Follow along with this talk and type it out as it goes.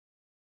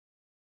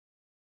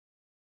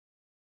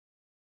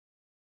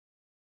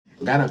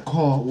got a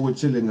call. We were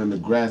chilling on the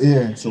grass.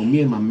 Yeah. So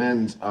me and my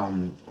man's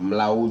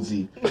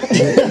Mlauzi.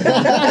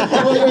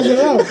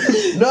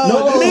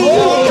 No.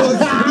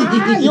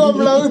 You're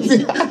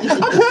Mlauzi.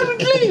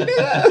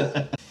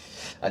 Apparently.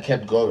 I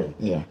kept going.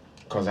 Yeah.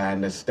 Because I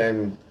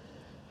understand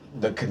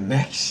the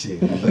connection.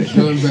 Like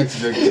going back to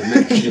the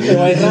connection.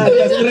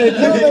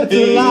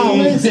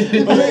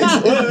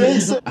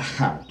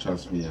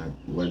 Trust me, I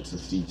went to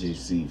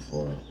CJC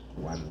for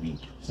 1 week.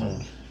 So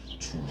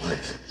 2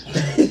 weeks.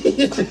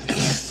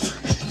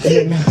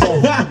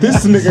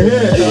 This nigga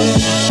here.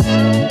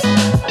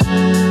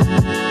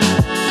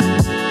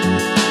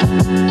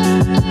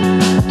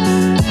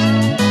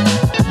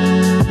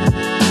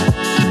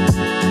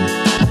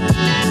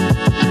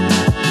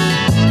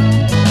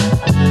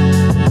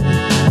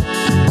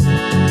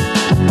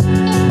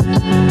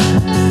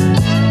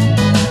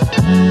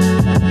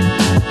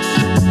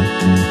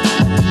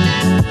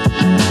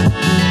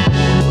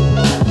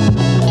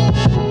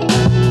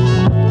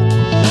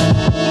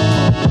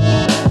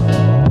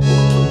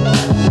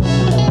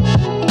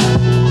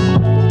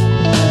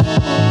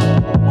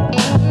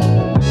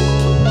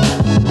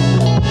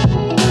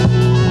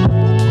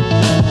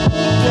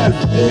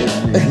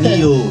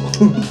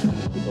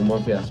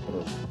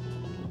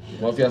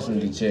 Mafias in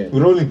the chair. We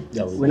rolling?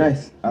 Yeah, we're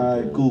nice.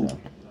 Alright, cool.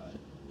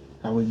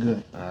 Are we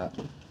good?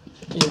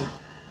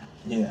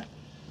 Yeah.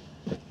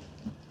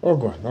 Oh,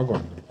 go on.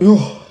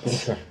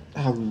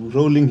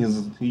 Rolling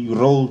he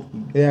rolled.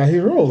 Yeah, he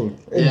rolled.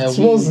 Yeah, It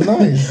smells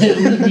nice.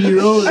 We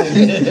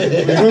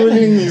rolling.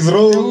 Rolling his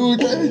roll.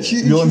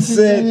 You on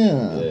set?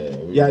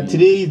 Yeah.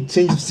 Today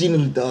change of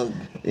scenery, dog.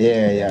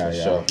 Yeah.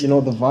 Sure. You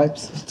know the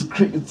vibes?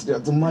 It's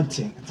a mud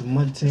thing.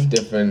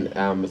 Different.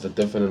 It's a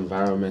different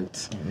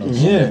environment.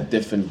 Yeah.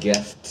 Different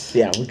guests.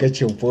 Yeah, we got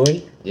your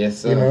boy, Yes,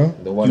 sir. You know?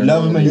 The one You and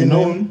love him only. and you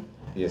know him.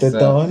 Yes, the sir.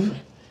 Don.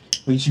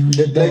 Which you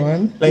The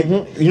Don. like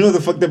you know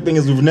the fucked up thing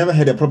is we've never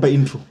had a proper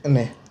intro.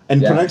 Nah.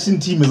 And Yeah. production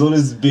team has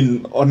always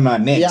been on our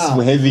necks Yeah,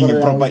 for having for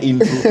a proper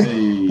real.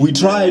 intro. We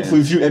tried for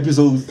a few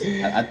episodes.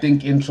 I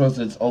think intros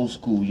it's old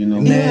school, you know.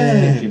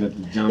 Yeah. Take it at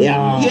the jump.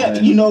 Yeah,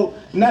 you know,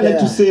 not like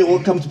to say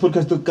welcome to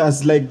podcast to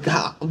cast like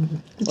in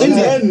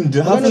the end,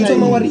 half the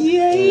time.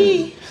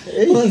 Hey.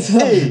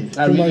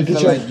 I really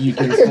feel like you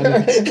can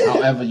study it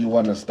however you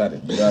want to study.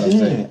 You know what I'm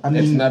saying? I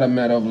mean, it's not a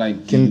matter of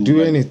like Can do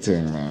but,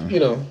 anything, man. You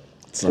know.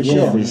 It's like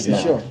Sure.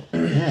 freestyle.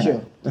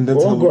 Sure. And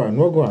that's how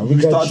What go on? We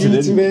got started you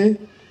it. today.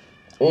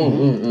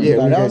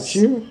 Yeah, we got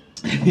you.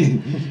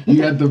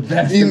 You got the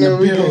best You in know,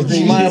 the we got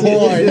building. My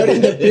boy, not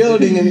in the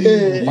building. And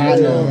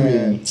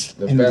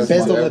The And best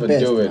best will of the ever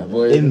best. do it,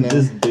 boy. in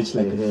this bitch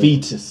like a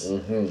fetus.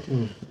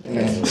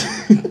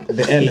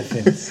 The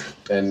elephants.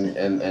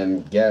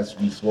 And gas,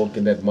 we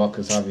smoking that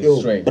Marcus Harvey Yo,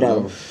 straight. bro.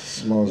 You know?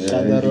 Smells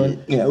Yeah. good.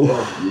 Yeah,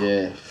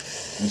 Yeah.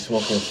 We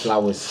smoking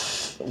flowers.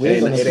 We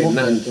ain't gonna It ain't smoke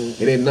nothing.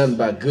 It ain't nothing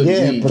but good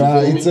Yeah, weed. you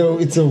bro. feel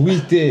me? It's a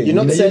wheat thing. You're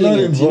not selling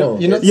it.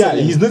 involved. You're not yeah,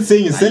 selling he's not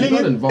saying he's Nah, selling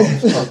you're not it.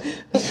 involved. Fuck.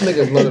 This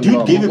nigga's not Dude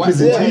involved. gave a Why-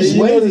 presentation.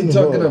 Why is he You're not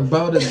talking involved.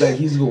 about it like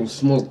he's gonna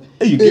smoke?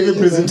 Hey, you gave a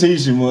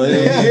presentation, boy.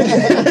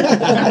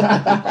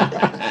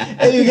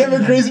 Hey, you gave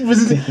a crazy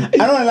presentation.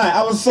 I don't lie,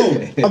 I was sold.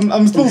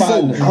 I'm still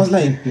sold. I was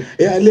like,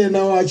 Yeah,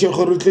 now I check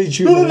how to treat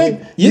you. no,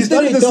 like, you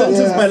started the Yesterday,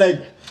 sentence by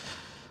like,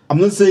 I'm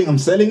not saying I'm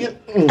selling it,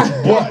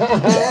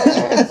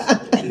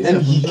 but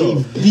and he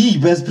gave the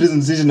best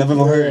presentation I've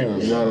ever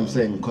heard. You know what I'm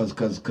saying?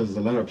 Because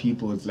a lot of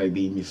people, it's like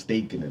they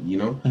mistaken it, you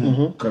know?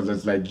 Because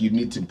it's like you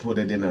need to put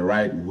it in the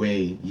right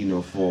way, you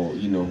know, for,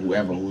 you know,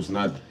 whoever who's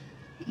not,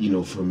 you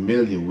know,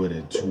 familiar with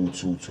it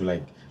to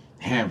like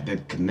have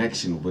that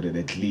connection with it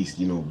at least,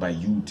 you know, by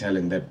you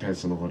telling that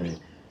person over there,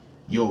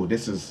 yo,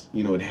 this is,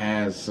 you know, it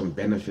has some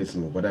benefits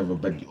and whatever,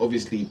 but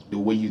obviously the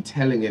way you're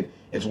telling it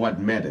is what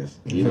matters.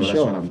 You know, that's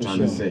what I'm trying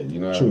to say. You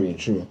know what I mean?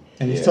 True.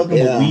 And he's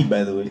talking about weed,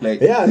 by the way. Like,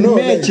 Yeah, no,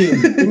 like,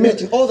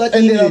 Imagine all that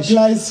and it English.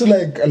 applies to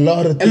like a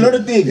lot of a things. lot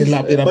of things. It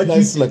but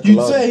applies to like a you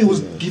lot say of he was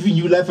things. giving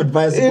you life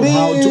advice It on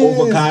how is, to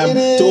overcome it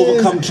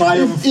is.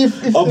 triumph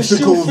If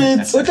obstacles. the shoe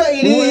fits, Look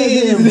at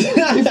wear them.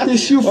 If the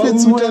shoe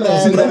fits, wear them.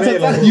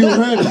 Cinderella. You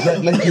heard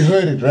it, like you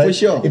heard it, right? For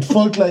sure. It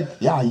felt like,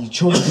 yeah, you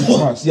chose it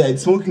fast. Yeah,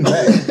 it's smoking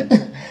back.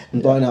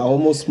 Donna, I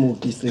almost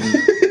smoked this thing.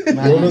 You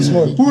wanna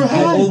smoke?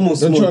 I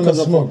almost Don't you smoked wanna because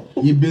of smoke?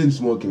 You've been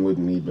smoking with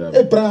me, bro.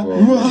 Hey,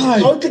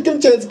 bruh, how can you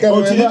chance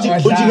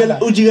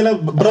Ujigela,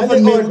 brother,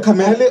 no, come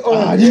here.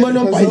 on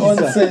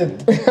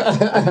set.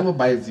 I'm a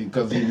biasy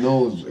because he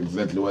knows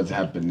exactly what's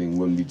happening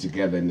when we're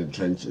together in the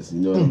trenches. You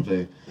know what I'm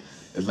saying?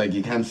 It's like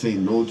you can't say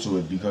no to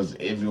it because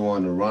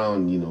everyone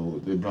around, you know,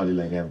 they probably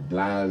like have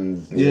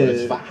blands. You know,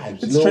 it's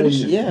vibes. It's you know,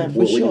 tradition. Yeah, for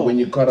when, sure. when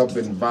you're caught up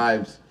in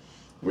vibes,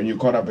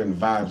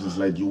 it's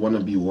like you want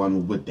to be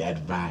one with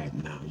that vibe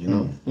now, you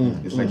know?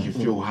 It's like you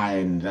feel high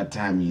and that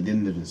time you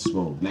didn't even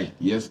smoke. Like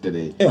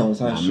yesterday, Yeah, I was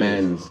high my shit.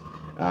 man's,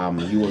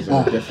 he was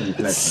on a different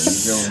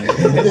platform. You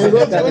feel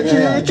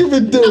me? What you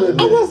been doing?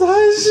 I was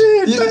high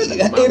shit.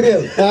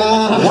 Ariel.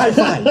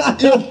 Wi-Fi.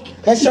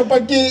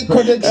 Kashapaki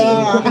connection. I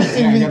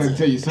gotta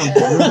tell you something.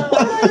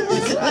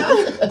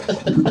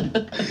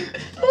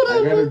 I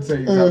gotta tell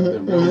you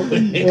something,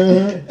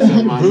 bro.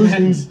 So my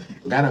man's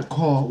got a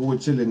call. We were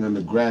chilling on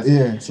the grass.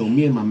 Yeah. So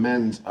me and my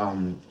man's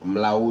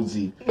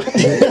Mlauzi.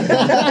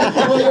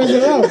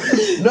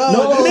 No,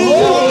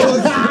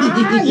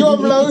 you're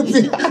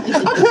bloated.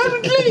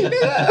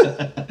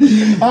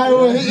 I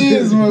was he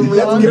is, man. We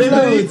got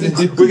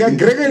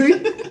Gregory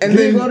and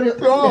then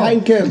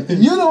Behind camp.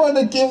 You're the one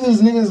that gave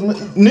those niggas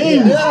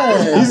names.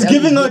 Yeah. He's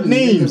giving out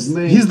names.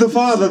 He's the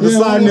Father, the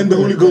Son, and the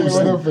Holy Ghost.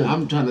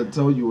 I'm trying to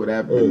tell you what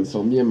happened.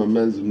 So me and my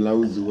man's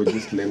Mlauzi were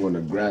just laying on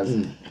the grass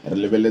at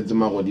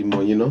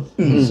the you know.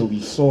 So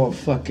we saw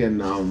fucking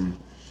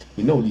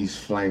you know these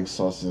flying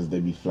saucers they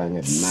be flying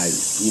at night.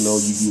 You know,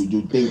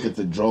 you think it's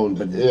a drone,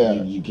 but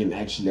you can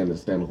actually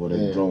understand what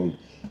a drone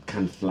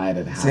can't fly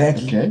that high.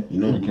 Exactly. Okay. You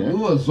know, we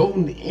were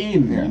zoned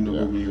in, you know,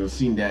 when we were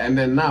seeing that. And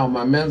then now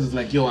my man's is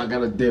like, yo, I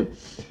gotta dip.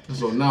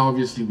 So now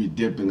obviously we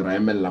dipping, right?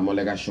 I'm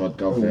like a short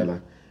girl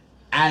fella.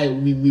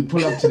 We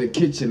pull up to the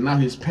kitchen, now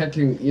he's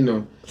packing, you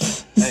know.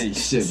 Hey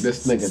shit,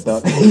 this nigga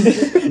dog.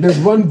 There's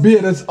one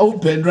beer that's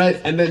open, right?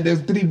 And then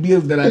there's 3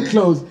 beers that are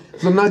closed.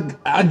 So now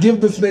I give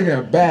this nigga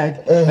a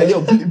bag. Like,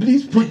 yo,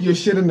 please put your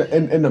shit in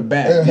the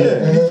bag.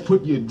 Please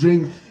put your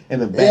drink in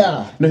the bag.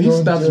 Yeah, No, he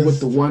don't starts just- with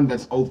the one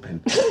that's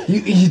open.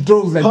 He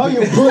throws like How you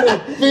put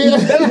it?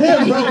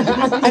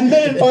 And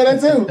then Oh,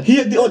 that's him. he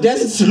had the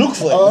audacity to look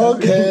for it.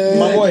 Okay.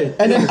 My boy.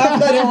 And then after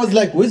that, I was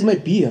like, where's my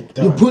beer?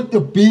 You put the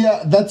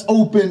beer that's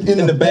open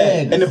in the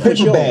bag. In a paper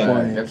Sure.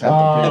 bag. That's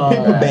how the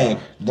Paper bag.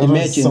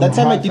 Imagine. That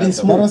time I didn't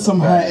smoke. That is some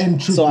high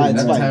end So tripping.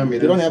 it's That fine. time You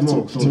he don't didn't have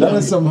smoke. to. So That now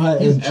is some high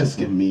he's end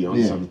asking me on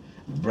Yeah. some,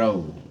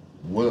 bro,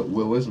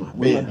 where's my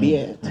Where's my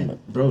beer? beer? We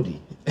Brody.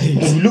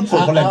 looked for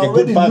like a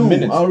good 5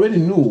 minutes. I already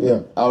knew. Yeah.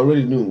 I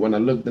already knew. When I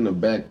looked in the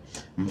bag,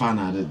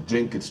 Mvana, the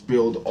drink had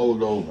spilled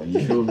all over.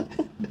 You feel me?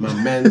 My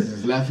man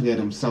is laughing at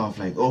himself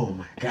like, oh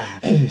my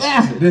God.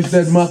 This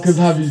that Marcus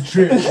Harvey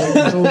trip. Like, you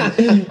know?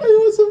 It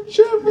was some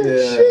tripping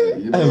shit.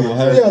 You know?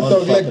 Yeah,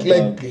 dog,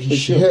 like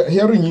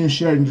hearing you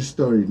sharing the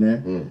story,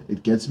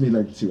 it gets me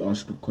like to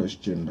ask a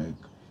question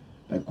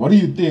like what do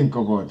you think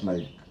about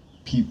like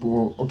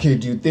people? Okay,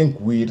 do you think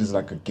weed is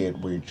like a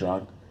gateway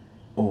drug,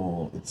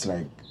 or it's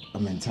like a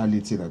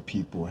mentality that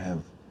people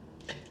have?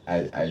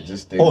 I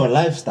just think. Or a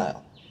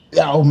lifestyle.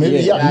 Yeah, or maybe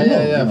you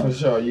know. For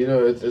sure. You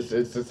know,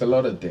 it's a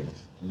lot of things.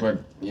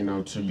 But you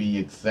know, to be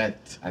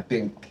exact, I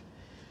think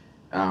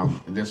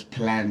this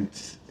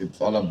plant,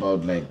 it's all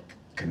about like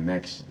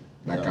connection.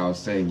 Like I was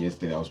saying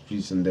yesterday, I was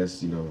preaching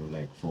this, you know,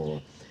 like for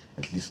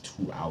at least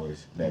 2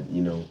 hours. That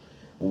you know,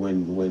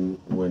 when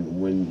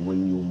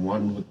you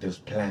one with this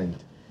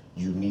plant,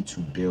 you need to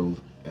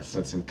build a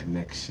certain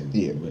connection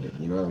with it.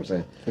 You know what I'm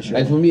saying?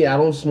 Like for me, I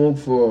don't smoke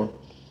for.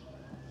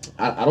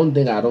 I don't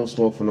think I don't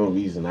smoke for no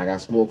reason. Like I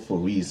smoke for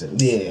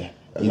reasons. Yeah.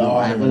 You know,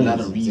 I have a lot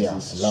of reasons,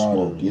 reasons to yeah, a lot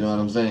of smoke. You know what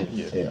I'm saying?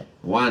 Yeah.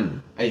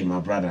 One, hey, my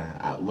brother,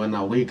 when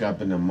I wake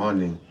up in the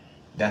morning,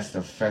 that's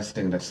the first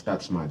thing that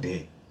starts my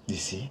day. You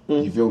see?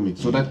 You feel me?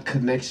 So that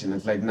connection,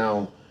 it's like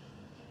now,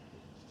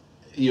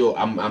 yo,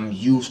 I'm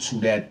used to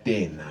that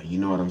thing now. You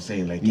know what I'm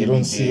saying? Like You every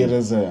don't see day. it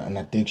as an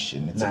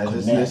addiction. It's a Nah,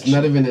 it's connection.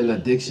 not even an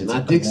addiction. It's a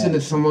Addiction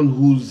is someone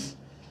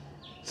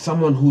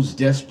who's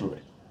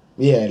desperate.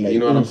 Yeah, like You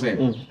know what I'm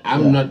saying?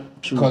 I'm not,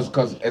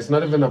 cause it's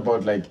not even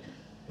about like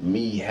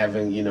me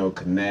having, you know,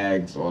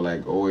 connects or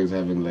like always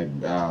having like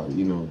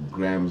you know,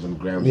 grams and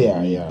grams Yeah,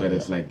 of weed, yeah, but yeah.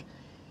 it's like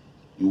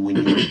when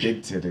you're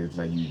addicted, it's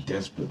like you're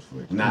desperate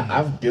for it. Now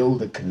I've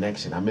built a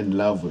connection. I'm in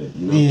love with it.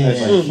 You know, Yeah,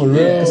 It's for real.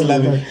 It's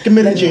like, give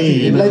me the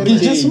chain. Like you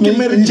just make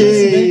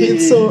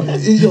it so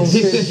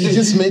you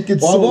just make it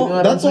so.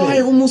 Well, that's why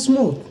I almost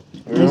smoked.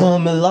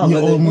 I'm in love. You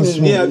almost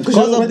smoked. Yeah,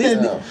 because of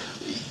this.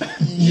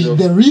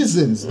 The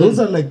reasons, those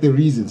are like the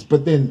reasons.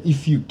 But then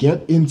if you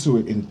get into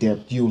it in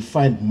depth, you'll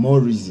find more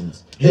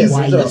reasons. Yes,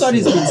 why that's you what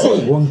he's been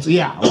saying. want to-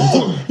 yeah.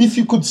 If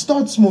you could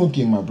start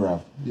smoking, my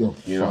bruv, yo,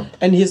 You know,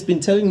 And he's been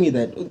telling me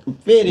that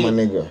very My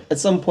nigga. at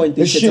some point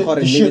the this shit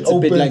maybe it's a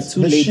bit like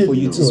too late for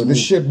you to The smoke.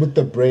 shit with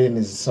the brain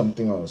is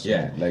something else.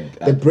 yeah, man. like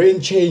The brain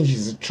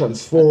changes, it I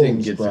transforms,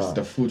 think it's bruh.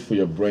 the food for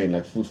your brain,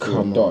 like food for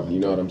Come your thought. on. You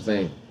know what I'm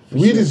saying?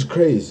 Weed is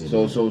crazy.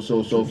 So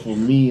for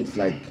me, it's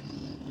like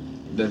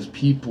there's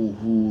people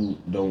who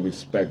don't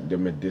respect the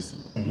medicine.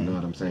 You know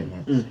what I'm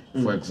saying?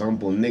 For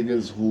example,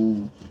 niggas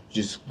who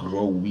just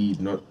grow weed,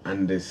 not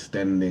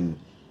understanding,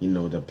 you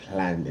know, the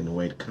plant and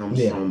where it comes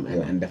from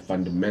and the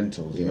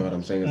fundamentals. You know what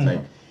I'm saying? It's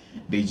like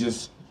they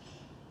just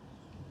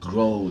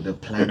grow the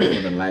plant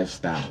for the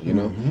lifestyle, you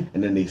know,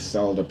 and then they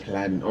sell the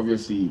plant.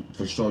 Obviously,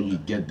 for sure, you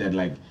get that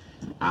like.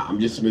 I'm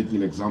just making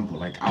an example,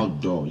 like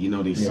outdoor. You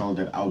know, they sell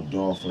that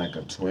outdoor for like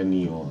a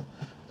 20 or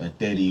a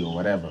 30 or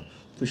whatever.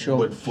 For sure.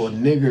 But for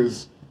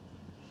niggas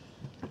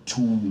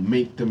to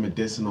make the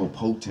medicinal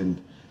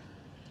potent,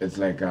 it's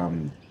like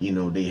you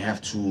know, they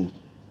have to,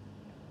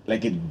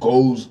 like, it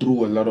goes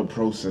through a lot of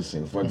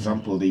processing. For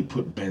example, they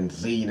put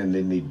benzene and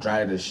then they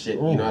dry the shit.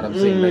 You know what I'm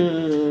saying?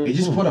 Like they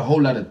just put a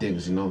whole lot of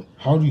things. You know.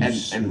 How do you And-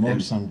 smoke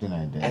and- something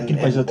like that?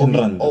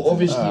 And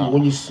obviously,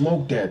 when you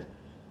smoke that,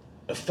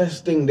 the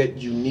first thing that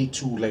you need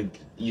to, like,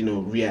 you know,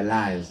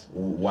 realize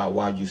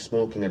while you're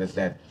smoking it is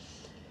that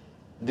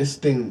this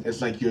thing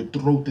is like your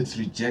throat is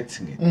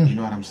rejecting it. You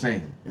know what I'm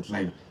saying? It's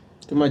like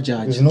To my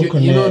judge. There's no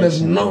connection. You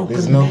know,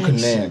 there's no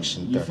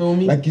connection. You feel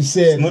me? Like you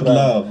said, It's not like,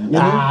 love. You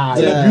know?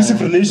 It's an Yeah.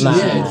 abusive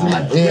relationship. Yeah, it's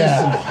like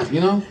aggressive,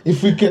 you know?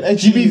 if we can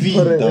actually GBV,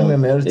 put it in dog. a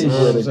narrative You know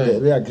where what I'm they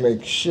saying? react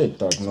like shit,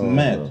 dog. No,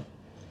 mad. bro.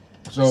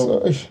 So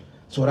So,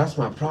 So that's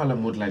my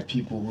problem with like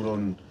people who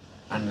don't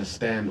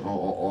understand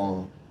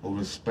or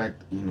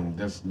respect, you know,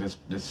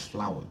 this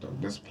flower, though.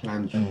 This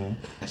plant,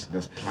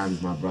 this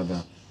plant, my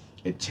brother.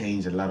 It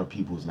changed a lot of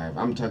people's life.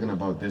 I'm talking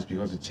about this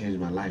because it changed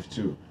my life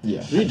too. Yeah.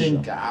 I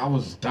think I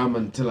was dumb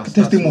until I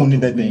started Testimony smoking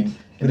that weed, thing.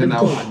 and then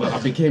I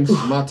became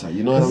smarter.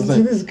 You know what I'm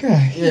listen to saying? this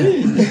guy.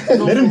 Yeah.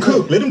 No, Let him for real.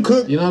 cook. Let him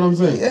cook. You know what I'm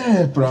saying?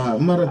 Yeah, bro.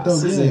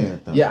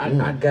 Yeah,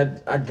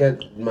 I got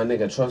my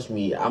nigga. Trust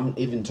me, I'm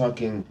even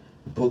talking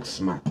book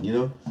smart. You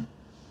know,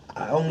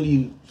 I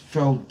only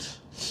felt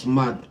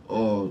smart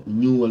or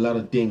knew a lot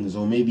of things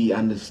or maybe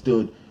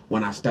understood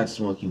when I started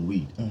smoking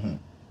weed.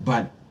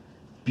 But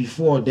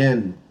before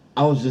then,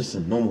 I was just a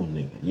normal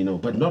nigga. You know,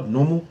 but not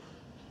normal.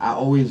 I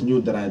always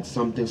knew that I had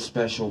something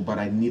special, but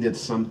I needed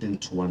something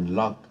to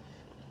unlock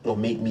or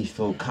make me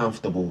feel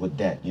comfortable with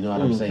that. You know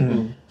what I'm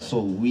saying? So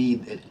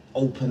weed, it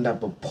opened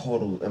up a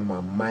portal in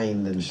my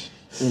mind and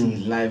see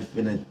life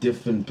in a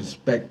different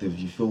perspective.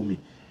 You feel me?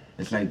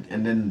 It's like,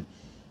 and then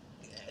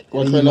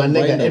What my kind of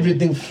nigga, mind?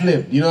 everything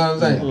flipped. You know what I'm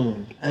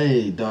saying?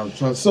 Hey, dog,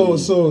 trust So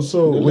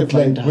me. with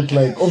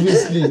like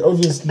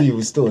obviously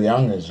we're still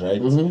youngers,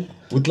 right?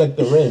 With like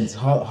the reds,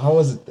 how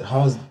was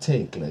the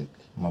take? Like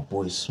my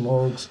boy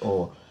smokes,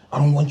 or I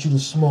don't want you to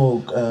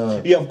smoke.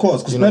 Yeah, of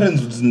course, because You know?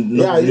 parents was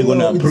not really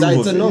gonna approve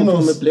it's of a it. no you know,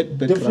 from a black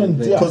background. different,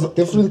 there. yeah, Because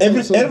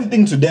different. so-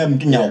 everything to them,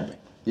 kinyao.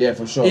 Yeah,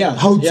 for sure. Yeah.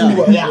 How to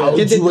how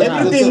Get to it-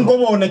 Everything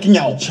go on a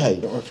kinyao. Chai.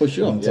 For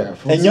sure. Yeah,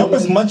 for And sure. nyao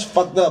is much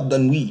fucked up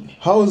than weed.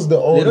 How is the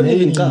old don't even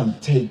lady come.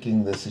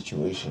 taking the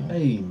situation?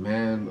 Hey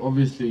man,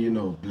 obviously you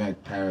know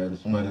black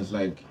parents, but it's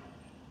like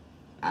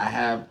I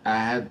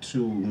had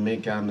to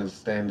make her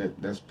understand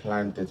that this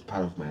plant is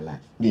part of my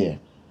life, Yeah.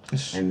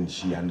 and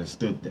she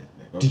understood that.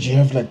 Like, Did you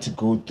have like to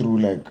go through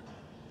like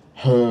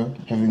her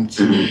having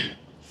to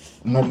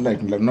not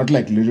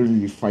like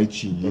literally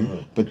fight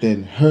you, but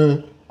then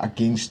her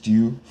against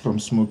you from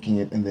smoking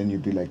it, and then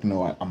you'd be like,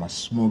 no, I'ma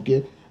smoke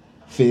it.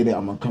 Fade it,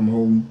 I'ma come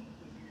home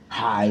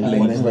high,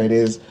 whatever it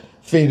is.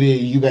 Fade it,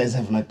 you guys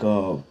have like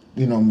a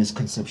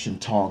misconception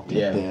talk like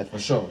Yeah, that. for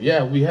sure.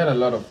 Yeah, we had a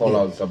lot of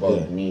fallouts about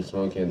Yeah. me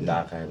smoking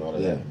DACA and all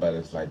of Yeah. that, but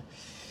it's like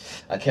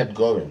I kept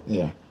going.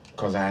 Yeah.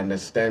 Because I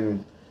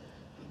understand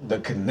the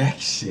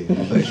connection.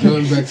 Like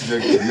going back to the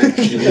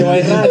connection.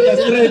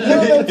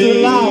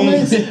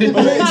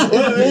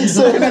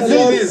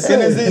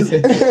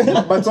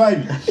 But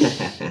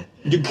why?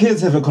 Your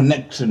kids have a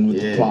connection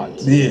with the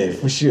plant. Yeah,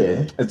 for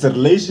sure. It's a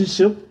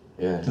relationship.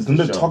 Yeah, It's for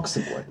not a sure.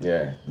 toxic one.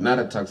 Yeah, not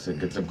a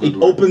toxic. It's a good It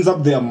one. opens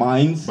up their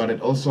minds. But it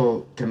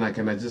also can I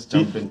just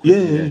jump in? Yeah, quickly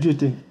yeah, there? do your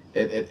thing.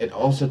 It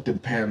also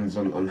depends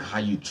on how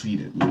you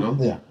treat it. You know.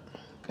 Yeah.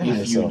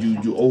 If you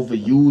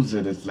overuse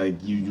it, it's like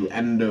you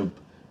end up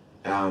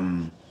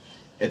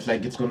it's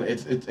like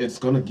it's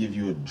gonna give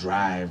you a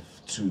drive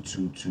to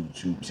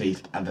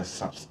taste other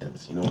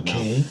substance, you know.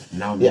 Okay.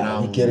 Now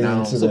Yeah, we're getting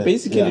into So that.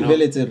 basically, Yeah.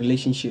 well, it's a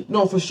relationship.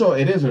 No, for sure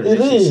it is a It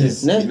relationship.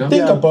 is. No, You know?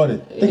 Think about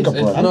it. Think It's-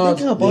 about it's it. not-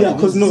 thinking about Yeah, it.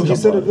 because no, he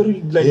said a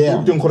very like Yeah.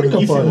 good thing, correct.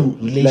 Think If about you it.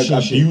 like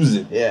Relationship. abuse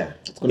it, Yeah.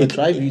 It's gonna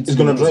drive you. it's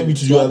gonna drive you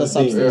to do other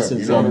things. Yeah,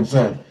 substances. you know what I'm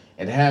saying?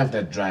 It have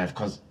that drive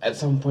because at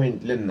some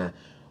point, Linda,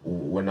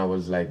 when I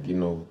was like,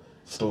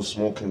 still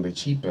smoking the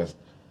cheapest,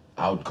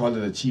 I would call it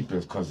the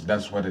cheapest because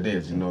that's what it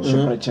is, you know.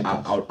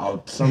 I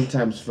would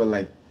sometimes feel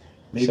like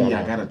maybe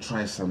I gotta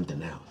try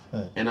something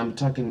else. And I'm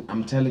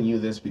telling you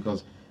this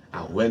because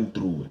I went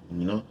through it,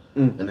 you know.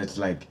 And it's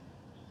like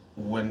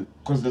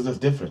because there's a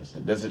difference.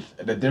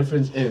 The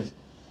difference is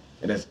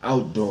it is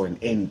outdoor and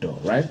indoor,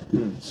 right?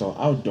 So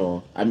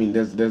outdoor, I mean,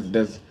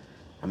 there's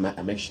I'm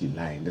actually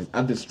lying. There's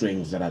other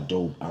strains that are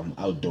dope,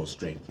 outdoor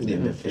strains. And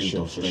then there's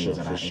indoor strains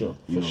that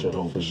are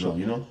dope as well,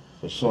 you know?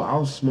 So I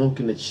was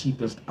smoking the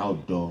cheapest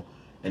outdoor,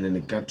 and then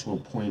it got to a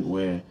point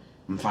where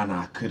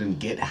I couldn't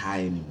get high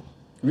anymore.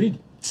 Really?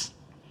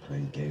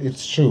 Playing games.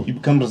 It's true. You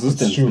become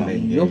resistant. It's true.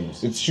 man.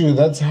 It's true.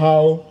 That's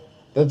how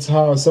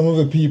some of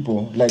the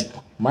people, like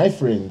my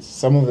friends,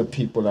 some of the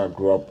people I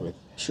grew up with,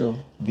 Sure.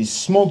 we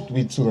smoked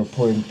weed to the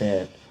point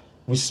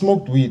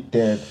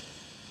that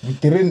we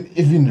didn't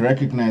even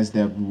recognize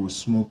that we were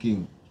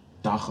smoking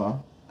dacha.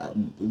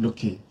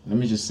 Okay, let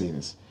me just say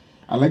this.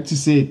 I like to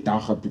say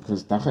dacha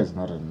because dacha is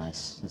not a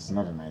nice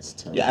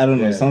term. Yeah, I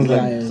don't know. It sounds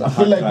like Yeah, it's yeah. a I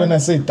feel like hard when I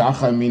drug. say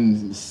dacha, I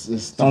mean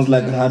Sounds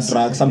like a hard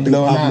drug, something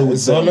No, Pablo would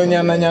say. Zolo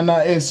nyana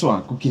nyana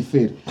swag. Okay,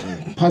 fair.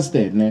 Past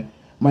that, ne?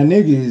 My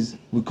niggas,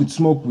 we could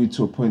smoke weed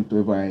to a point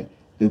whereby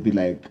they'll be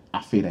like,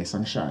 I feel like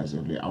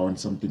sunshine, I want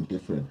something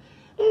different.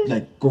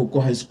 Like go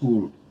high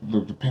school.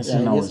 The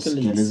person Yeah, I it was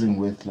escalates. liaising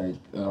with, like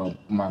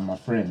my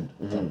friend,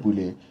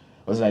 Bule,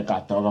 was like, I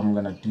thought I'm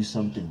gonna do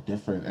something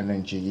different, and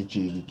then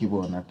Jiggy give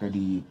on a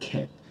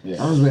cat. Yeah.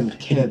 That was when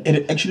cat.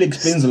 It actually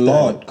explains a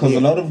lot because Yeah.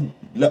 a lot of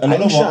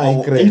I'm sure I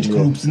our agree, age yeah.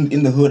 groups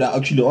in the hood are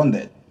actually on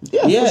that.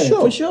 Yeah,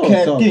 for sure.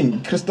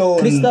 King, crystal.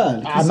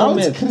 Now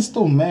it's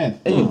crystal meth.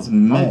 It's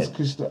Now mad. it's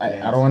crystal.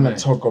 I don't want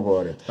to talk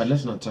about it. But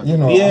let's not talk. You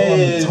know, about I don't want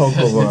Yes, to talk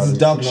about it's it.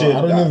 dark You know, shit.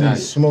 I don't even Dark.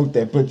 smoke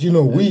that, but you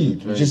know,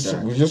 weed. very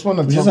dark. We just want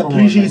to Just talk about.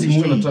 appreciating We're just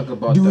weed. gonna talk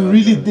about. Do we the-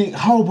 really the- think?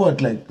 How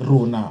about like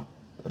Rona,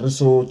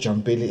 Russo,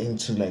 Jambeli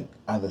into like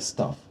other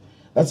stuff?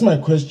 That's my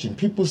question.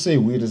 People say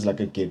weed is like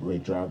a gateway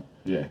drug,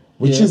 Yeah.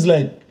 which is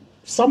like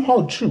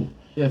somehow true.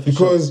 Yeah, for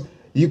because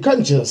you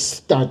can't just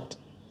start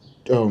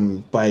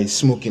by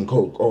smoking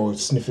coke or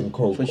sniffing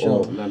coke For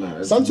sure. or No,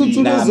 it's something weed.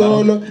 to Nah,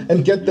 Zolo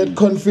and get that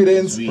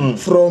confidence weed.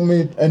 from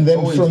it, and then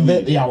Always from there,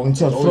 weed. yeah, on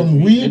top, Always from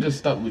They weed. just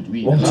start with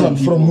weed. On A lot top, of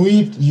from people,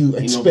 weed, you know,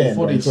 expand.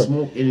 before they on top.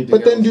 smoke anything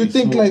But then else, do you they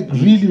think smoke like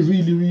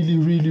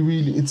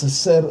really, it's a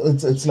set,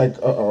 it's like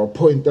a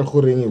point that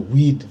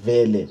weed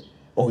vele,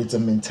 or it's a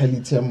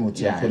mentality.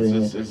 Yeah,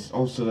 it's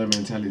also the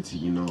mentality,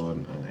 you know,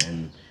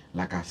 and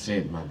like I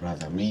said, my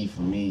brother,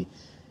 for me,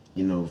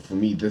 you know,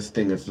 this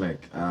thing is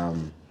like,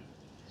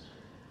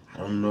 I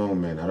don't know,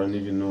 man. I don't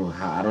even know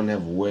how. I don't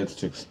have words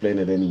to explain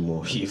it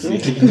anymore. You see?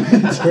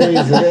 It's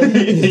crazy.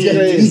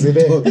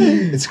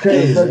 It's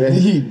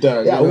crazy.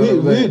 Yeah,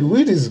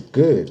 weed is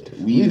good.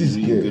 Weed is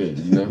really good,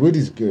 you know? Weed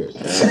is good.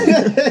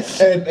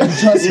 and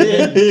trust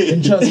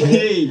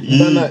me,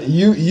 Nana,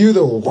 you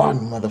the one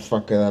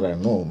motherfucker that I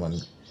know, man.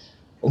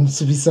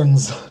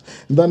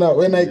 Dana,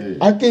 when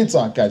I came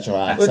to catch your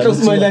ass.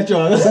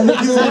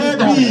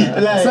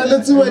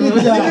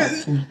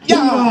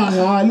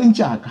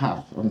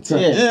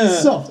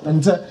 Soft.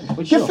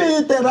 Ke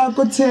fete ra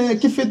ko the,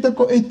 ke fete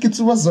ko 8 ke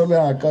tsuba zolo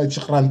ya ka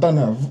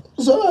chirantana.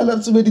 Zolo la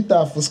tsube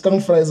ditafu, skang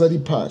fries di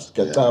pass.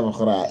 Ke taba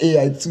gora,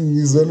 I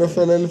too zolo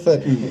fela le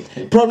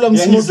fe. Problem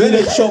smoking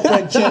at shop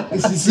right check.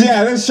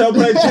 Yeah, that's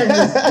ShopRite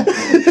checkers.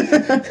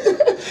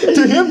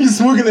 To him, you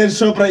smoking that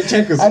ShopRite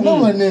checkers. I know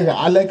my nigga,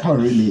 I like how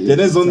really That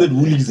is on that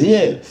woolies.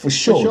 yeah, for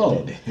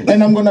sure.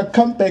 And I'm gonna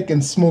come back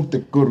and smoke the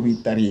good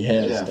weed that he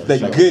has. Yeah. though.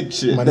 That good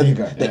shit. My That,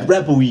 nigga. that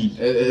rapper weed.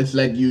 It's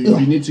like you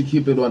need to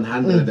keep it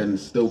 100 and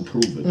still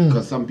prove it.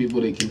 Because some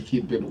people, they can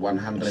keep it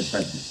 100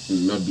 but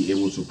not be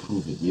able to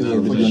prove it. You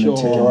know what I'm saying? sure.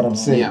 Check out what I'm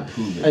saying. Yeah,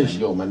 prove it. Like,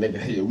 yo, my nigga,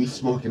 hey, we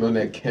smoking on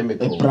that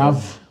chemical.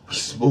 Bruv. We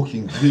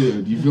smoking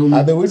good. You feel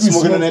me? The weed we Smoking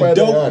smoke on that by the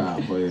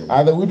dope.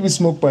 yard. The weed we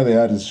smoke by the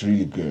yard is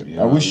really good.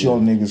 Yeah, I wish yeah. y'all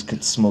niggas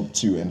could smoke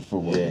too and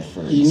for what Yeah.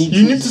 for You need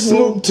You need to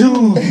smoke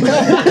too.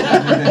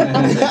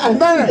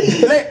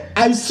 Like,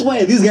 I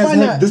swear, these guys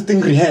have this thing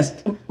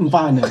rehearsed.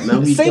 Now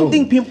we Same don't.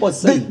 thing Pimp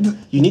saying.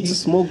 You need to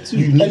smoke too.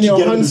 You need And to your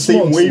get on hand the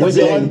same smokes.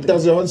 wavelength.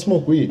 Does your hand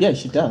smoke weed? Yeah,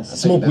 she does.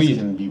 Smoke That weed.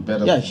 can be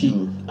better Yeah, for she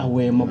you.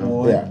 aware, my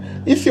boy. Yeah.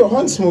 If your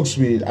hand smokes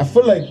weed, I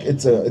feel like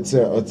it's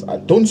I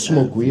don't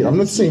smoke weed. I'm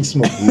not saying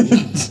smoke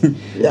weed.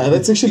 Yeah,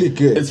 that's actually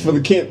good. It's for the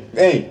kid.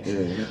 Hey,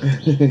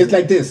 it's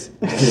like this.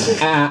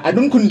 I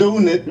don't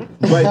condone it,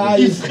 but no,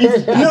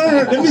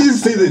 let me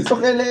just say this.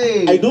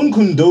 I don't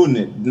condone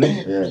it.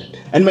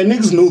 And my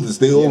niggas know this.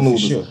 They all know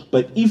this. sure.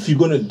 But if you're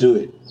gonna do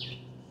it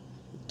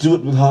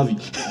with Harvey.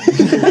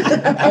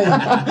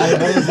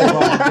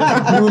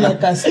 You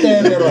like a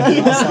stereo.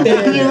 You're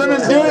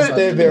gonna do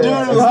it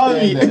with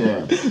Harvey.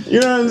 You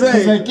know what I'm It's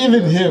saying? like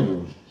even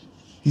him.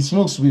 He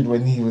smokes weed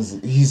when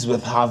he's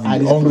with Harvey. Ah,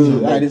 this Only,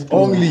 bro, ah, this bro.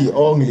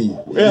 only.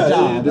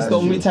 Yeah, that's the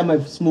only time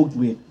I've smoked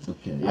with.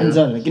 Okay, I'm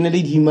sorry, like in a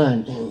lady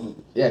man.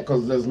 Yeah,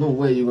 because there's no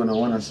way you're gonna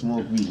want to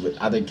smoke weed with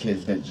other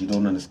kids that you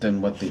don't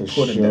understand what they For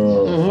put in sure, that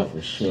motherfucker.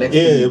 for sure. Next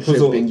Yeah, thing you yeah, so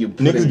tripping, you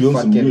put niggas in be on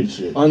some fucking, weird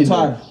shit. On you know,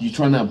 time. you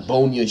trying to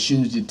bone your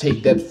shoes, you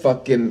take that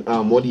fucking,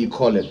 what do you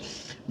call it?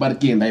 But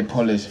again, they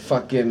polish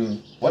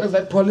fucking, what is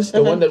that polish?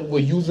 The one that we're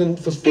using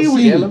for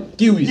Cielo?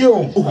 Kiwi.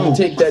 You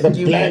take that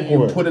kiwi black and you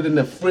one. put it in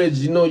the fridge,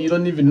 you know, you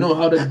don't even know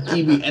how the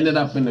kiwi ended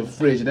up in the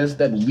fridge. That's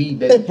that weed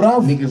that Hey,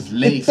 bruv, niggas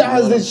lace. it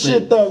does this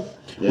shit though.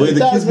 Where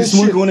the kids be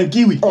smoking on a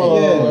kiwi.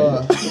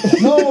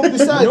 No,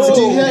 besides, No,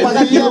 do you have- but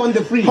that on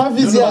the free.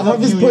 Harvey's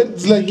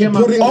put like you're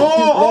putting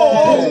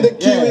putting the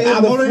kiwi in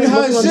I've the already fridge,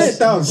 heard putting on the- shit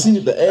down. See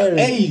the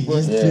area. Hey,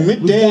 midday.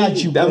 We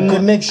got you, bro. I'm-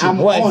 Connection, I'm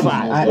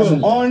Wi-Fi. on.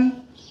 I'm on.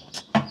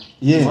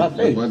 Yeah.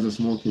 The boys are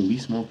smoking, we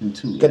smoking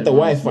too. Get the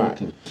Everyone's Wi-Fi.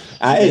 smoking.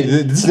 Hey,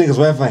 this nigga's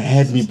Wi-Fi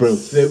had me, bro.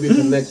 Stay we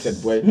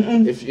connected, boy.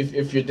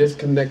 If you're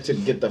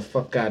disconnected, get the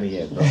fuck out of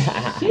here, bro.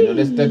 You know,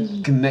 this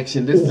that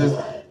connection.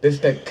 This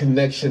that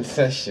connection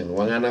session.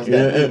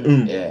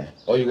 Yeah.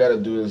 All you gotta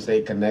do is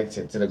stay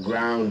connected to the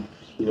ground.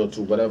 You know,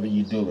 to whatever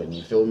you doing.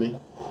 You feel me?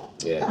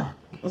 Yeah.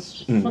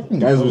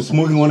 Guys, we're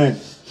smoking on it.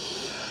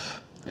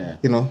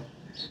 You know.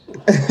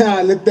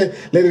 let it.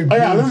 Oh,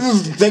 yeah,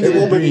 let's just take it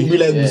over and be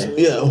like,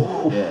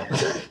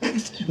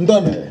 Yeah.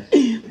 Done.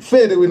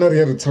 Fair that we're not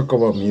here to talk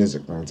about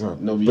music, man.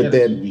 No, but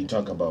then we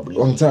talk about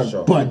music. on time.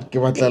 Sure. But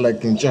give it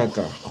like in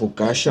Chaka.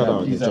 Shout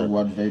out These in are Chaka.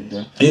 what vape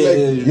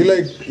there.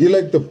 You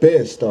like the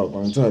best stuff,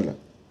 man.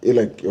 You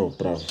like yo,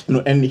 bro. No,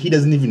 and he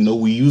doesn't even know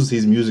we use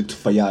his music to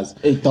fayaz.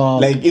 Hey,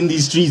 dog. Like in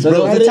these streets, There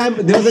bro. was a time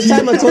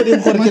I told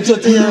him,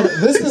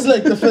 This is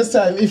like the first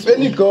time. If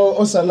any girl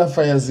Osala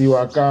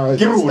Fayaziwaka,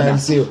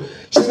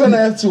 she's gonna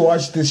have to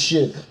watch this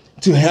shit.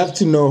 to have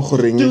to know,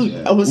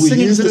 Dude, I was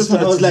singing to this one.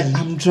 I was like,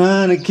 I'm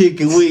trying to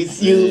kick it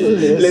with you.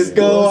 Let's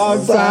go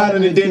outside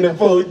on a dinner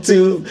for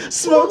two.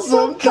 Smoke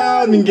some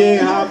clown and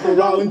get half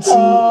around two.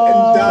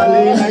 And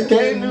darling, I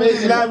can't do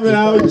this life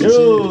without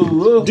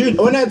you. Dude,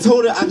 when I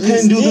told her I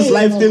can't do this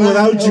life thing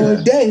without you,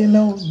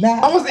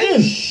 I was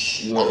in.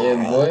 You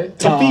in, boy?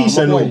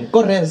 Tapisha, no.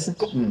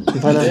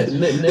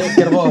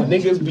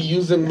 Niggas be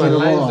using my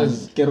lines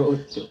as These are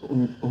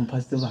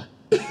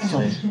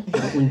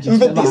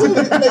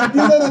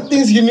the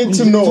things you need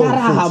to know.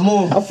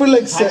 I feel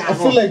like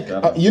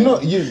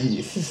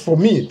for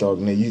me,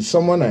 dog, you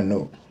someone I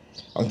know.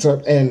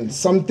 And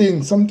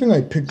something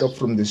I pick up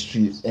from the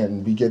street,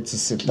 and we get to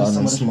sit down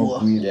and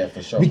smoke weed. Yeah,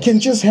 for sure. We can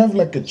just have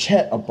like a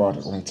chat about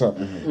it on top.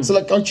 So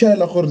like I'll chat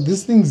like,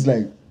 this thing's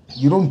like,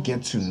 you don't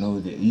get to know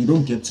that. You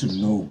don't get to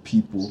know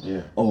people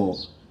or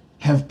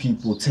have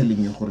people telling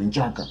you,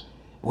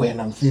 when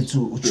I'm fit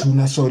to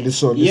uchuna so.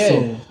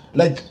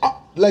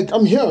 Like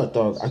I'm here,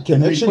 dog. I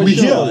can actually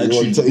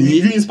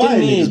You inspire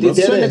me.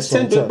 To an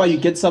extent whereby you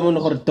get someone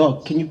or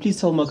dog. Can you please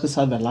tell Marcus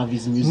how I love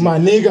his music? My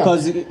nigga.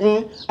 Because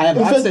I have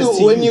access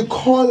to when you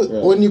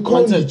call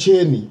me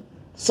Jenny,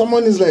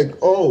 someone is like,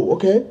 oh,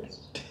 okay.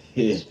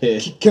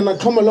 Can I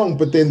come along?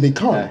 But then they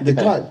can't. They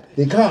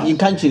can't. You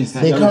can't choose.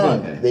 They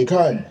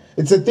can't.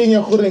 It's a thing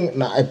you're putting.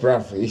 Nah, I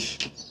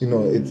bravish. You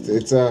know,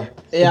 it's a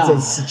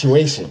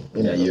situation.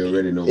 You know? Yeah, you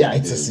already know. Yeah,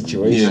 it's a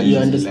situation. You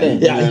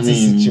understand? Yeah, it's a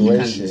situation. You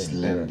can't just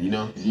land, you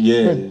know.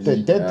 Yeah,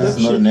 that's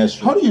not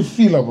natural. How do you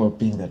feel about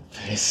being that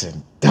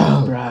person?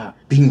 Damn, Bruh.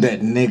 Being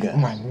that nigga.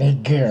 my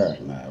nigga.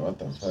 Nah, what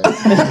the fuck?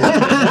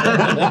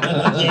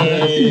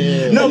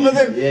 No, but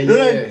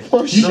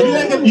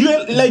then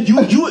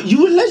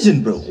you a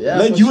legend, bro. Yeah,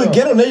 like for you sure. a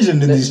ghetto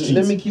legend in these streets.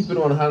 Let me keep it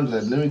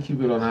 100. Let me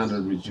keep it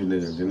 100 with you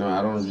niggas. You know,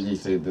 I don't really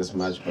say this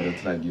much, but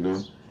it's like, you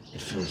know,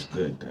 it feels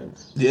good, dog.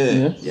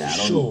 Yeah. Yeah,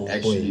 I don't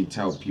actually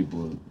tell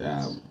people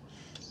that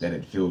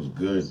it feels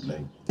good.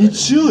 Like It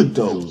should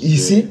though. You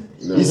see?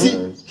 No, You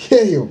see?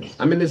 Yeah, yo.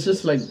 I mean, it's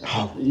just like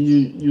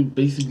you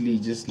basically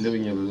just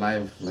living your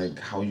life like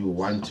how you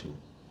want to.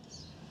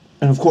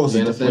 And of course,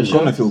 You it's understand?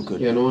 gonna feel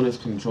good. Yeah, no one is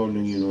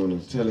controlling you, no one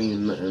is telling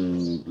you,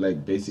 and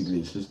like basically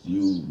it's just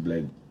you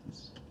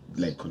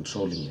like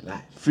controlling your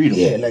life. Freedom.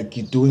 Yeah, like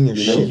you're doing your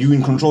shit. You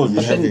in control of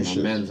your My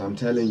shit. mans, I'm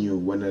telling you,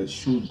 when a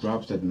shoe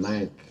drops at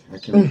night, I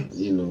can,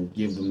 you know,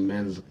 give the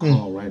mans a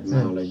call right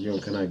now. Like, yo,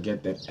 can I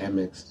get that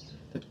Amex,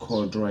 that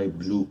corduroy,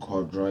 blue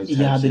corduroy?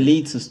 Yeah, the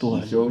latest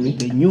one. You feel me?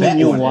 The new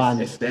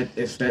one. It's that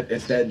deep.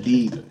 It's that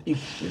deep.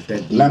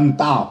 Lam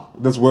tao.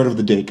 That's word of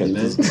the day,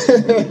 guys.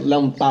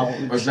 Lam Tao.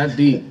 It's that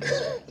deep.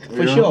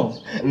 For sure.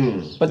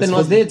 But then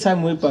was there a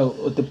time where I'm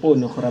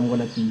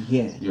gonna be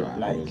here? Yeah, I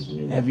like, was,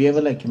 you know. have you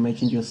ever like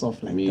imagined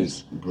yourself like Me,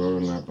 this?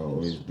 growing up, I've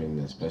always been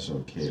a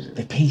special kid.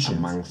 The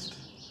patience.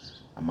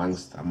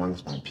 Amongst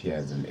my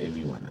peers and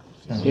everyone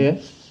else. You know?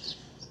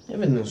 Yeah.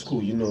 Even in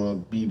school, you know,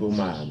 Bibo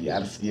Ma, the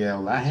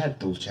RCL, I had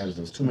those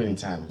challenges too many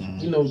times.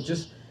 You know,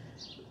 just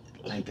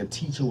like a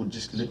teacher would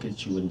just look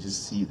at you and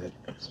just see that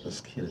this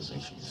kid is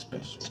actually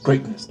special.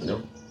 Greatness. You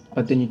know?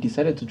 But then you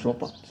decided to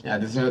drop out. Yeah, I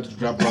decided to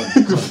drop out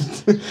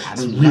because I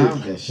don't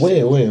love that shit.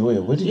 Wait.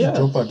 Where did Yeah. you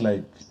drop out?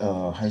 Like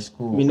high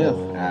school?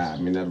 Minerva.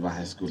 Minerva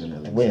High School in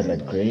Alexandria. Where,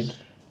 like grade?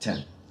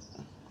 10.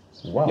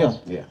 Wow. Yeah.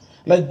 Yeah.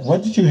 Like,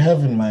 what did you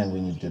have in mind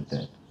when you did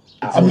that?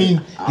 I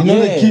mean, you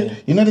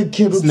know the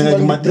kid who's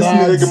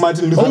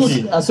Martin Luther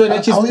King. I saw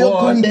that How you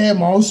going there,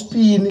 mouse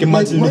spin? Like,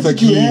 Martin what Luther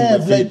did you King,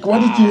 have? Like, what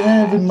did you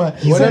have in mind?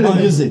 He said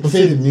music.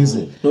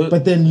 Music. No.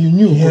 But then you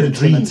knew had a it's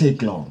gonna dream.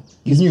 take long.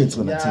 You knew it's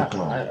gonna Yeah, take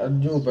long. I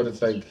knew, but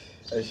it's like,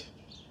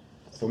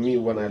 for me,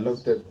 when I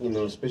looked at, you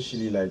know,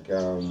 especially like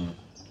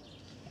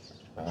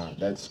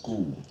that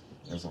school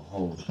as a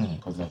whole,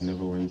 because I've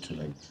never went to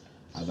like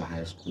other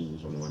high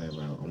schools or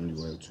whatever. I only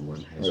went to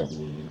one high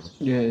school, you know.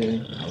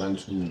 Yeah. I went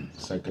to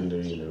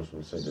secondary, and then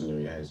from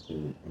secondary high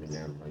school,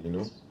 Minerva, you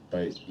know.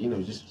 But, you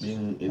know, just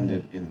being in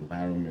that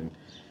environment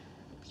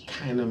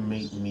kind of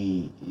made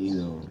me, you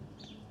know,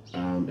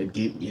 it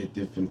gave me a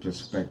different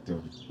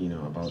perspective, you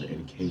know, about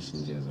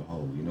education as a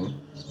whole, you know.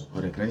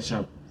 But at Grand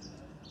Shop,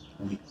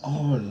 we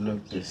all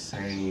look the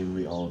same.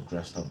 We all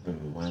dressed up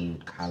in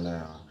one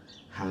color.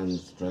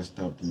 Hands dressed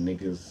up,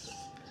 niggas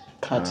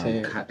cut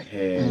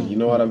hair. You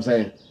know what I'm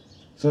saying?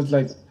 So it's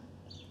like,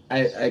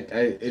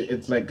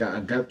 it's like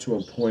I got to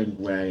a point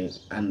where I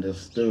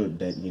understood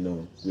that, you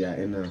know, we are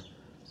in a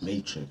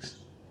matrix.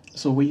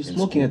 So were you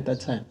smoking at that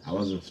time? I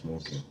wasn't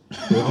smoking.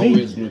 I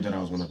always knew that I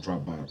was gonna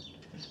drop out.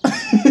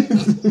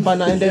 But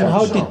and then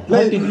how did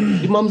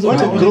the mums When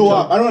I grow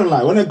up, I don't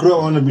lie. When I grow up,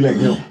 I want to be like,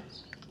 yo.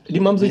 the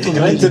mums I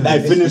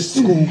finished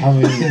school.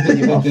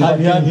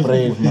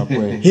 Brave, my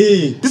boy.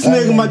 Hey, this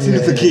nigga Martin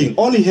Luther King.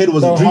 All he had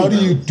was a So how do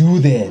dream. you do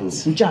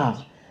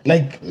that?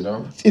 Like, You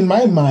know? in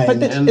my mind,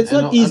 But it's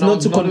not easy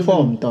not to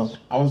conform, dog.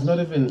 I was not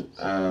even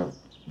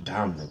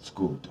down at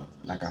school, dog.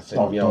 Like I said,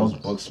 Oh, I was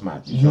dog. book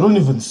smart. you don't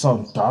even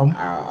sound dumb.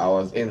 I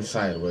was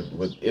inside with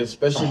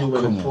especially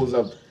when it pulls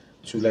up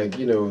to like,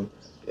 you know,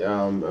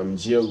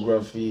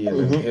 geography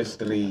and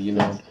history, you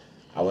know.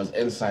 I was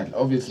inside,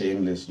 obviously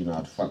English, you know,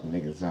 I'd fuck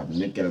niggas up.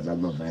 Niggas, I'm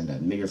not buying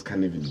that. Niggas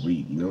can't even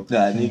read, you know?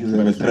 Yeah, niggas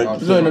But are it's like,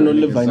 I'd No, fuck no,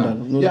 niggas live up.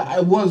 no. Yeah,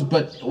 I was,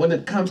 but when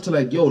it comes to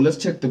like, yo, let's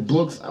check the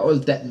books, I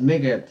was that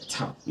nigga at the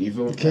top, you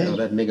feel me? Okay. You know,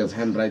 that nigga's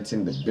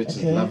handwriting, the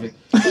bitches love it.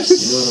 You know what I'm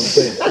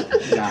saying?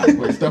 Yeah,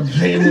 boy, stop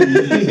playing with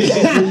me.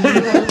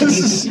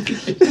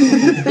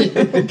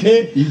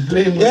 Okay. You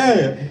playing with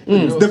me.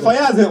 You know, The so- fire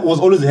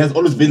has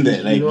always been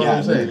there. Like, you know what yeah,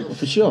 I'm saying?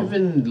 For sure.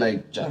 Even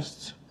like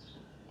just,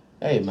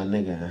 hey, my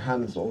nigga,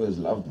 Hans always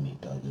loved me,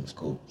 dog, in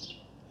school.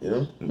 You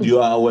know? you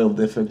are aware of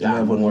the effect. Yeah, you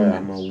have I'm on aware.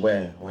 women. I'm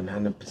aware.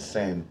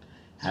 100%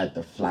 had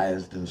the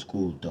flyest in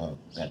school, dog.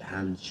 That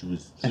Hans, she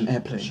was An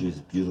airplane. She was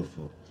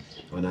beautiful.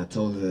 When I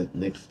told her that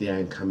next day I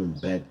ain't coming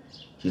back,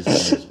 she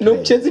said,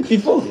 No chance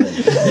before.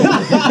 This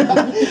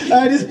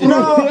It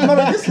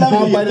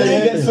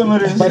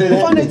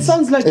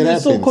sounds like you were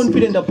so happens.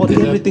 confident about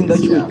everything that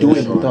you were doing,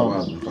 I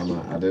dog.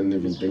 wasn't, I didn't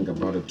even think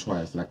about it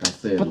twice. Like I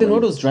said, But then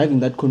when what was driving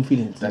that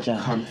confidence? that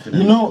Jack?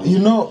 confidence? You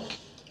know,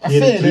 I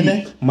feel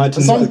it,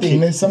 Martin something Luther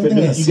King. I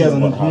You see guys are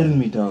about not hearing Harvey.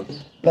 me, dog.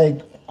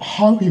 Like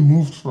how he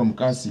moved from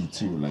Kasi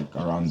to like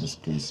around this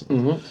place.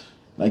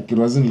 Like it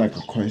wasn't like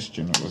a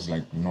question. It was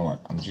like, you know what?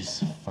 I'm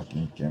just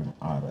fucking getting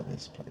out of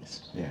this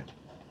place. Yeah.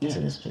 To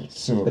this place.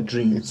 So A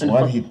dream. it's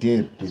what he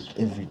did with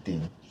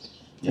everything.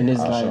 In his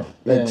sure. life.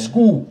 Like Yeah.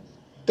 school.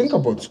 Think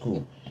about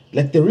school.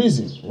 Like the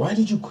reason. Why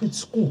did you quit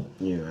school?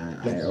 Yeah,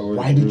 Like, I always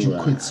why did knew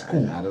you quit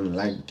school? I don't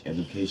like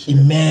education.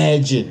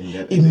 Imagine.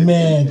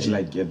 Imagine.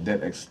 Like at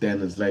that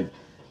extent, it's like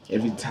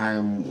every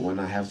time when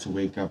I have to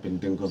wake up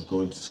and think of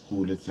going to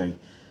school, it's like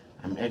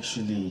I'm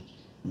actually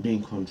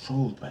being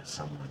controlled by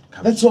someone.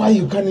 That's why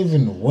you can't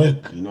even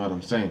work. You know what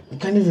I'm saying? You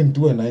can't even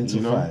do a 9 to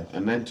You know, 5. a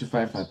 9 to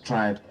 5 I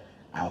tried.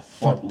 I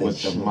fought Fuck that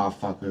with the shit.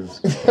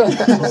 motherfuckers.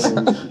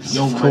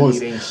 Your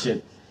money ain't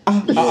shit.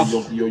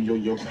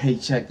 Your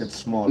paycheck is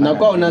small. Now I go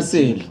got on, I big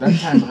say. dreams. That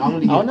time I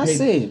only I wanna get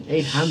say. paid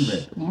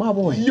 800. My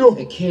boy. Yo.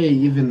 Okay,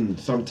 even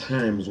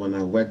sometimes when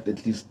I worked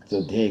at least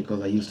a day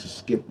because I used to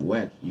skip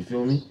work. You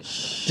feel me?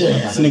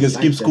 This nigga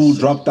skipped school,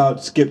 dropped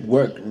out, skipped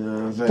work. You know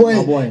what I'm saying?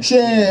 My boy.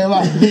 Share,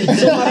 man.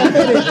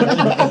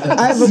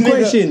 I have a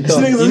question, This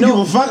though. nigga You doesn't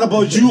know, give a fuck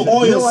about you or you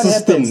know your what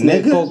system, happens?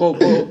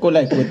 nigga. Go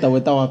like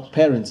with our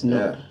parents, no?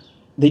 Yeah.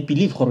 They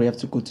believe we have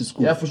to go to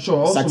school. Yeah, for sure.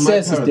 Also, my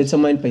Success is parents-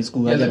 determined by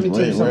school. Yeah, let me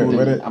tell you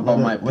something about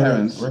my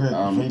parents wait,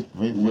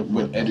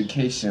 with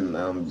education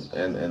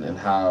and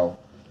how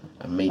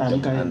I made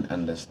them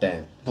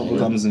understand.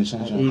 Comes in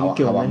shine. How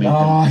I made them.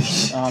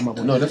 Ah,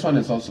 No, this one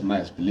is also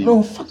nice, believe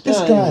no, me. fuck this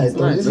Yeah, guy. it's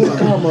nice. This is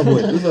karma,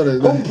 boy. This one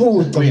is Don't nice.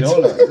 pull it. Wait,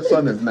 hold on. This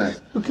one is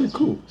nice. Okay,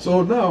 cool.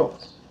 So now,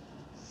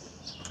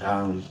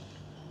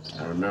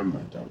 I remember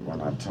that when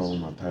I told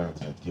my parents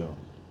that, yo,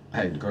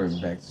 I ain't going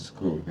back to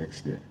school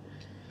next year.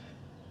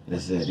 They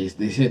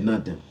said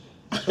nothing.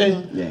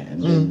 Yeah,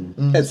 and then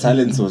That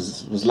silence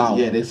was loud.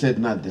 yeah, they said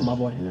nothing. My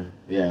boy.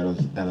 Yeah, it was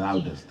the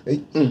loudest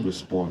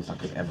response I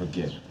could ever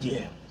get.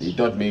 Yeah. They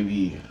thought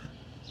maybe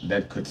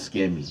that could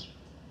scare me.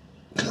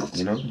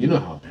 You know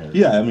how parents.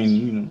 Yeah, I mean,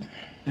 you know.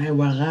 Hey,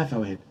 what Rafa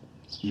went?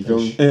 You feel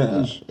me?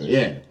 Yeah.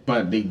 Yeah,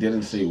 but they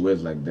didn't say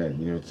words like that.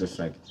 You know, it's just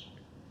like,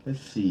 let's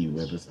see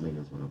where this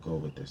nigga's gonna go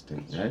with this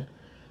thing, right?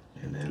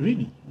 And then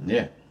Really?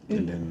 Yeah.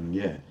 And then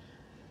yeah.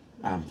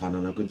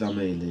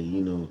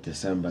 You know,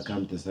 December,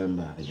 come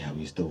December, yeah,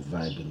 we still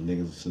vibing,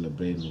 niggas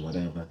celebrating,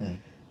 whatever.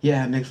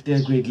 Yeah, next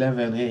year, grade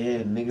 11,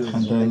 hey, niggas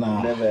is grade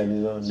 11,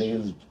 you know,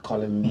 niggas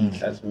calling me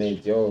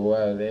classmates, yo,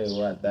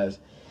 what, that's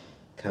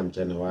come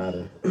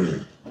January,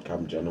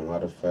 come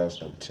January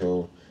 1st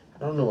until, I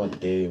don't know what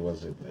day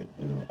was it, like,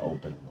 you know,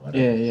 open,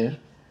 whatever. Yeah.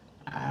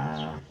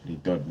 They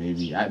thought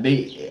maybe,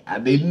 they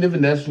didn't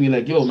even ask me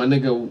like, yo, my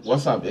nigga,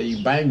 what's up, are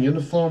you buying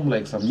uniform,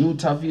 like some new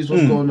toughies,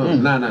 what's going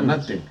on? Nah,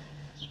 nothing.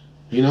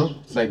 You know,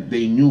 it's like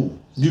they knew.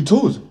 You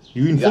told.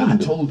 You Yeah, informed I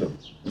them. told them.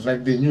 It's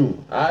like they knew.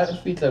 I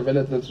feel like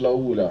relatives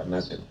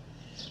nothing.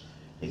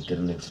 They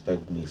didn't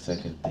expect me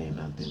second day,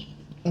 nothing.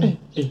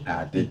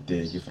 I did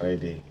the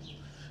Friday.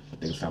 I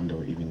think some they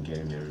were even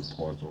getting their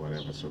reports or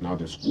whatever. So now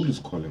the school is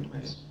calling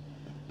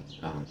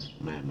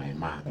my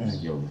mom.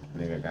 Like, yo,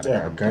 nigga gotta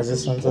Yeah, come guys, to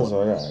this the one's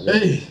report. also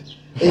Hey!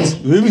 We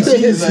haven't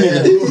seen this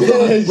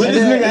nigga. Where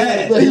this nigga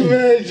at?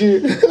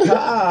 Imagine.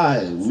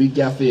 Hi! We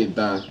got it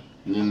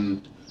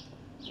in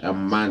a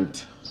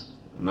month.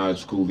 Now at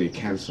school they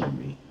cancelled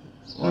me.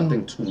 Well, I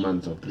think 2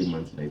 months or 3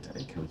 months later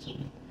they cancelled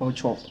me. Oh,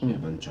 chop. Yeah,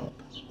 one job.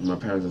 My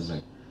parents was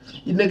like,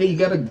 you nigga, you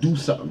gotta do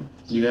something.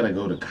 You gotta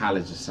go to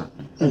college or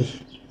something.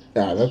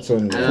 Yeah, that's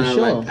on And I'm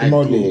sure. like, I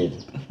More do.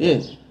 lead.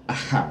 Yeah.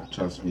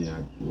 Trust me,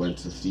 I went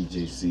to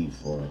CJC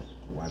for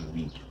 1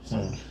 week.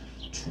 So,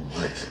 2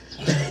 weeks.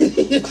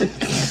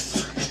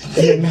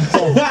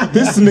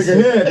 This nigga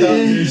here, dog.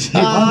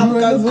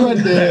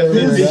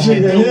 This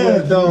nigga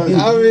here, dog.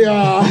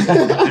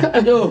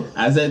 Yo.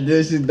 I said,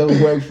 this shit don't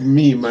work for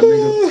me, my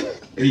nigga.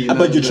 Hey, know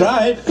But you what?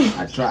 tried.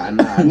 I tried.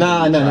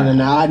 Nah.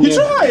 You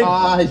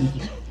tried.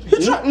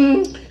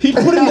 He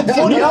put in the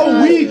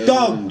 40-hour week,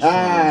 dog.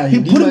 He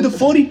put in the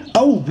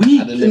 40-hour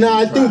week. Nah,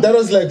 I think that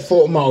was like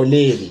for my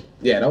lady.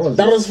 Yeah,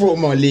 that was for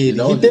my lady.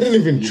 He didn't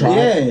even try.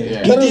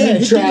 Yeah. He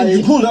didn't try.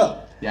 He pulled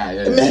up.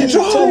 Yeah. Man, He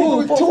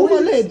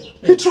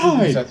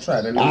tried. I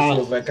tried, and it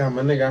was like,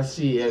 my nigga, I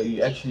see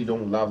you actually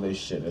don't love this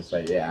shit. It's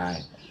like, you know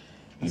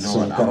So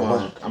what? you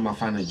gotta I'm gonna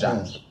find a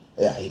job.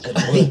 Yeah, you could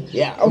do it.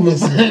 Yeah,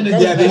 obviously.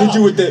 Yeah, they hit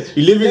you with the,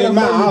 you living in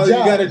my house, you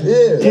gotta put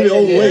your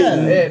own weight.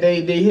 Yeah,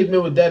 they hit me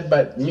with that,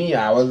 but me,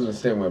 I wasn't the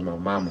same with my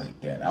mom like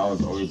that. I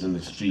was always in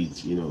the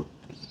streets, you know.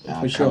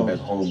 I come back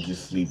home,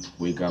 just sleep,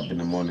 wake up in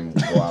the morning,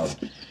 go out.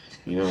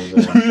 You know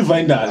what I'm saying?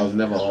 Find out. I was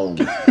never home.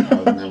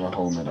 I was never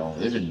home at all.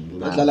 Even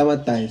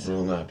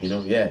growing up, you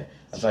know? Yeah,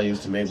 that's how I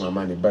used to make my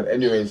money. But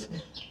anyways,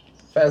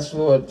 fast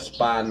forward,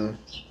 span,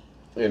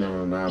 you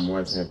know, now I'm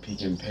working at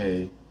Pick and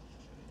Pay.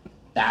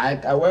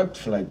 I worked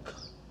for like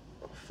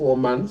 4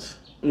 months.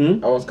 I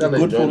was kind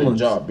of enjoying the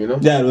job, you know?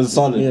 Yeah, it was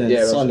solid.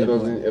 Yeah,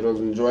 it was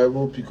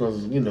enjoyable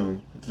because, you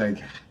know, it's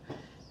like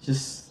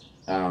just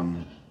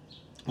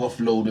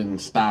offloading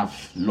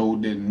stuff,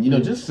 loading, you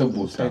know, just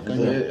simple stuff.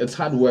 It's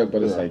hard work,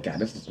 but it's like, God,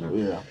 this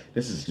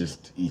is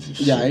just easy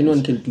shit. Yeah,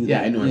 anyone can do that.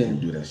 Yeah, anyone can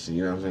do that shit.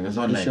 You know what I'm saying? It's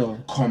not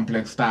like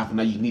complex stuff.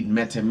 Now you need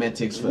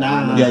mathematics for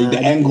Yeah, the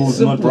angle's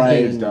not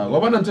right.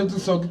 What when I talk to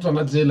some,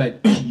 I say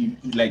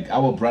like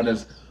our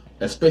brothers,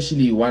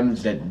 especially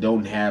ones that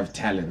don't have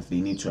talents, they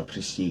need to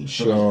appreciate.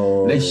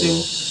 So next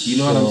thing, you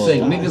know what I'm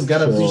saying? Niggas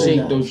gotta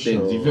appreciate those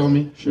things. You feel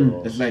me?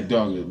 It's like,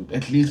 dog,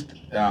 at least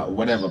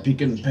whatever, Pick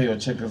and Pay or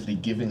Checkers, they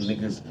giving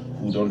niggas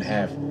who don't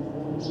have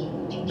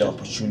the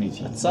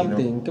opportunity. That's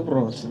something, you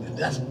know?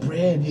 That's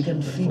bread. You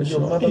can feed your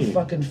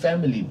motherfucking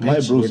family, bitch.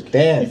 My bro's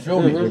dead. You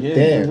feel me?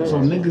 Dead. So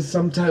niggas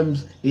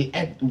sometimes they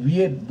act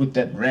weird with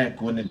that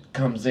rack when it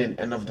comes in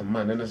end of the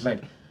month, and it's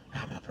like,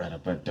 my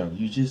brother, but dog,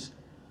 you just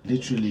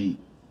literally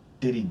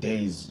 30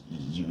 days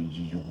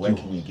you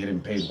working, you're getting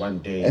paid one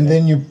day, and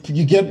then you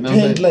get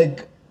paid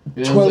like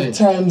 12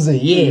 times a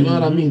year. You know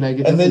what I mean? Like,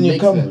 and then you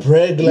come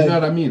brag like, you know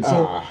what I mean?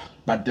 So,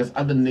 but there's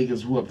other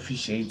niggas who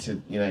appreciate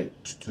it, you know,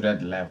 to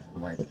that level.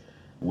 Like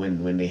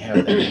when they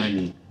have that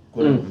money,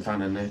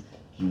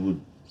 you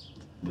would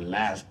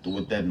last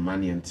with that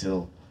money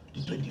until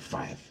you're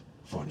 25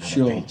 for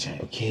another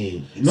paycheck.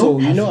 Okay. So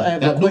you know, I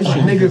have a question.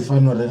 I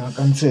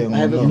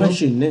have a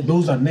question.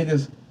 Those are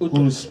niggas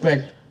who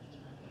respect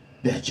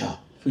their job.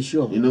 For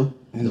sure. You know?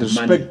 And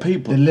respect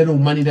people. The little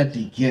money that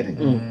they're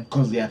getting.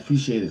 Because they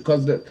appreciate it.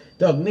 Because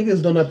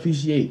niggas don't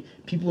appreciate.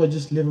 People are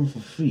just living for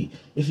free.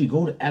 If you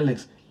go to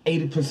Alex,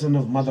 80%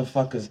 of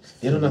motherfuckers,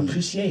 they don't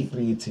appreciate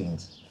free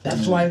things.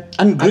 That's why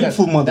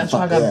ungrateful motherfuckers. That's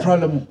why I got a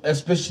problem,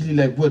 especially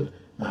like with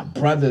my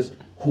brothers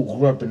who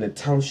grew up in the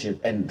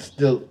township and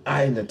still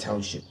are in the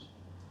township.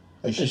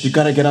 You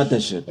gotta get out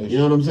that shit. You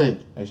know what I'm saying?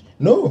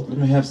 No. Let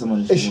me have some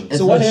on this one.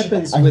 So what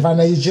happens with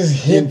you just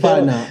hit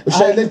that?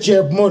 Should I let you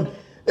have more?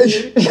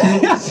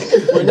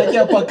 when I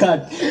get a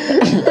cut?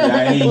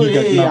 Yeah, he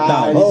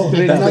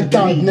got knocked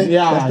out.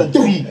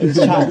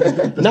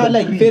 Now,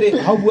 like, very,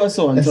 how we are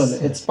so and so,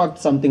 it sparked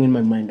something in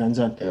my mind and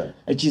so.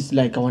 It's just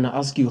like, I want to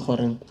ask you,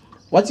 Khoren,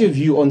 what's your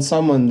view on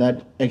someone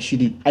that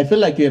actually, I feel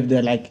like you have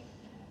the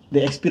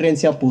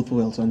experience here both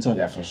worlds and so.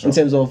 Yeah, for sure. In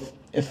terms of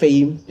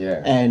fame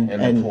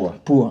and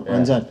poor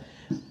and so.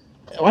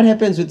 What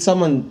happens with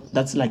someone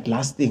that's like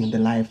lasting in the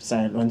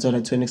lifestyle and so,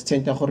 like, to an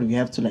extent you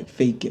have to like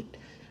fake it?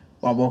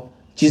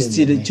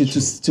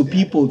 Just to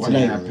people to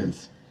like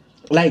happens?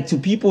 Like to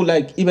people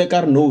like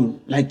Ibekar know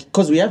like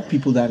because we have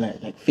people that are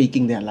like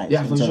faking their life.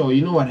 Yeah, for sure.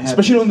 You know what happens?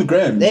 Especially on the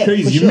gram. It's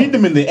crazy. You meet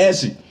them in the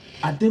acid.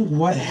 I think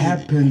what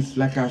happens,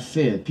 like I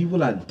said,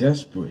 people are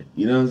desperate.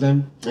 You know what I'm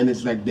saying? And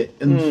it's like the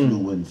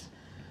influence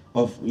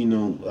of, you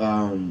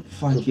know,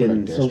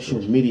 fucking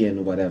social media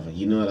and whatever.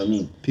 You know what I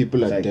mean?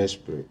 People are like,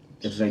 desperate.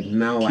 It's like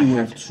now I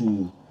have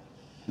to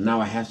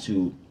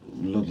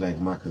look like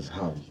Marcus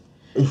Harvey.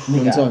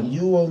 Nigga,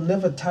 you will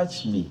never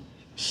touch me.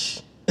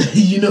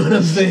 You know what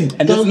I'm saying?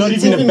 And that's not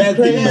even a bad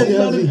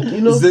thing.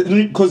 You know,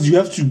 because you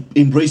have to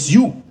embrace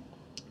you.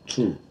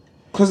 True.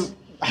 Because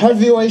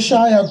have you a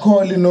shy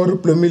call in order to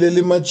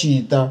plumile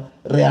machita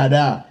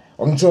reada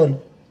until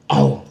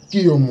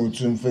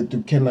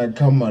can I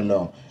come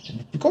along?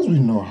 Because we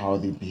know how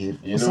they behave.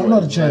 I'm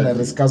not trying to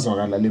discuss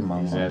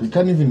we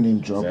can't even name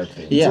drop.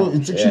 Exactly. Yeah. So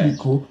it's actually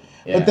cool.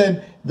 Yeah. But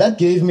then that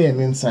gave me an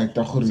insight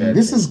that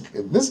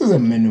this is a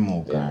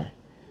minimal guy.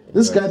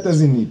 This guy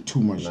doesn't need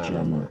too much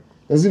drama.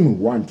 Doesn't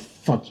want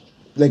fuck.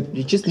 Like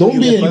you just don't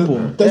be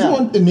doesn't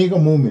want a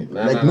nigga moment.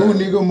 No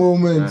nigga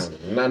moments.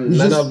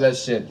 None of that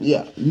shit.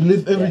 Yeah. You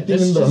live everything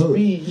in the hood.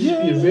 Be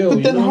real.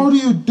 But then how do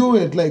you do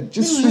it? Like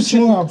just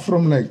switching up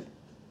from like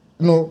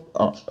let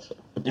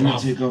me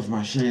take off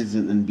my shades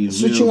and be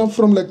switching real. Up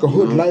from like a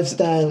hood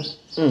lifestyle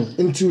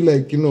into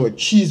like, a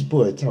cheese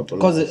boy type of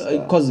lifestyle.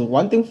 Because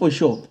one thing for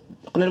sure,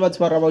 because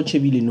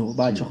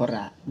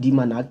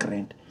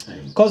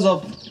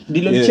of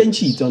the little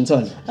change on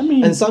son. I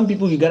mean, and some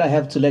people you gotta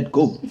have to let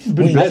go.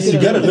 You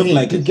gotta look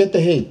like you get the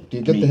hate.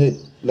 You get the hate,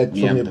 like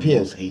from your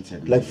peers,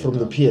 like from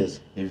the peers,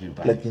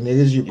 everybody. like the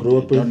niggas you grew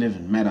up with. It don't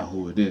even matter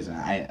who it is.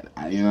 I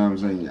you know what I'm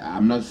saying.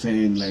 I'm not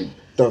saying like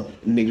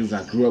niggas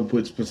I grew up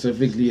with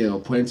specifically, or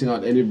pointing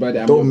out anybody.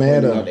 I'm don't not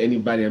matter. pointing out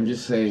anybody. I'm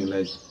just saying,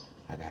 like,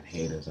 I got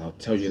haters. I'll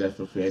tell you that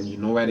for free. And you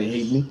know why they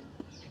hate me?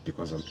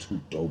 Because I'm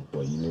too dope,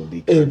 but you know they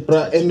can't.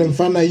 And then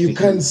Fana, you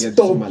can't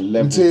stop.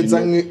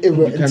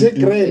 Take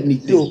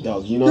anything,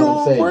 dog. You know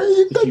what I'm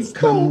saying? If you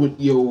come with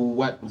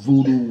your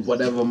voodoo,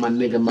 whatever, my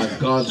nigga, my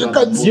gods, you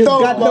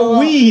got the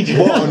weed. You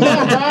know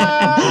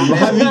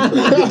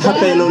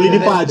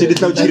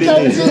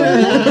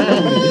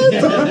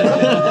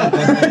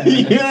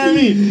what I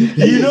mean?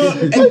 You know,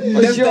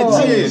 that's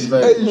that shit.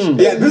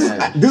 Yeah, this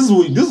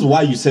is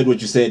why you said what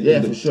you said.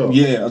 Yeah, for sure.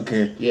 Yeah,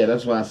 okay. Yeah,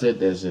 that's why I said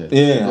that shit.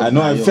 Yeah, I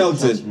know. I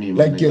felt it. Me,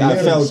 like your I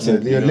lyrics, felt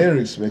it. Your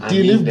lyrics, man. Do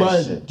you live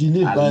by? Do you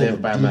live by? I live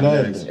by my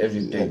lyrics.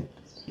 Everything.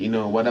 You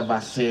know, whatever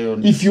I say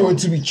on if you were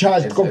to be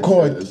charged,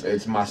 court,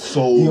 it's my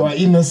soul. You are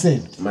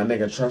innocent. My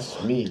nigga,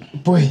 trust me.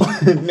 Boy.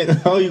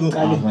 How you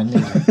gonna my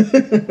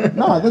nigga.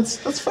 No, that's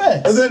facts.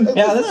 That's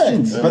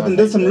facts. But then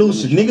there's some little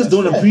shit. Niggas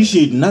don't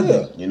appreciate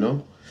nothing. You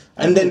know?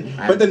 And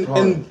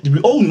we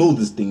all know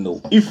this thing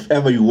though. If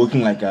ever you're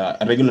working like a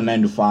regular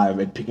 9 to 5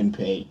 at Pick and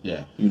Pay,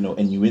 you know,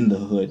 and you're in the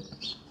hood,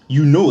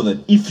 you know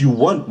that if you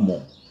want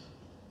more,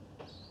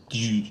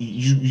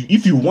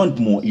 if you want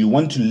more, you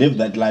want to live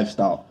that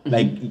lifestyle.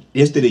 Like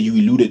yesterday, you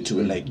alluded to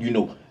it. Like, you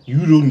know,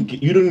 you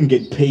don't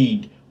get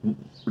paid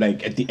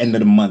like at the end of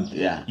the month.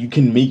 Yeah, you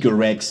can make your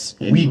racks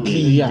weekly.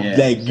 Yeah.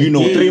 Like, you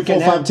know, 3,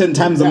 4, 5, 10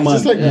 times a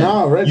month. Just like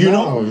now, right you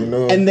now, know? you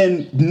know. And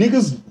then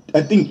niggas,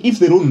 I think if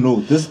they don't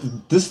know this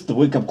is the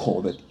wake up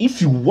call that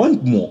if you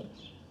want more,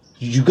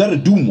 you gotta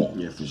do more.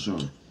 Yeah, for sure.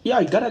 Yeah,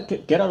 you gotta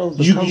get out of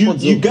the comfort zone.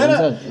 You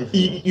gotta,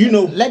 you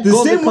know, let the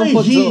go same of the way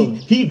comfort zone.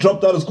 he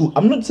dropped out of school.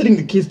 I'm not telling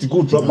the kids to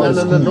go drop out of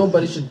school. No,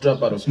 nobody should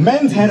drop out of school.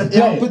 Man's had a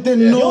plan. Yeah, but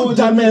then no,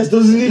 dumbass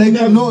doesn't even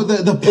have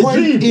the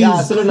point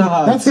is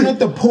that's not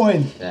the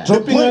point. Yeah.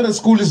 Dropping out of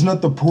school is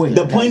not the point.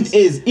 The point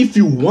is, if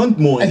you want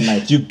more in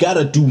life, you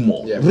gotta do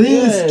more. Yeah.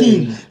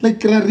 Risking,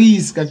 like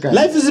risk.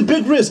 Life is a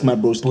big risk, my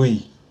bro.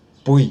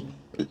 Boy.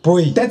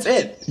 That's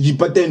it.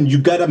 But then you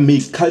gotta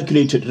make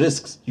calculated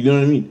risks. You know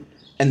what I mean?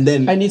 And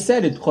he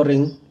said it,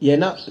 Koring. Yeah,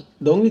 now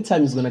the only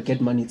time he's gonna get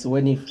money is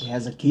when if he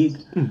has a gig,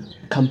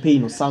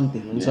 campaign or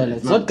something. And so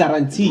it's not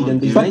guaranteed. And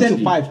there's 9 to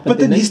 5. But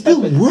then he's still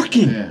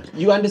working. Yeah.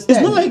 You understand?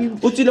 It's not like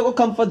what's your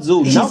comfort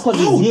zone now because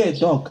he's here,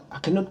 dog. I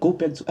cannot go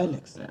back to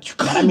Alex. You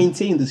can't. I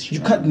maintain this shit.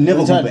 You can't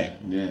never go back.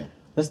 Yeah,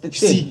 that's the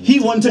thing. See, he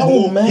wanted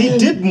more. Man. He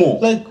did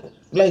more.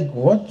 Like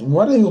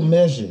what are your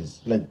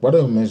measures? Like what are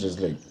your measures?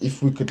 Like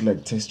if we could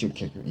like test your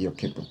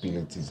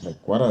capabilities, like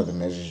what are the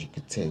measures you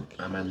could take?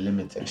 I'm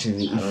unlimited.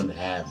 Actually, I don't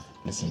have.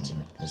 Listen to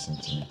me.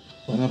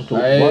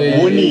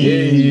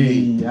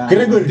 Hey.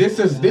 Gregor, this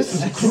is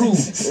crew.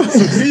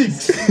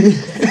 Greeks.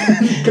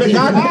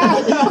 Krekana.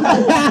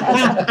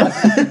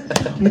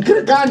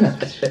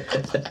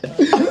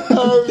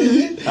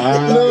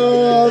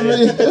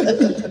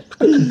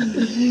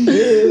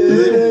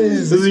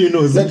 This is, you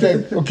know, like,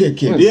 okay,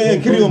 kid. Yeah,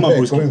 carry on, my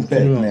bro.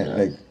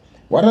 Like,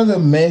 what are the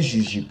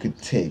measures you could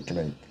take?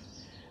 Like,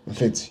 in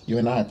fact, you're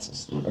an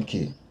artist.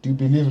 Okay, do you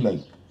believe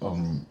like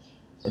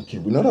okay,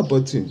 we're not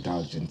about to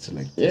indulge into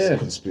like this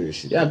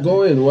conspiracy. Yeah,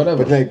 go in,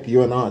 whatever. But like,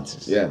 you're an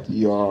artist. Yeah.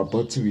 You're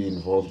about to be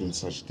involved in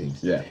such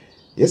things. Yeah.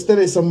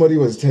 Yesterday, somebody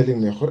was telling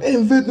me, "Hey,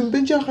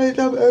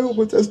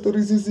 what's a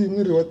story?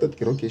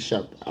 Okay,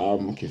 sharp.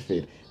 Okay,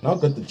 fair. Now I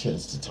got the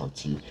chance to talk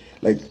to you.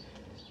 Like,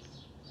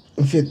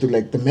 in fact,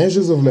 like the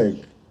measures of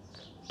like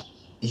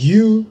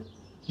you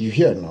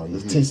here now.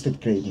 You've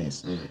tasted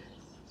greatness.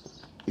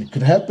 It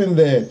could happen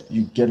that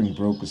you're getting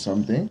broke or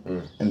something,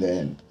 and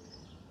then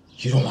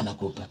you don't want to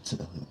go back to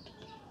the hood.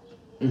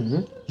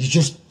 You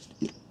just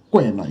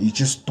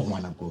don't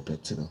want to go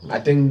back to the hood. I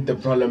think the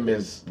problem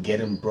is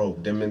getting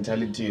broke. The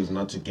mentality is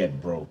not to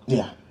get broke.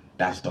 Yeah.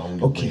 That's the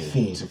only way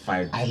fair. to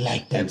fight. I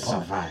like that and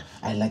part. survive.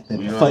 I like that.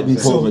 You know Fighting what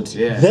I'm saying? poverty.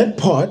 Yeah. That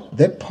part.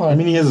 I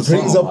mean, he has a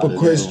brings song up a about it,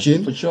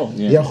 question. For sure.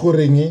 Yeah.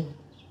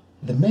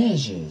 The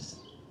measures.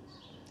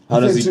 How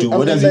does he do?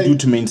 What does he do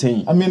to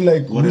maintain? I mean,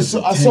 like I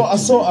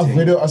saw a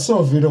video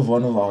of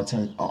one of our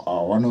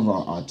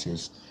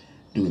artists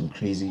doing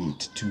crazy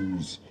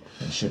tattoos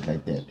and shit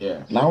like that.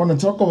 Yeah. Now I want to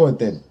talk about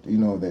that. You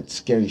know, that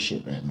scary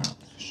shit right now.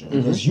 For sure.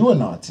 Because you're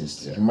an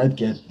artist, you might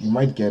get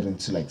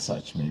into like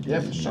such maybe.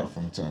 Yeah, for sure.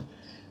 From time.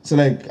 So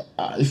like,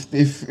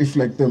 if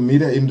like the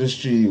media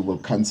industry will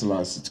cancel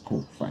us, it's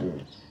cool,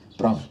 fine,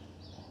 bravo.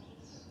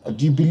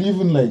 Do you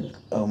believe in like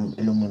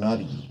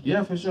Illuminati?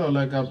 Yeah, for sure.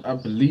 Like I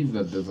believe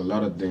that there's a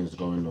lot of things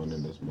going on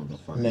in this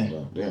motherfucker.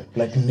 Nah. Yeah.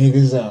 Like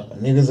niggas are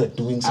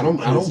doing some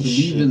I don't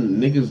believe shit. in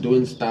niggas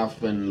doing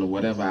stuff and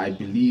whatever. I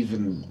believe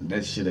in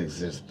that shit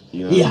exists.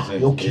 You know what I'm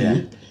saying?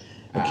 Okay.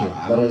 Yeah. Okay.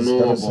 I don't know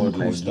that is some about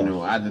cool like stuff. you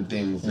know other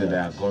things that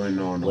are going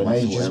on When or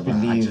I whatsoever. just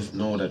believe I just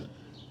know that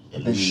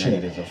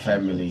Illuminati is a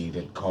family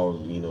that call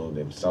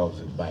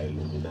themselves by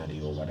Illuminati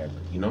or whatever.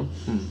 You know.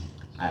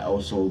 I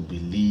also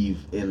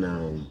believe in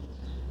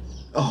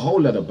a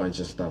whole other bunch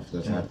of stuff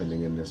that's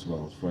happening in this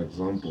world. For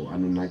example,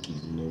 Anunnaki.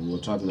 We were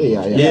talking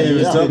about. We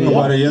were talking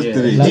about it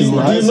yesterday. Do you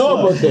know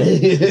about that?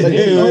 Do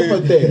you know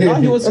about that?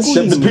 He was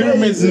schooling the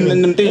pyramids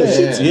and them things.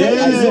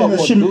 Yeah,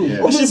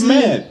 shit,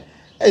 man.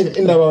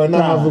 In our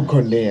now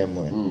condemn.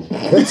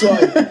 That's why.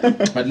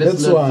 But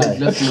let's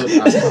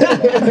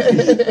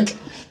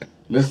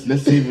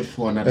let's save it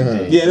for another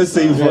day. Yeah, let's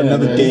save it for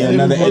another day.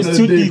 It's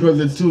too deep because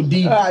it's too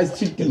deep.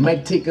 It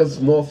might take us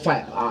more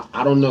 4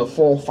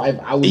 or 5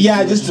 hours.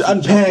 Yeah, just to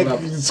unpack.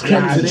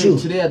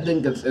 Today I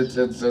think it's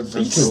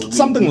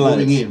something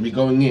like we're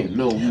going in.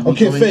 No.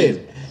 Okay,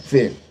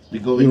 fair. We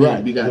going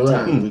in. We got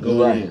time. We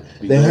going in.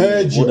 They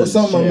heard you.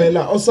 Also,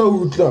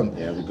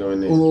 yeah, we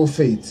going in. Oh,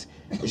 faith.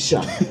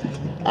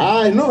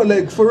 I know,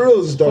 like for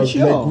real, dog.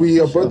 Sure. Like we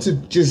are about to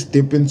just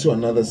dip into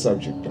another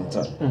subject,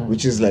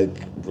 which is like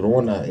we don't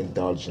want to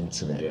indulge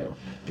into that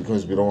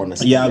because we don't want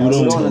to. Yeah, we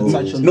don't want to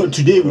touch on. No,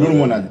 today we don't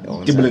want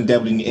to dibble and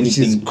dabble in anything. Which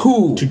is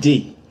cool.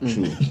 Today,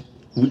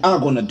 we are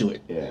gonna do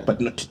it, but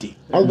not today.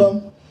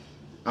 Album.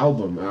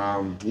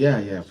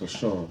 Yeah, for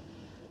sure.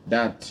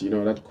 That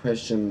that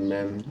question,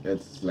 man.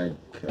 It's like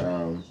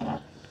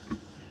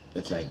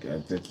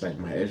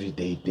my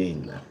everyday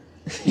thing now.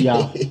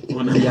 Yeah. Feed the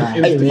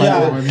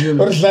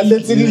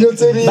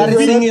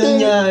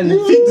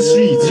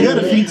streets. You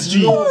gotta feed the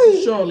streets. No, for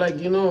sure. Like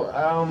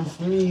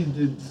for me,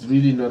 it's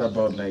really not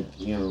about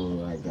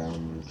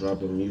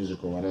dropping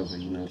music or whatever.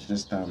 It's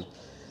just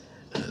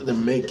the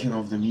making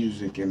of the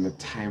music and the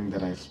time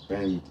that I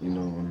spent,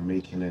 on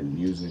making that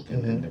music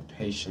and the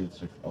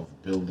patience of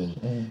building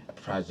a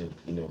project.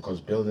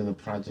 Because building a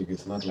project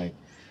is not like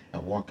a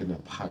walk in the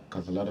park.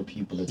 Because a lot of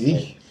people, it's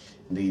like.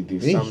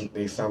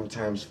 They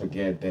sometimes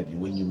forget that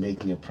when you're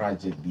making a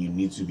project, you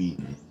need to be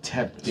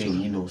tapped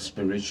in,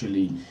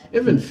 spiritually,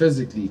 even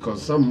physically.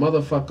 Because some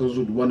motherfuckers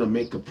would want to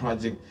make a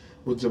project,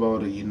 what's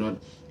about it, you're not,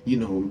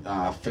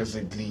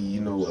 physically,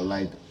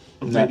 like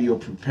ready or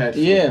prepared.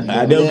 You know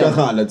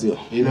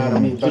what I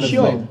mean? For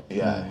sure.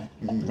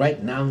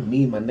 Right now,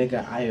 me, my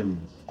nigga, I'm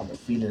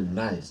feeling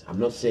nice. I'm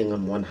not saying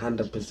I'm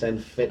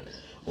 100% fit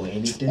or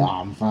anything.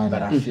 I'm fine.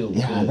 But I feel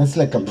good. That's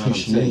like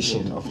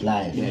appreciation of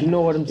life. You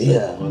know what I'm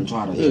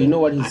saying? You know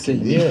what he's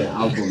saying?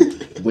 Album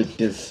with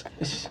this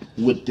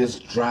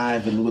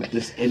drive and with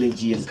this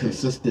energy and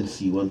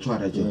consistency. So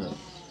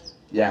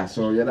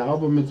the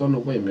album is on the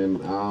way, man.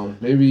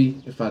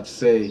 Maybe if I'd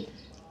say.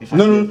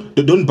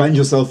 Don't bind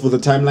yourself with a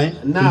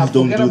timeline. Nah,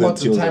 don't do about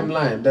that. The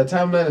timeline. The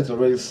timeline is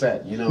already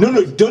set.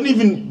 No, don't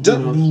even.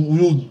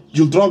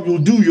 You'll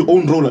do your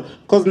own roller.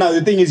 Because now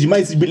the thing is, you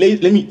might be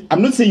late.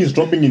 I'm not saying he's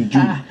dropping in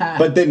June,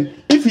 but then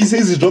if he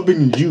says he's dropping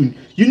in June,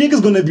 you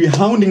niggas gonna be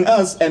hounding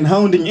us and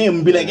hounding him.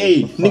 And be like,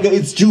 hey, nigga,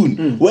 it's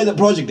June. Where's the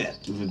project at?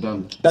 We're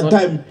done. That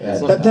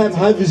time,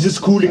 Harvey's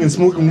just cooling and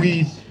smoking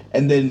weed,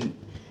 and then.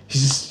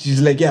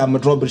 She's like, yeah, I'm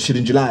gonna drop shit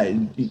in July.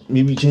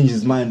 Maybe he changed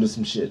his mind or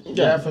some shit.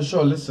 Yeah, for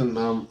sure. Listen,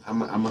 I'm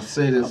gonna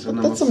say this, and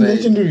that's some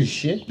legendary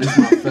shit. This is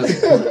my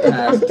first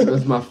podcast. This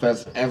is my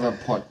first ever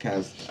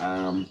podcast.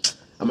 I'm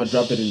gonna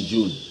drop it in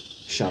June.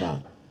 Shut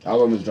up.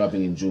 Album is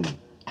dropping in June.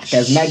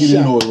 Guys, Nike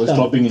didn't know it was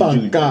dropping in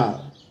June.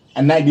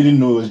 And Nike didn't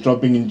know it was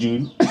dropping in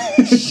June.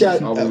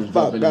 Shut Album is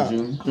dropping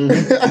in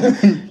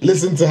June.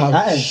 Listen to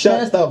her.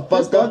 Shut the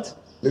fuck up.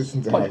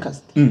 Listen to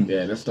podcast.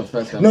 Yeah, that's the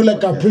first time. No,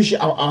 like I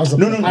appreciate.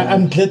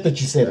 I'm glad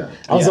that you said it.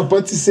 I was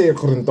about to say,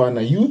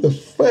 Korintwana, you the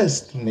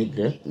first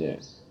nigga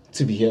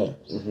to be here,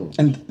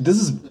 and this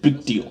is a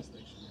big deal.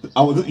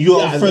 You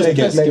are first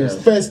guest.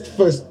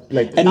 First,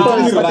 like. And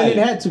but then it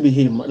had to be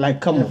him.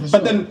 Like, come on.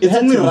 But then it's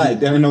only right.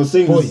 And I was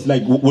saying this,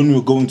 like when we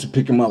were going to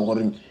pick him up,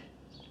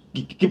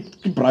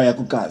 keep Brian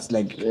Kukas,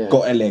 like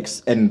go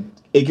Alex and.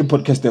 AK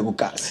podcast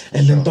guys.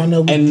 And then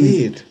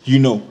we did.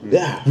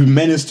 We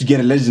managed to get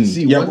a legend.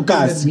 See, one thing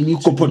that we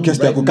need to do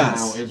right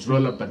now is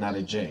roll up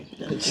another J.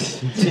 For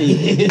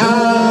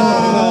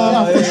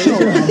sure.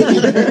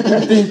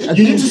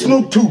 You need to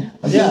smoke two.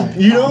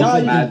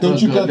 Yeah. Don't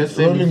you got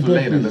rolling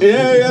later?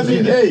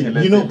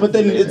 But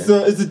then it's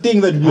a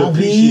thing that we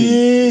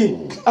appreciate.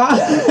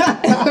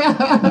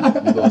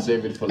 We're gonna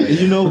save it for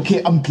later.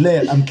 Okay, I'm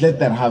glad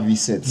that Harvey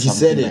said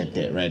something like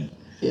that, right?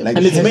 Yeah, like,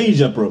 and it's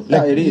major, bro.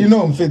 Like,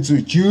 I'm fit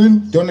to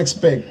June. Don't ask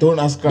us.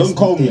 Don't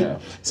call me.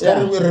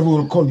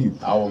 We'll call you.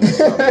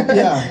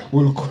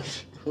 We'll call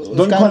you.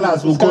 Don't call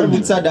us. We'll call you.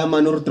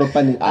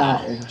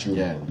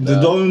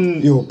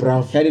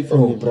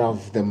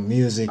 Bruv, the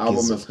music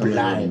is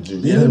blind.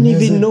 You don't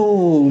even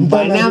know. You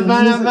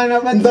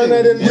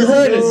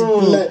heard it.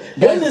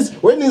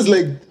 When is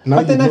like.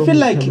 But then I feel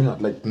like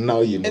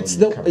now you know. It's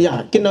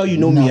now you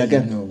know me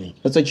again.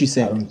 That's what you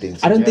said.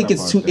 I don't think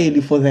it's too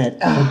early for that.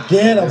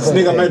 This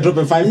nigga might drop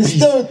a 5-piece.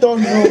 Still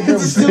don't know.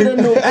 This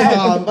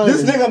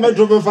nigga might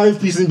drop a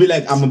 5-piece and be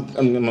like, I'm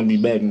gonna be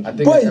back. I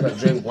think I gotta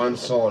drink one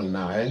soul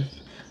now, eh?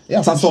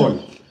 Yeah, that's all.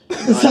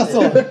 That's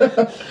all.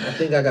 I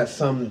think I got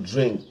some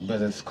drink,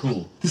 but it's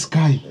cool. This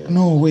guy,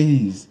 no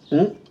ways.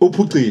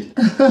 Oputi.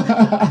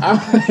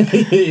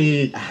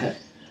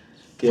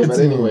 Yeah, but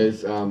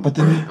anyways, I'm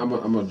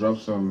gonna drop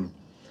some.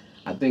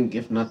 I think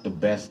if not the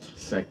best,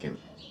 second.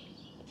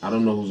 I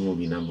don't know who's gonna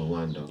be number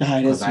one though.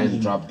 Because I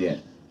ain't dropped yet.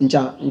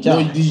 No,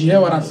 did you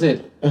hear what I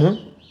said?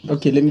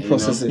 Okay, let me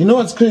process it. You know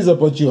what's crazy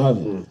about you,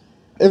 Harvey?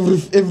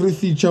 Every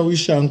feature we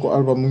shanko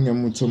album,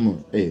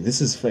 hey, this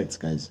is facts,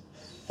 guys.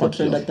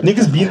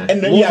 Niggas being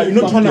and you're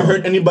not trying to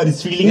hurt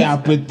anybody's feelings. Yeah,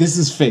 but this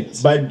is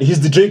facts. But he's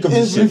the Drake of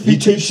this shit. He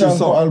takes your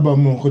song.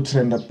 Album who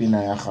trend up in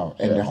and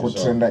who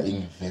trend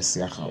in verse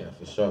Yeah,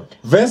 for sure.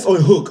 Verse or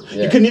hook.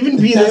 You can even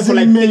be there for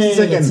like 30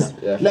 seconds.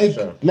 Yeah,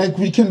 like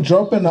we can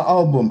drop an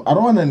album. I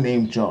don't want to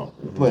name drop,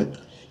 but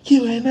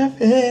you ain't a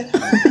fair.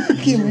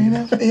 You ain't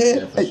a fair.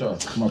 Yeah, for sure.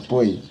 My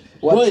boy.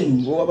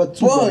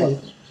 Boy.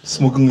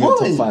 Smoking your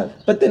top 5.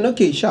 But then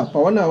okay, sharp. I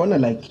wanna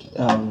like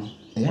I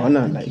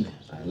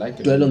like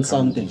it. dwell on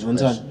something.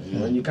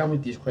 When you come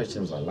with these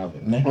questions, I love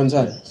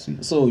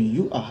it. So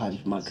you are Harvey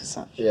Marcus.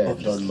 Yeah,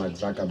 Don Mark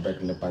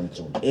Zuckerberg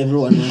Lepanto.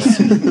 Everyone knows. What's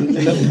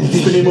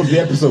the name of the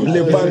episode?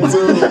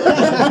 Lepanto.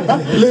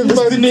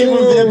 What's the name of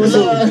the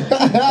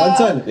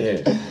episode?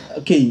 Yeah.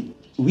 Okay,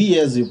 we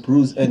as a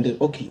Bruce and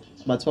okay.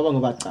 But you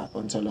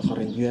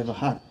have a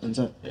heart,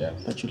 yeah.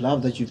 But you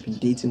love that you've been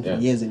dating for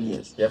years and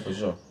years. Yeah, for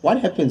sure.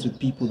 What happens with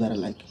people that are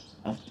like,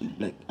 after,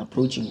 like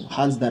approaching you,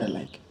 hands that are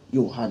like,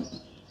 yo, hand,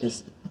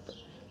 is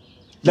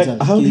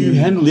like how do you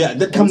handle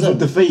that comes with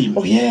the fame.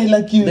 Oh yeah,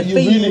 like you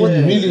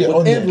really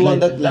on everyone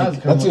that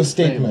like that's your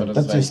statement.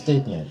 That's your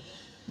statement.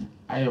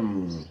 I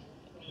am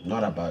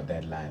not about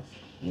that life.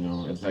 You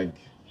know, it's like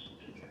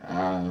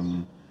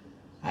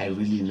I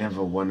really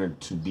never wanted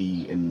to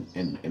be in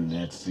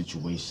that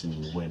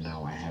situation where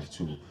now I have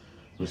to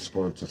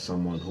respond to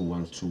someone who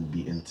wants to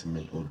be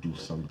intimate or do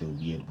something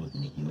weird with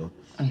me, you know?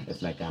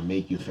 It's like I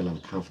make you feel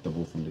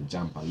uncomfortable from the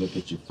jump. I look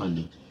at you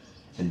funny,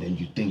 and then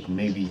you think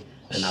maybe,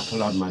 and I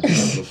pull out my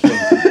gentle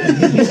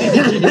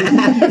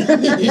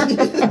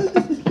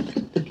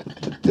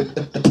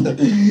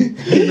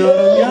You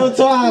know what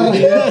I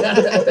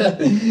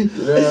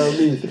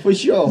mean? For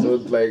sure. So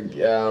it's like,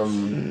 yo,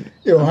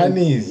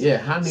 honeys. Yeah,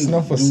 honeys. It's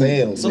not for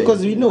sale. So,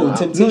 because we know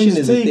temptation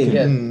is a thing.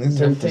 Yeah,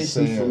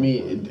 temptation for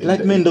me,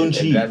 like men don't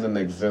cheat. It doesn't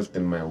exist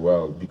in my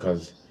world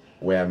because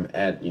where I'm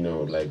at, you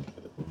know, like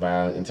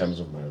in terms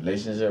of my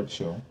relationship,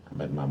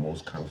 I'm at my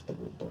most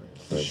comfortable point.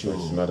 So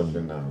it's not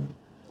even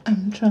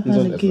I'm trying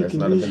to keep it's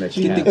not even a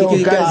cat.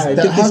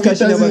 Guys, Harvey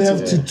doesn't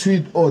have to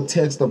tweet or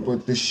text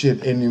about this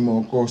shit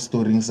anymore. Go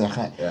stories,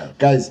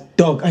 guys.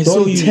 Dog, I don't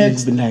saw you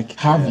text like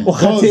Harvey.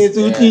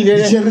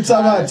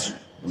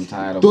 I'm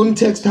tired of don't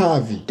text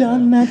Harvey.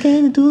 I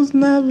can't do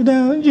snap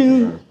down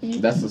you.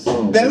 That's the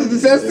song. That's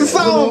the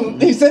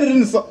song. He said it in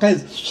the song.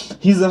 Guys,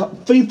 he's a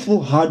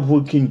faithful,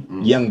 hardworking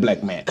young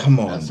black man. Come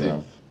on,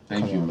 bro.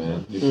 Thank you,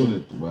 man. You put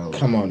it well.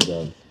 Come on,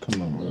 bro.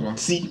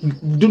 See,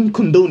 don't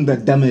condone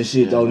that dumb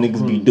shit all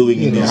niggas be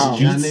doing in the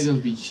streets. Y'all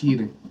niggas be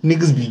cheating.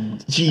 Niggas be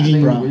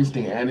cheating, bro.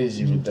 Wasting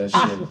energy with that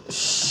shit.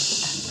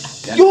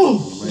 Yo,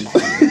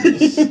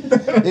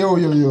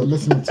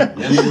 listen to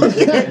me.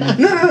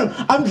 No.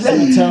 I'm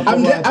glad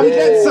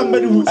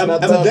somebody. I'm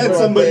glad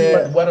somebody.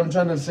 What I'm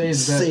trying to say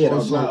is that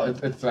also,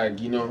 it's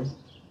like, you know,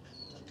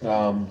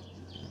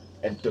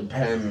 it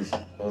depends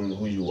on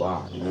who you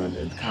are. You know,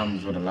 it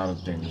comes with a lot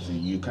of things.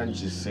 You can't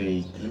just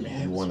say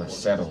you want to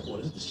settle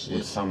with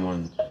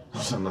someone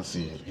who's not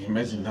saying.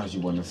 Imagine how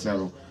you want to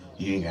settle.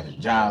 You ain't got a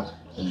job.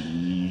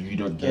 You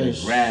don't get a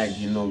rag,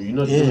 you know, you're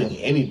not doing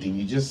anything.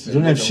 You just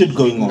don't have shit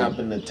going on up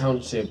in the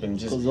township and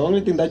just. Because the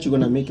only thing that you're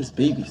gonna make is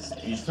babies.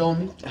 You feel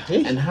me?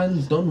 And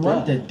Hans don't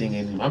want that thing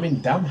anymore. I mean,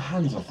 dumb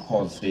Hans, of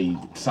course, they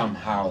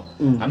somehow.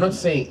 I'm not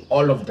saying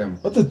all of them.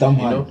 What's a dumb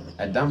hand? You know,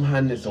 a dumb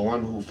hand is the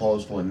one who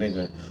falls for a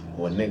nigga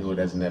or a nigga who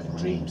doesn't have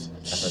dreams.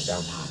 That's a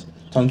dumb hand.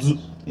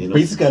 You know?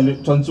 Basically,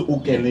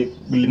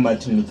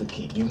 Martin Luther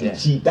King.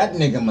 That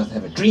nigga must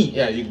have a dream.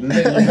 Yeah, you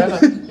gotta,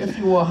 if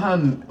you were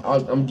Han,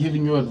 I'm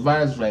giving you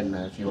advice right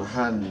now. If you're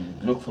Han,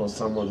 look for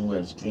someone who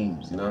has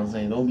dreams. You know what I'm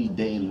saying? Don't be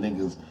dating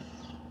niggas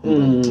who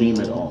don't dream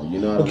at all. You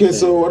know what I'm saying?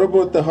 So what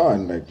about the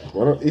Han? Like,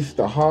 what if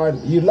the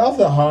Han, you love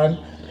the Han,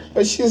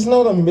 but she's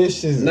not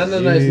ambitious. No.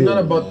 It's not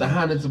about the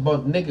Han. It's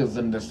about niggas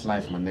in this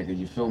life, my nigga.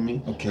 You feel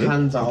me? Okay.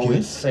 Hands are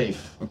always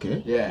safe.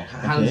 Okay. Yeah,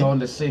 hands are on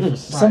the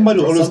safest side.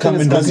 Somebody always come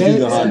and rescue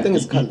the Han. Something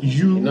is coming.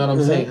 You know what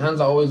I'm saying? Hands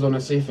are always on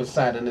the safest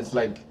side, and it's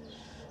like,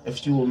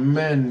 if you're a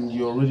man,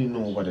 you already know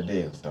what it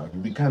is, dog.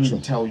 We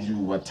can't tell you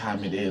what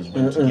time it is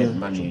when to get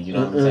money. You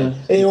know what I'm saying?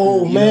 Hey,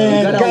 oh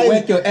man, you gotta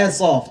work your ass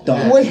off,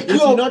 dog. Wake if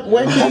you're not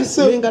working,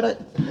 you ain't gotta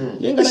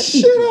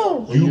shit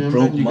out. You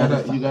broke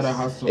motherfucker. You gotta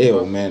hustle. Hey,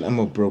 oh man, I'm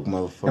a broke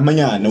motherfucker.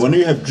 Now, when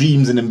you have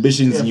dreams and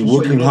ambitions and you're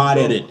working hard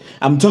at it,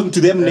 I'm talking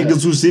to them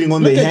niggas who's sitting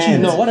on their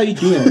hands. No, what are you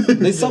doing?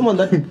 There's someone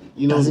that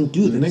doesn't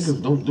do this.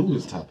 Niggas don't do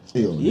this type of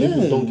stuff.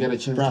 Niggas don't get a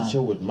chance to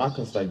chill with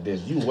Marcus like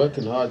this. You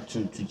working hard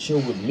to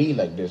chill with me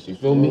like this. You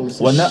feel me?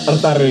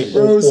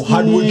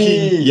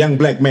 Hardworking young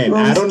black man.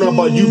 I don't know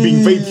about you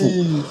being faithful.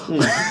 You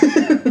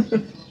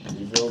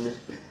feel me?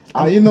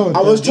 You know,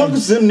 I was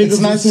talking to them niggas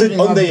who sit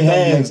on their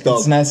hands, dog.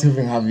 It's nice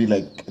having Harvey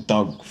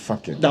dog.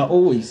 Fuck it. That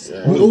always.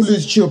 We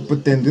always chill,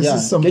 but then this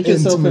is some get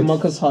yourself intimate. a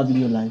Marcus Harvey in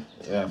your life.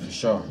 Yeah, for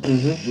sure. Do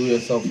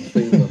yourself a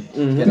favor.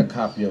 Get a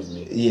copy of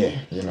me. Yeah,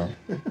 you know.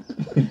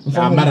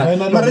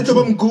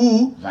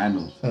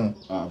 Vinyls.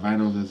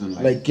 Vinyls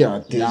isn't like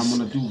I'm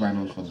gonna do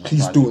vinyls for the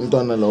please do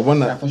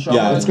yeah, for sure.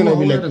 Yeah, it's gonna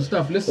be like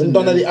stuff. Listen,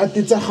 the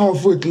artists are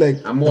half with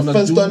like the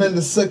first one and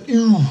the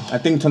second. I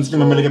think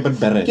Tanzania might get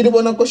better.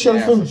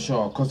 Yeah, for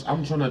sure. Cause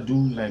I'm trying to do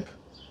like,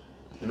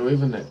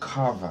 even a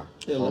cover.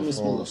 Yeah, let me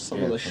smell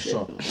some of the shit.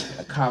 Sure.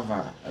 A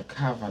cover,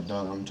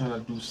 dog. I'm trying to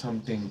do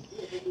something,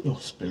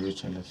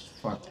 spiritual as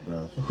fuck,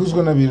 bro. Who's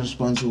gonna be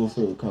responsible for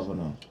your cover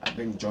now? I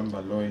think John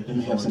Baloy.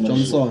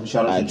 Johnson.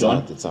 Shout out to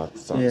John. It's out.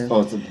 Yeah.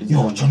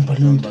 John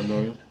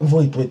Baloy.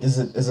 Wait, is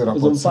it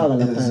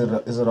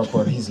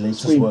about his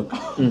latest work?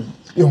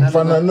 Yo,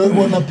 mfana, no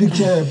one a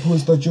picture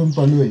post of John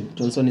Baloy.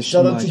 Johnson is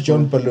shout out to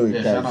John Baloy.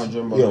 Yeah, shout out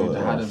John Baloy. The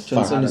hardest to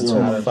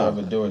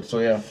ever do it. So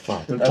yeah,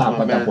 that's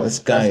my man. This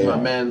guy. That's my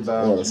man's.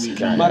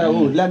 Yeah,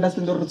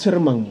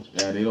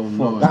 they don't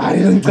know. But I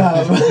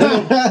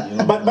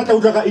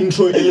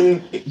intro.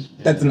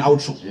 That's an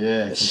outro.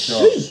 Yeah, for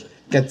sure.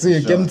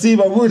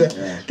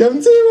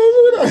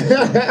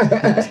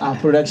 Our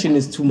production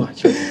is too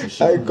much.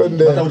 I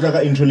condemn.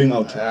 Introing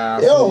out.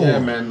 Yeah,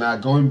 man.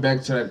 Going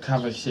back to that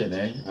cover shit,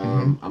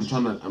 I'm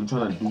trying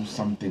to do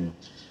something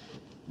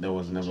that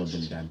was never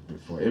been done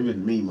before.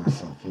 Even me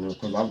myself,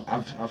 because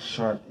I've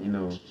shot,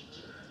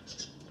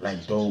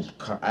 like dope.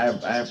 I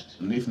have,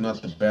 if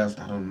not the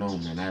best, I don't know,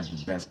 man. I have the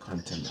best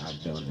content out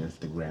there on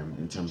Instagram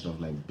in terms of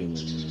like being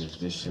a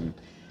musician.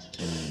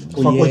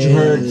 Fuck what you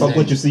heard, fuck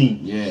what you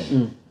seen. Yeah.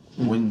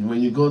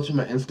 When you go to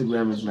my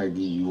Instagram, it's like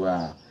you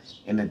are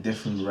in a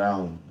different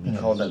realm. We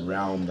call that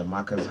realm the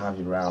Marcus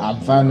Harvey realm. I'm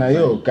fine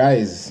now,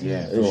 guys.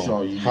 Yeah, for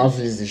sure.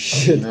 Harvey is the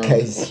shit,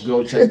 guys.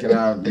 Go check it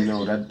out.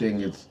 That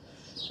thing. It's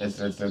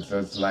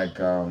like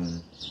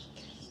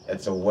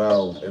it's a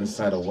world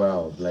inside a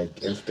world,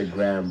 like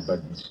Instagram.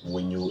 But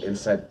when you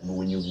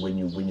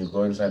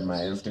go inside my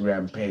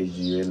Instagram page,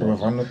 you're in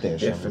a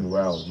different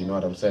world. You know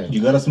what I'm saying?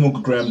 You gotta smoke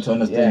a gram to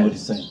understand what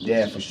he's saying.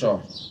 Yeah, for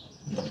sure.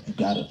 You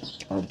got it.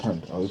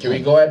 Can we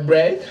go at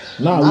break?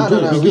 No, we're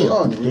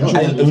good.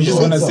 We just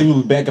want to say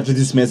we'll be back after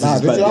this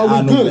message. We're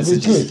good.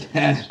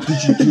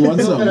 Do you want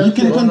some? You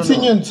can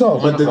continue and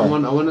talk. I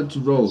wanted to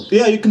roll.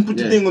 Yeah, you can put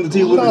the thing on the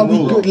table. No,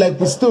 we're good. Like,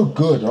 we're still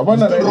good. I want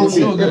to roll.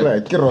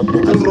 I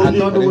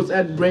thought it was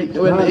at break.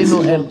 There ain't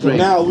no at break.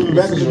 Now we'll be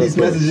back after these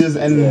messages,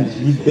 and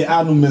there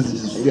are no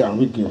messages. Yeah,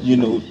 we're good.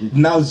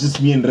 Now it's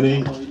just me and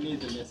Ray.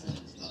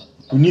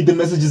 We need the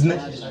messages now.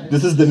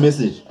 This is the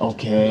message.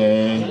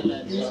 Okay.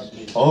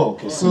 Oh,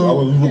 okay.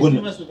 So we were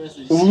gonna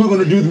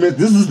do the message.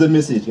 This is the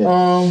message.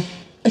 Yeah.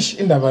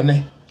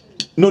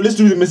 No, let's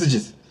do the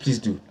messages. Please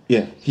do.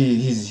 Yeah.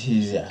 He's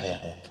yeah.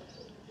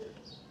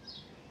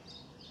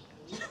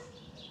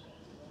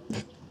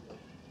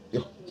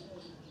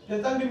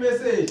 I'm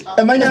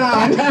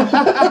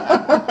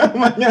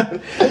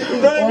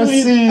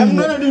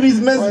gonna do these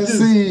messages.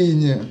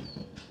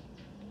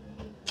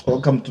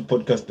 Welcome to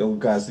Podcast El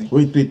Ghazi.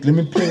 Wait, let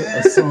me play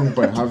a song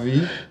by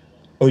Harvey.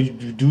 Oh,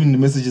 you're doing the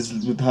messages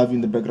with Harvey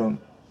in the background?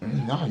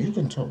 No, you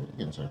can talk.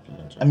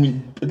 I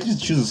mean, at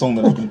least choose a song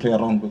that you can play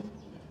around with.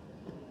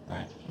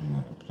 Right, I'm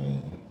not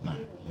playing. No,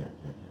 here.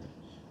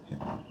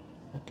 I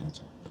can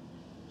talk.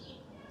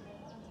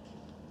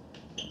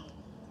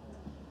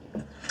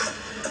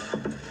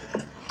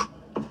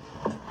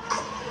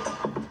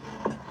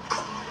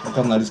 I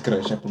can't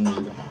scratch up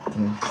music.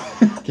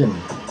 Give me.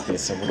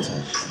 Yes,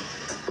 sabotage.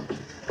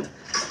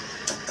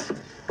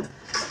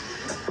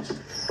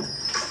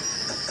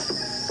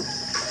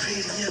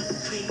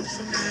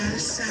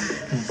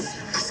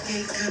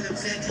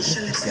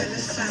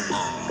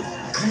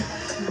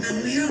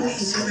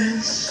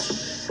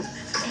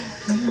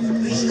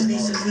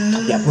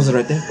 Yeah, pause it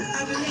right there.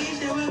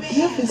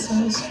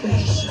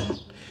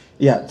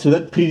 Yeah, so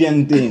that pretty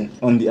young thing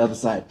on the other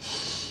side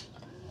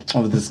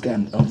of this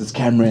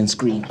camera and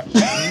screen.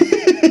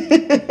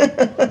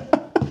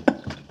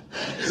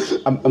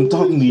 I'm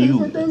talking to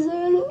you.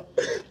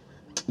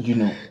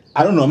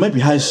 I don't know, it might be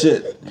high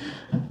shit.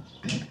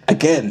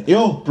 Again,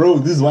 yo, bro,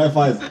 this is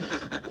Wi-Fi.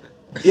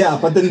 Yeah,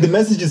 but then the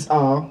messages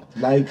are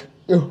like,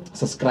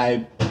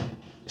 subscribe,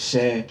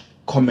 share,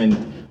 comment.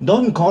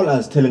 Don't call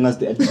us telling us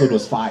the episode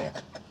was fire.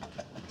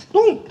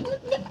 Don't.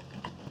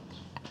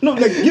 No,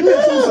 like, give me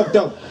a thumbs up,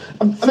 dog.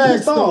 I'm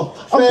pissed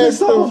off. I'm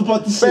pissed off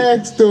about this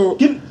shit.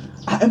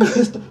 I am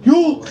pissed off.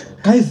 Yo,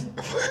 guys.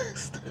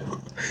 Facts.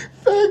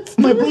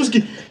 My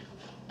broski.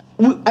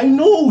 I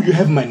know you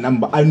have my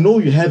number. I know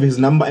you have his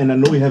number, and I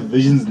know you have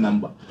Vision's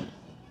number.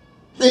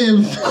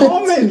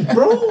 Comment,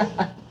 bro.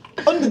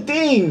 On the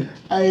thing.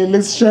 Hey,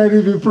 let's try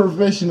to be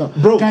professional.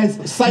 Bro, guys,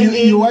 sign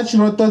in. You watch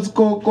Rotats,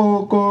 go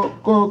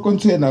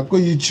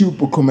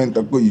YouTube or comment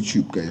go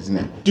YouTube, guys.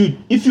 Dude,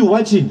 if you're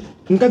watching,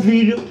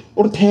 video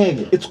or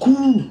tag, it's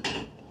cool.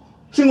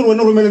 Single one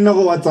over no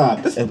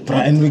WhatsApp.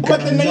 And we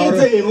got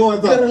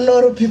a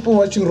lot of people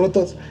watching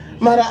Rotats.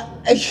 Mara,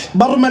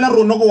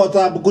 Barumela no go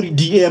WhatsApp, go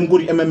DM, go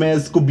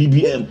MMS, go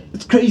BBM.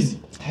 It's crazy.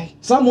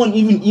 Someone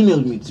even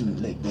emailed me too,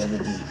 like the other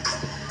day.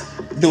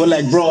 They were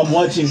like, bro, I'm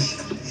watching.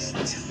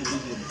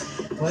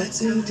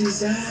 What's your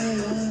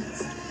desire?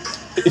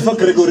 If I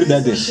could go read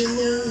that,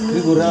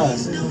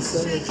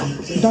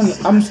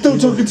 I'm still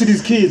talking to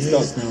these kids,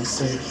 dog.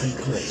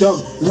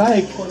 Dog,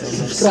 like,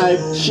 subscribe,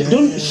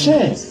 don't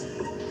share.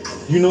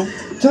 You know,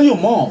 tell your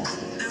mom.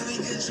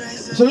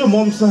 Tell your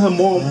mom, tell her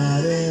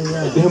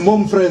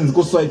mom friends,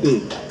 go swipe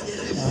it.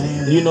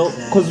 You know,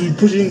 because we're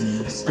pushing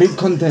great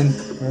content.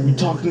 We're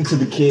talking to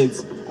the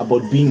kids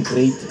about being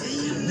great,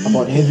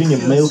 about having a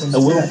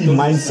wealthy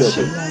mindset.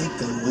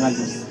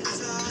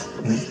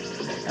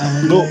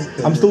 No,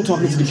 I'm still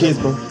talking to the kids,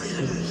 bro.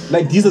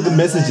 Like, these are the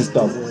messages,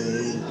 dog.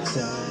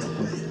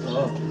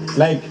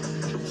 Like,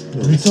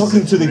 we're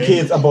talking to the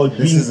kids about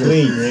being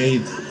great.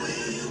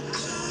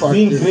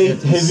 Being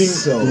great, having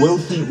a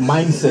wealthy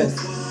mindset.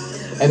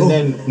 And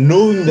then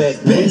knowing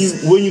that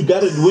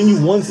when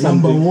you want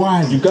something,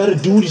 you gotta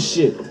do this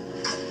shit.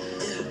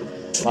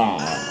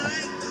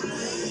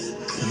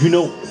 You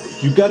know,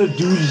 you gotta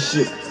do this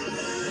shit.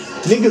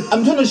 Niggas,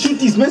 I'm trying to shoot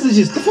these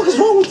messages. The fuck is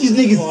wrong with these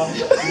niggas?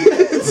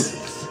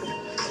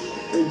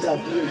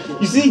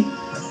 You see?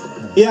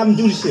 Yeah, I'm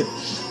doing this shit.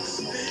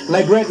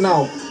 Like right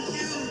now,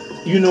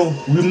 you know,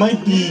 we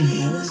might be,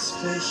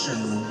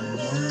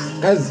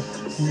 guys,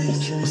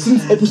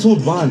 since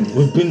episode 1,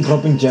 we've been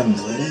dropping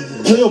gems.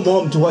 Tell your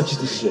mom to watch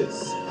this shit.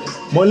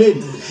 My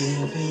lady,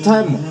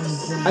 time,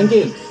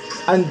 Angel,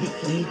 and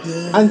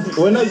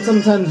when I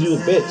sometimes you a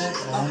bitch,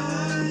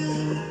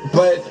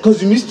 but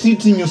because you're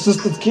mistreating your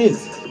sister's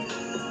kids.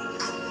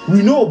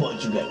 We know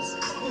about you guys.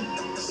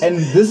 And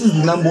this is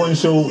the #1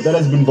 show that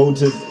has been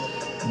voted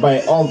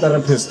by all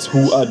therapists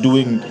who are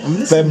doing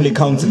family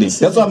counseling.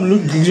 That's why I'm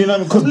looking, you know,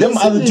 because them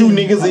other two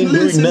niggas ain't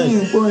doing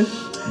nothing.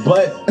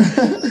 But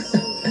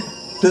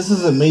this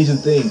is a major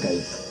thing,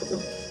 guys.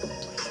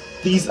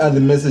 These are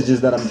the messages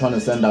that I'm trying to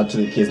send out to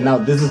the kids. Now,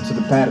 this is to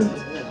the parents.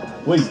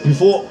 Wait,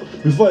 before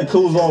I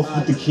close off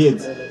with the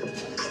kids,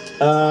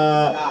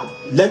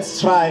 let's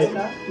try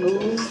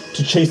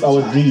to chase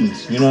our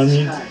dreams. You know what I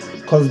mean?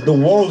 Because the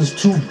world is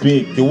too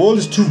big. The world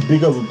is too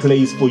big of a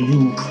place for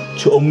you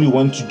to only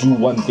want to do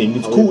one thing.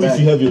 It's cool if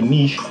you have your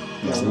niche,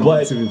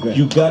 but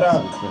you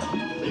gotta,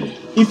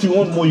 if you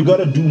want more, you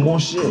gotta do more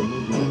shit.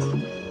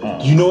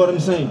 You know what I'm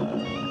saying?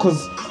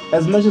 Because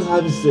as much as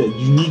Harvey said,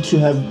 you need to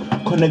have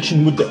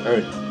connection with the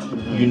earth,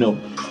 you know.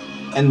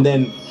 And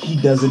then he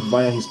does it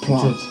via his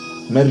plants.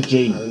 Mary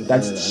Jane,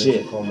 that's the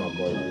shit. You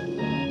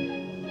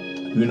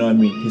know what I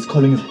mean? He's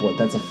calling his boy.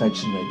 That's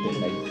affection right there.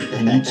 Like,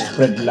 you need to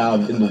spread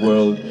love in the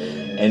world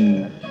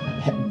and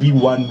be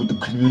one with the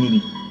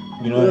community.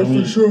 You know what I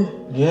mean? For sure.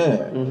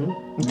 Yeah.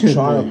 Okay,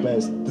 try our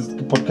best. This is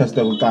the podcast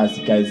level, guys.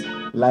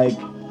 Like,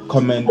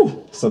 comment,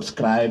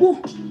 subscribe,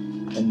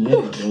 and yeah,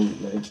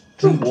 like,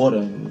 drink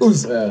water.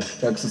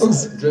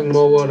 Exercise. Drink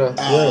more water.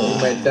 You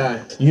might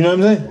die. You know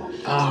what I'm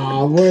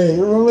saying? Wait,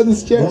 remember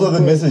this chat? Those are the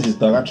messages,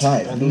 dog. I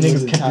tried. The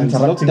niggas kept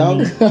interrupting me.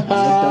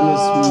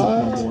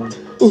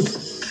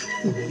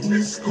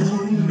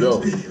 Yo.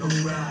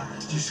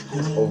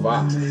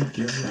 Over.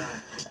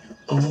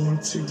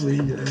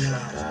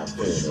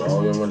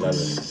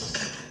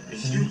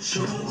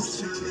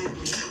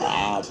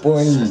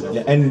 Boy.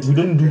 Yeah, and we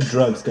don't do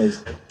drugs,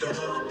 guys.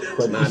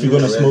 But if you're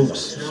gonna smoke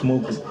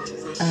it.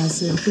 I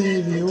said,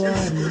 baby,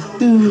 what you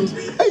do?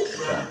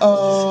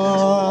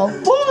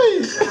 Boy.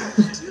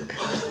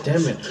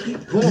 Damn it.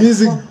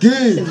 Music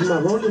good. It's my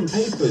rolling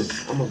papers.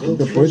 I'm gonna go.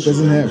 The boy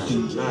doesn't have.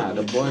 Nah,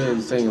 the boy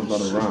ain't saying it's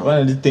not around. One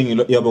of the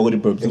things, yeah, but what the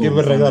purpose? Give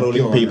a regular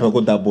rolling paper,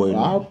 got that boy.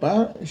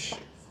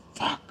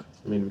 Fuck.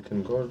 I mean, we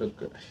can go to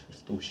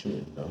still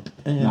shooting though.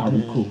 Nah,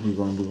 we cool. We're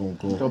gonna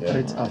go.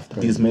 Operate after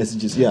These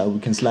messages, yeah, we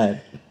can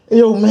slide.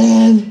 Yo,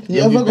 man.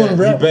 You ever gonna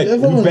rap? We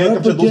back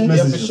after those Yeah,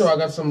 messages. for sure. I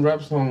got some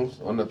rap songs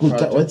on the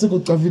What's project. a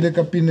good kavile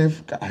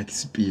kapinef? I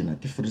spin. I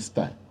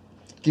freestyle.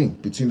 King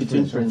between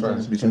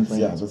friends.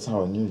 Yeah, that's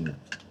how I knew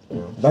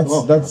you.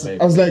 That's.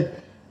 I was like,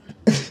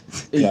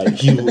 Yeah,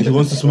 he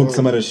wants to smoke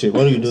some other shit.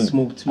 What are you doing?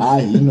 Smoke too.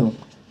 you know,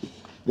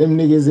 them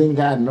niggas ain't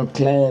got no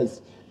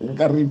class. You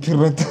gotta repeat You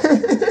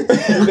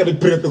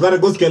gotta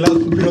go scale out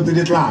to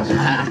the class.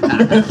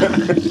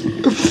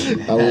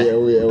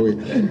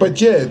 away. But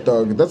yeah,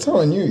 dog, that's how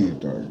I knew you,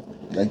 dog.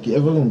 Like, you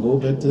ever gonna go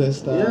back to that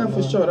style? Yeah,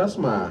 for sure.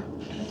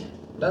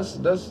 That's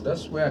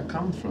where I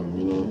come from,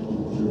 you know.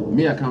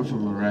 Me, I come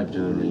from a rap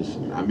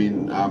generation. I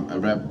mean, a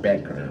rap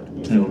background,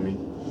 you feel me?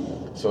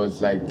 So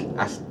it's like,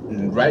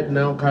 right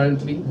now,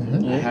 currently,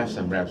 I have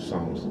some rap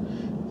songs.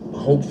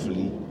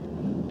 Hopefully,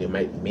 they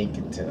might make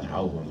it to the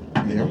album,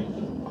 you know,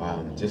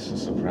 just to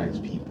surprise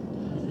people.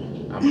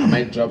 I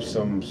might drop a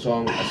song with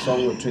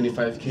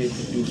 25K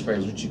produced by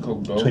Zuchi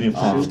Coke Dog.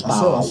 25. I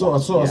saw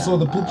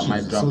the pictures. I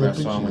might drop that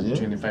song with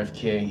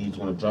 25K. He's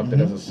gonna drop it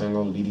as a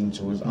single leading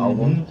to his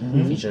album,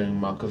 featuring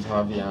Marcus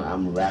Harvey.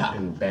 I'm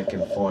rapping back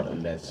and forth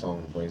on that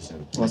song, boys.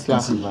 And What's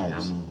that?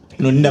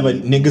 No, never.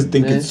 Niggas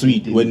think it's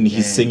sweet when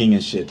he's singing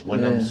and shit.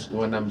 When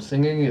I'm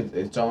singing,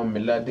 it's all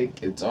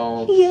melodic. It's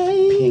all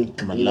pink.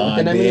 And I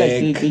mean,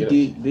 like,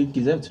 they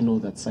deserve to know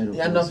that side of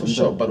Yeah, no, for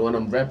sure. But when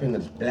I'm rapping,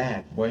 it's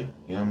black, boy.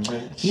 You know what I'm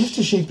saying? You have to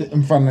appreciate the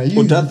Mfana.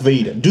 Or Darth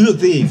Vader. Do your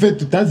thing. In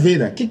fact, Darth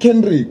Vader.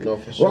 Kendrick. No,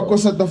 for sure. Wako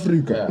South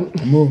Africa.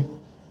 Yeah. Mo.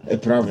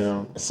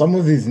 Bruv, some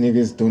of these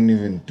niggas don't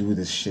even do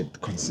this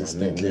shit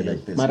consistently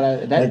like this.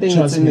 Mara, that thing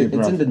it's in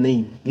the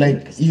name.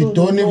 Like, you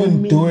don't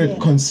even do it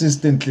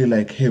consistently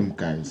like him,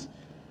 guys.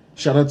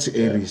 Shout out to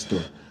Aries though.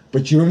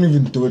 But you don't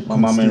even do it My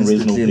mama ain't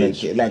raised no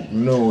consistently like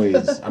no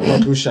ways. I'm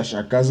not do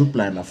Shasha Kazu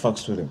plan, I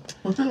fucks with him.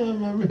 I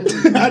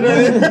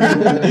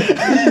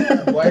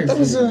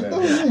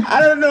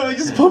don't know, it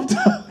just popped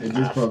up. It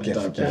just popped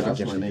up.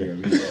 That's my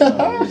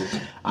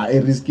nigga.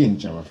 Aries King,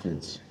 Java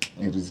Fits.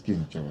 Aries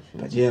King, Java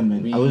Fits. But yeah,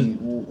 man. We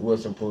were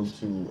supposed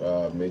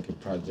to make a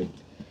project.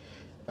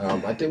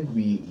 I think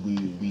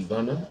we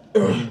gonna.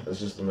 It's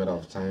just a matter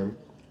of time.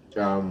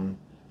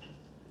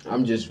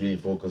 I'm just really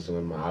focusing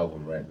on my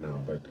album right now,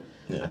 but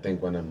I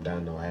think when I'm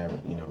done, I'll have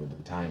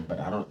the time. But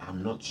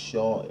I'm not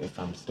sure if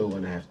I'm still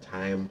gonna have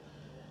time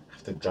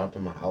after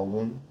dropping my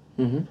album.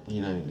 I'll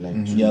be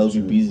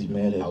busy,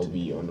 man. I'll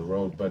be on the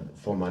road, but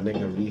for my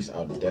nigga Reese,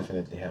 I'll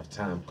definitely have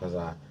time because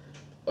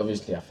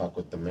obviously I fuck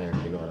with the man.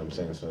 You know what I'm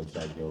saying? So it's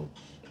like,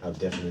 I'll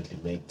definitely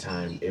make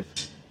time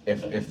if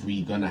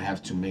we gonna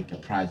have to make a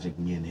project,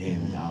 me and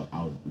him.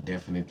 I'll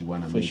definitely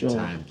wanna make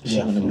time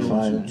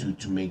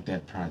to make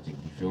that project.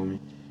 You feel me?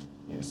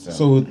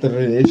 So with the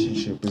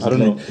relationship,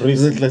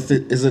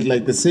 is it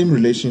like the same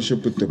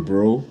relationship with the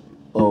bro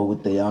or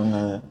with the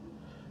younger?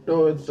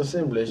 No, it's the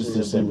same relationship.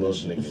 It's the same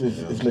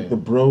relationship. If like the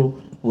bro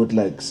would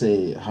like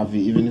say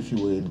Harvey, even if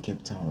you were in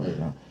Cape Town right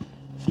now,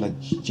 if like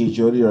J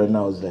Jody right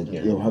now is like,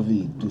 yo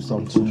Harvey, do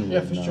something.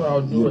 Yeah, for sure.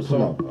 I'll do a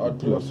song. I'll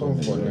do a song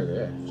for a nigga.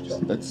 Yeah, for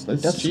sure.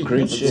 That's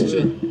great shit.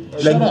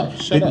 There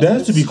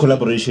has to be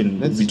collaboration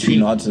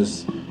between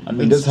artists. I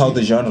mean, that's how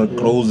the genre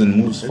grows and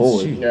moves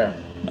forward. Yeah.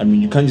 I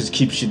mean, you can't just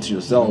keep shit to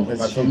yourself.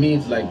 But for me,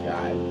 it's like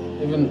I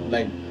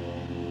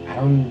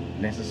don't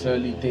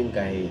necessarily think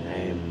I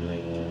am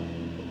like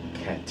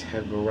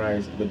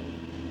categorized, but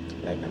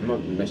like I'm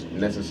not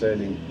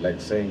necessarily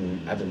like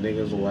saying other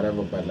niggas or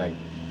whatever, but like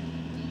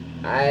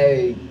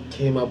I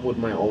came up with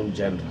my own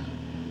genre.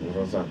 You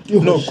know what I'm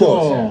saying? No, of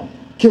course.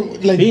 Do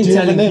you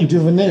have a name?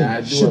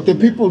 Yeah, Should the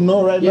people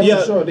know right now?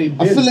 Yeah, sure. I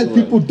feel like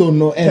people don't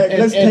know.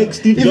 Let's take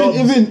Steve Jobs.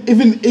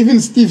 Even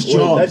Steve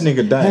Jobs that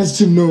nigga died. has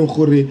to know,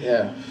 Khore.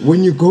 Yeah.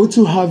 When you go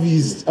to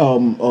Harvey's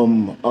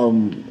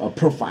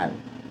profile,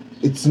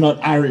 it's not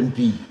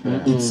R&B.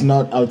 It's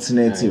not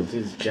alternative.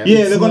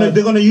 They're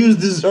gonna use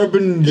this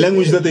urban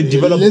language that they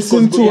developed.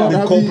 Listen to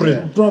the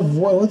corporate. Bruv,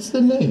 what's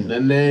the name? The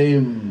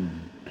name,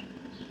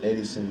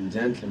 ladies and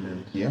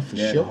gentlemen. Yeah, for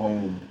get sure.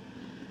 home.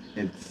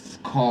 It's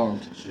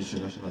called.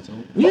 Should I tell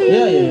you?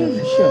 Yeah,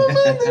 for sure.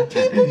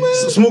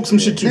 Smoke some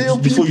shit too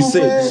before you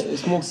say it.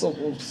 Smoke some.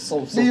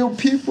 Real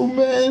people,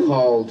 man.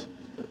 Called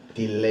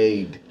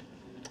delayed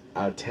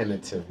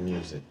alternative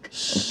music.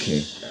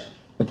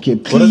 Okay,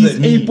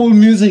 please, Apple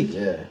Music.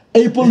 Yeah.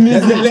 Apple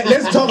Music.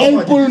 Let's talk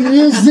about Apple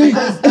Music.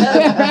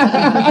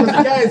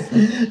 Guys,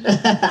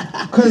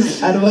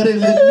 because what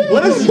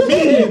does it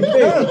mean?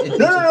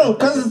 No,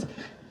 because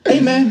hey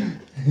man.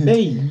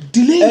 Hey,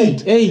 delayed.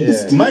 Hey,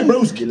 my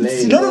broski.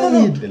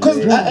 No.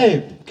 Because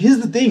here's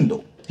the thing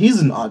though. He's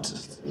an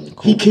artist.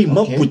 Cool. He came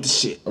up with the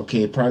shit.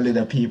 Okay, probably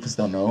the people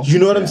don't know. You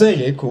know what I'm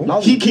saying? Okay,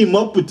 cool. He came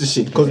up with the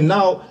shit because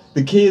now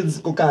the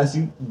kids,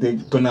 they're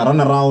gonna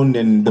run around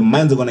and the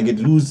minds are gonna get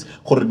loose.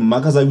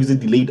 Makaza is a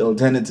delayed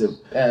alternative.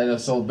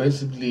 So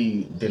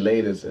basically,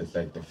 delayed is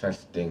like the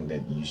first thing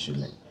that you should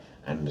like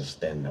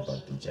understand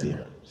about the genre.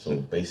 Yeah. So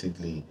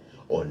basically,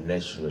 or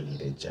naturally,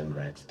 the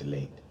genre is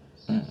delayed.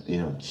 You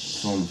know,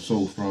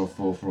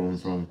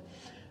 from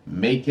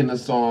making the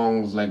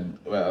songs, like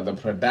the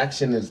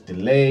production is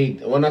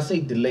delayed. When I say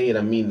delayed,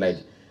 I mean like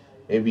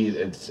maybe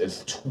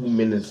it's 2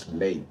 minutes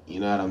late.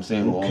 You know what I'm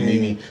saying? Okay. Or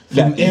maybe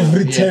from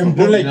every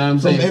tempo. You know what I'm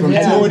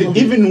saying?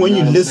 Even when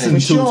you listen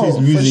to his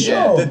music,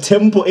 the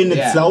tempo in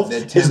itself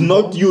is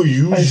not your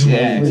usual.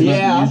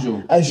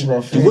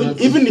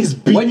 Even his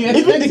beat, when you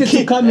expect it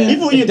to come in,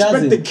 even when you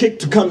expect the kick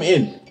to come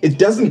in, it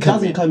doesn't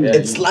come in.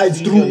 It slides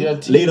through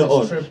later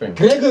on.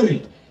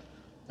 Gregory.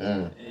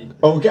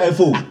 Okay,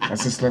 fool.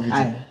 That's a Slavic.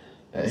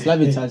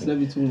 Slavic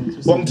 2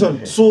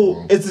 minutes.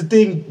 So it's the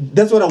thing.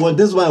 That's what I want.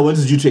 That's why I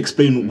wanted you to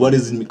explain what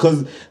is it,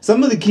 because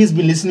some of the kids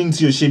be listening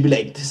to your shit, be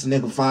like, "This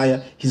nigga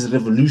fire. He's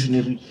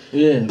revolutionary."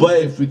 Yeah.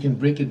 But if we can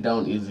break it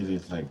down easily,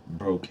 it's like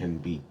broken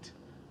beat.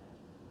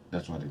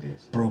 That's what it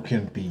is.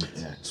 Broken beat.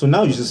 Yeah. So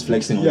now you're just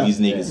flexing on these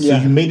niggas. Yeah.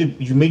 So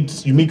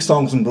you make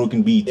songs on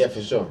broken beat. Yeah,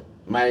 for sure.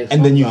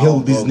 And then you heal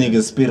these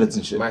niggas' spirits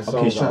and shit. My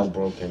songs are all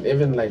broken.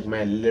 Even like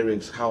my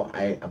lyrics, how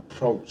I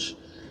approach,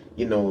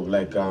 you know,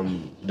 like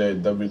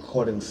the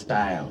recording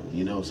style.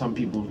 You know, some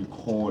people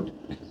record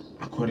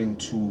according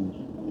to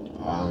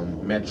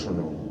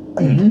metronome.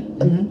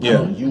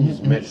 Yeah. I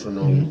use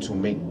metronome to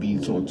make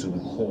beats or to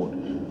record.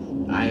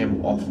 I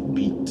am off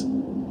beat.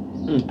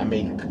 I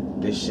make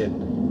this shit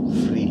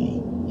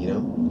freely. You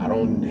know, I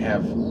don't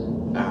have.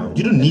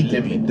 You don't need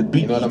the beat. The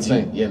beat. You know what I'm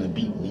saying? Yeah, the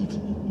beat needs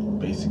me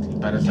basically.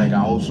 But it's like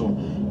I also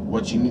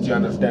what you need to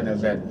understand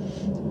is that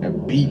a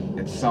beat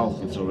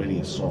itself is already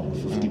a song.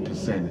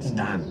 50% is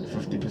done.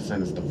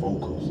 50% is the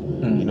vocals.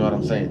 You know what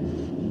I'm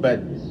saying?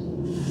 But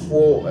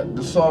for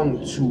the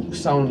song to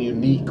sound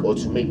unique or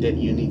to make that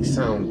unique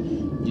sound,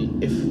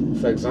 if,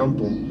 for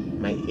example,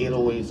 my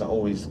 808s are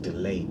always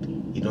delayed,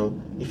 you know,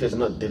 if it's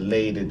not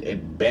delayed,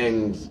 it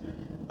bangs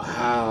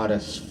hard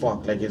as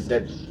fuck. Like it's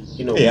that,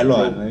 you know,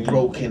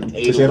 broken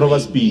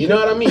 808. You know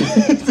what I mean?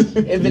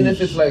 Even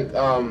if it's like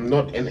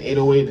not an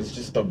 808, it's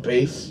just a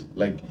bass.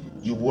 Like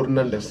you wouldn't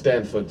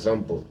understand. For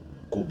example,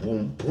 go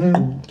boom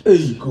boom,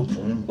 go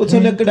boom. Wait, you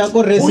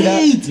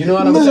know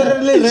what I'm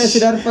saying?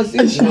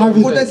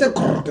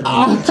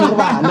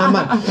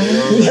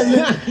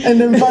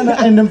 And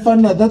then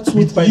fana, that's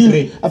with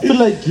you. I feel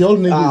like y'all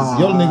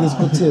niggas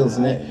got tails,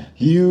 ne?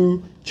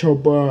 You,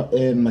 Chopper,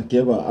 and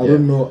Makeba. I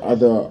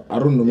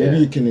don't know. Maybe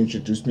you can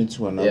introduce me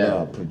to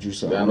another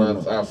producer. Yeah, no,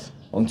 it's us.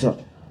 On top,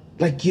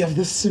 like you have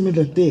this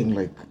similar thing,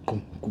 like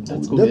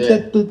that's cool.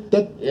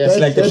 It's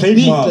like a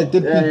trademark.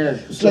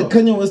 It's like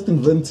Kanye West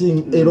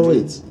inventing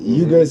 808s.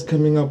 You guys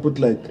coming up with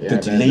like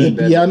the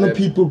piano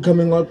people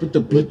coming up with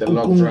the beat, the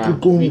Bacardi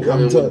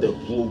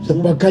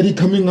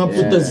coming up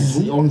with the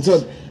Z on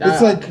top.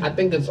 It's like I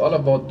think it's all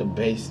about the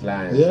bass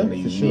lines and the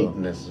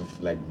uniqueness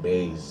of like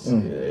bass.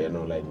 You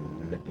know, like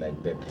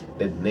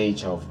that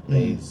nature of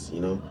bass.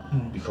 You know,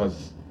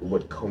 because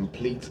what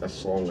completes a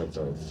song is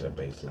a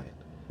bass line.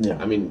 Yeah.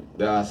 I mean,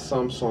 there are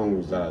some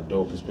songs that are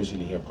dope,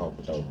 especially hip hop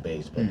without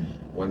bass. But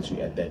once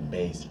you add that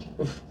bass,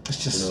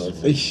 it's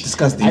just it's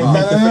disgusting. You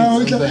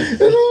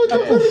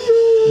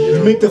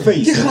make the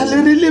face. You know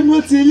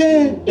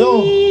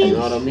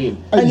what I mean?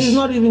 And he's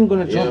not even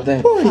gonna drop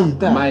that.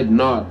 Might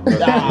not.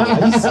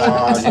 That's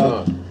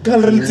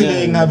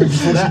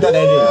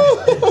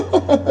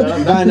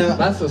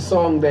a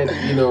song that,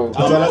 you know.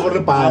 That's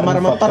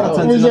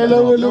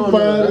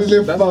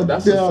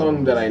a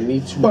song that I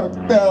need to.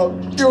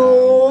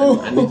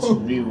 I need to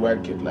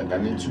rework it. Like I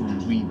need to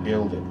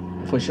rebuild it.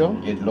 For sure.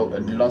 It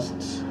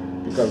lost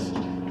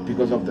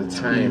because of the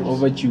time.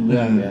 Overdue.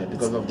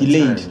 Because of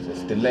delayed. The time.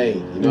 It's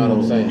delayed. You know what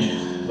I'm saying?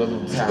 Because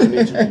of the time, I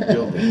need to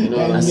rebuild it. You know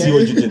what I see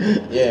what you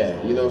did.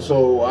 Yeah, you know.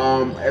 So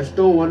it's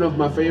still one of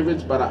my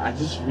favorites, but I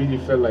just really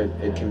feel like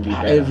it can be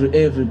better.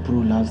 Every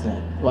brew loves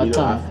that. You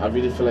know, I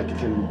really feel like it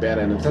can be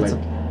better, and it's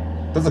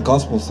that's a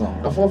gospel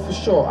song. For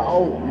sure.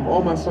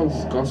 All my songs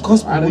is gospel.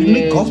 We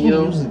make gospel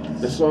music.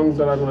 The songs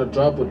that I'm gonna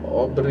drop with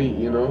Aubrey,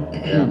 you know.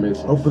 Yeah, I made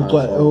some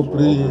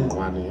Aubrey.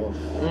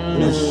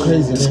 It's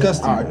crazy.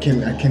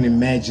 Disgusting. I can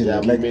imagine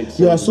it. Like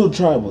you are so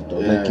tribal though.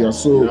 Like you are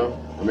so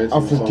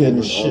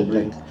African shit.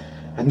 Like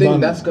I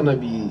think that's gonna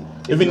be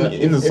even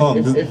in the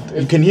song.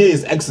 You can hear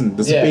his accent.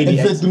 The Spain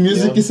accent. The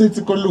music is set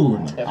to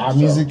Cologne. Our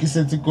music is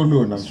set to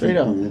Cologne. Straight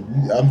up.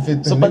 I'm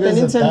fit. So, but then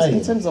in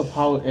terms of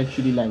how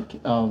actually like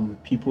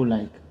people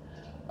like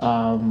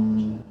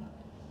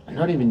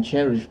not even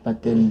cherish,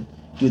 but then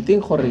do you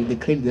think the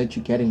credit that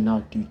you're getting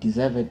now, do you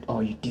deserve it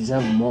or you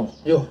deserve more?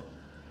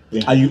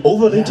 Are you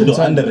overrated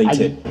or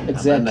underrated?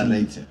 Exactly.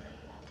 Underrated.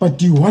 But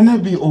do you wanna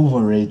be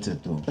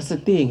overrated though? That's the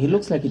thing. He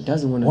looks like he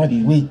doesn't wanna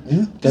be. Wait,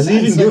 does he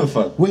even give a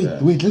fuck? Wait,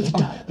 let's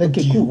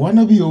do you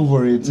wanna be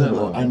overrated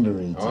or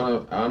underrated?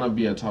 I wanna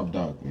be a top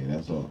dog,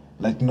 that's all.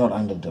 Like not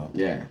underdog.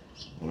 Yeah.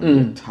 I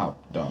wanna be a top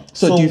dog.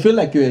 So do you feel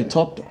like you're a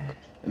top dog?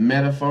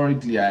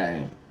 Metaphorically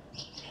I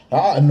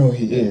am. No,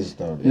 he is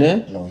though.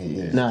 Yeah? No, he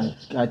is. Nah,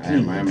 I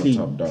am a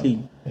top dog.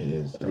 Clean. He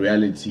is.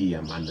 Reality,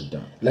 I'm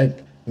underdog.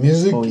 Like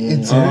music,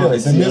 it's real.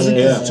 The music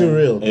is too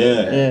real.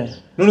 Yeah.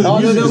 No, the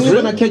music is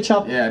gonna catch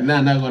up. Yeah,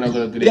 not gonna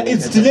go. Yeah,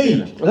 it's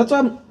delayed. That's why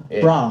I'm.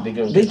 Bruh,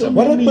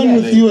 what happened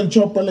with you and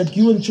Chopper? Like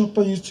you and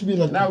Chopper used to be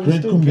like a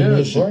great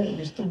combination.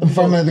 And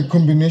finally the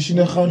combination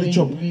of how the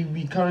Chopper.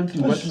 We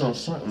currently working on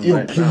something. Yo,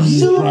 right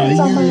please,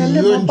 now.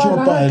 you and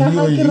Chopper,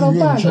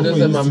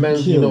 That's my man.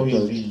 You know,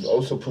 he's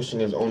also pushing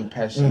his own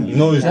passion.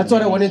 That's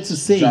what I wanted to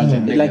say.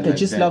 Like I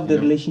just love the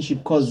relationship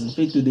because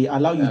they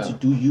allow you to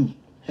do you.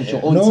 At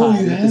your own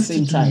time, at the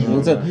same time.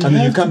 I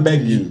mean, you come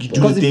back, you do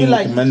because the you thing feel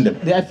like with them.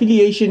 the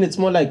affiliation, it's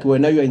more like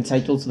whenever you're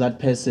entitled to that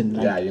person.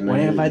 Like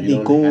wherever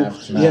they go,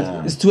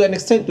 it's to an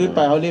extent do it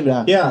by how they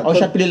I'll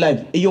happily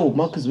like, hey, yo,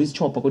 Marcus, where's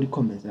Chopper? Got the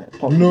comments.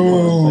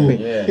 No,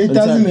 it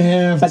doesn't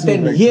have. But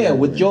then here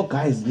with your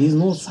guys, there's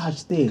no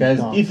such thing. Guys,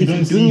 if you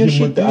don't doing your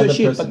shit, do your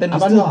shit. But then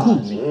it's still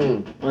cool.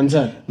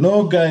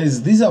 No,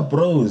 guys, these are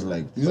bros.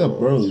 Like these are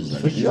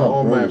bros. Like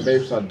all my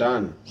vapes are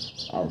done.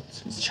 Out.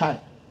 It's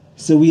chai.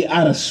 So we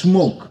out of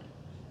smoke.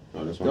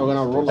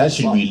 That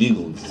should be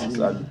illegal.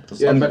 But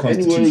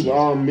anyways,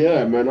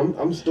 man,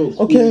 I'm still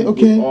cool okay.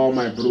 with all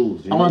my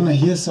brews. I wanna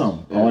hear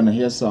some.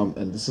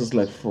 And this is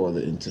like for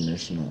the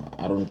international.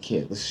 I don't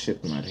care. This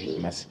shit might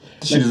hit massive.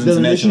 Like the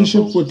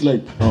relationship with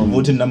like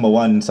voting number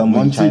one,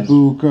 someone in China.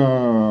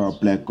 Booker,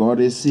 Black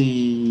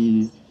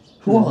Odyssey.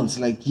 Who else?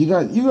 Like you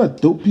got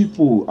dope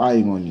people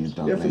eyeing on you,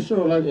 dog. Yeah, for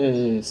sure. Like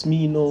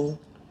Smino.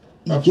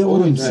 You get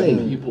what I'm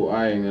saying? People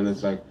eyeing, and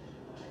it's like,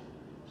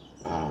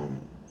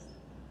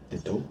 the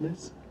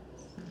dopeness.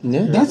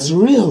 Yeah, that's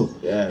real.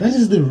 Yeah, that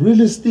is the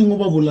realest thing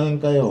about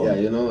Bulanka. Yeah,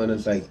 you know, and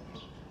it's like,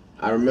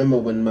 I remember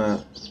when my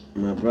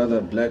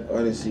brother Black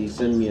Odyssey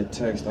sent me a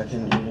text. I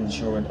can't even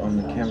show it on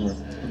the camera.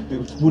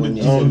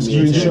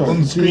 Screenshot.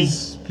 On screen.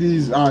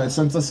 Please,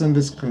 send the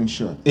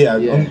screenshot. Yeah,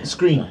 on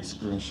screen.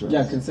 Screenshot.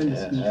 Yeah, I can send the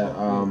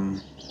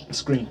screenshot.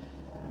 Screen.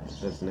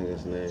 What's this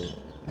nigga's name?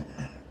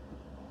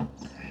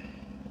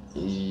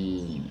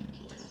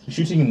 We're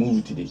shooting a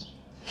movie today.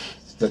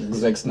 It's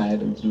Zack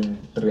Snyder doing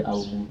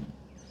 3-hour movie.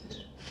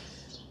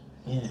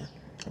 Yeah.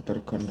 After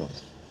condom.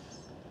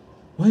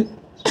 What?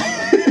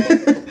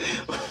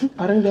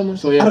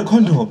 So yeah,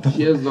 condom.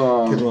 here's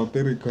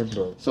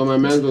so my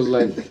man was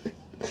like,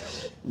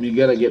 "We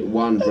gotta get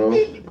one, bro.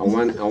 I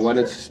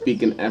wanted to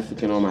speak in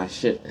African on my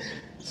shit,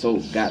 so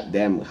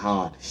goddamn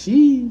hard.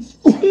 Sheesh."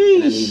 And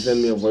then he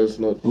sent me a voice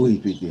note.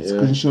 Wait.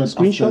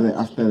 Screenshot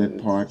after that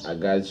part. I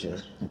got you.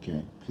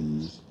 Okay,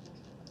 please.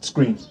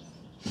 Screen.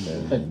 I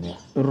got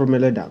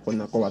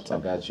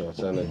you. I'll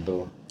send it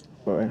through.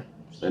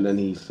 And then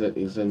he sent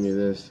me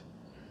this.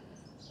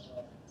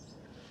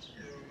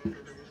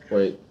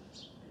 Wait.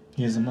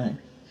 Here's the mic.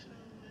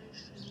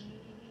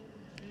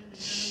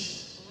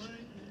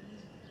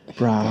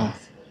 Bruh.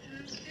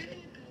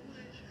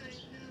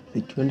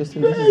 Did you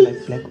understand this is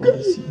like Black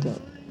Odyssey?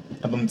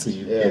 I don't see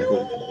you. Yeah. You know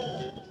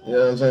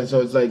what I'm saying?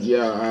 So it's like,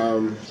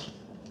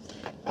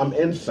 I'm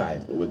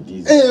inside with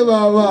these. Hey,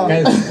 mama.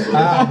 Guys,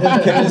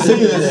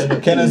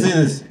 can I say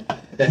this?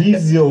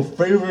 He's your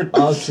favorite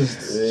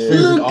artist's favorite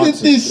Look artist.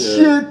 at this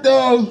shirt,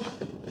 dog.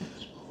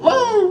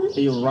 Wow.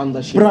 You run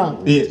the shit.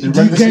 Bruh, Yeah,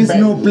 do you guys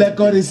know Black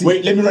Odyssey?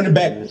 Wait, let me run it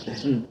back.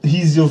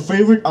 He's your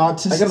favorite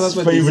artist's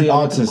favorite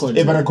artist.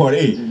 Ever record,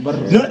 No,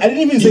 I didn't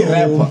even say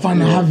rapper.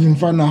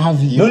 Mfana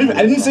Harvey.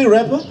 I didn't say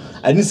rapper.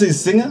 I didn't say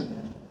singer.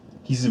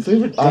 He's your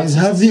favorite artist.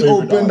 Harvey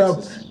opened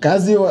up.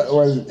 Kazi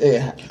was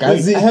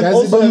Kazi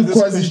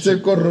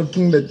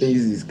rocking the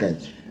daisies,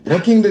 guys.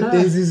 Rocking the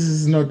daisies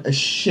is not a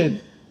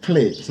shit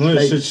play. It's not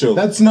a shit show.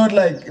 That's not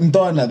like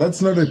Ndona.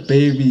 That's not a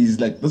baby's.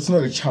 Like that's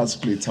not a child's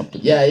play type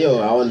of. Yeah, yo,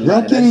 I want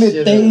rocking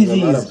the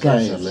daisies,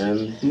 guys.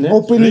 Man.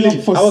 Opening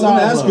up for I was gonna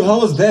Sama. ask you, how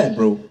was that,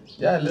 bro?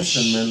 Yeah,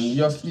 listen, man.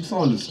 You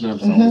saw the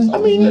snaps. I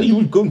mean, you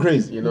were going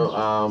crazy. You know,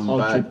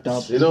 tripped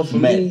up. you know, for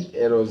me,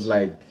 it was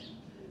like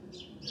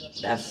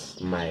that's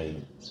my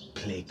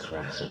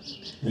playground.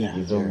 Yeah.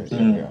 You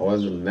know, I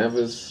wasn't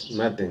nervous,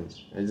 nothing.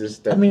 I just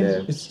stepped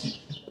there.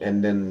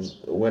 And then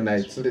when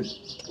I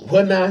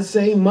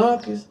say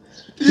Marcus,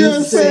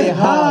 you say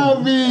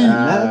Harvey.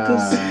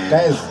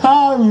 Guys,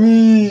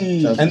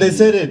 Harvey. And they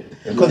said it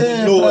because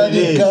they know what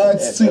it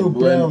is. It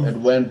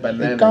went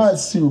bananas.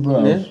 God's too,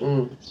 bro.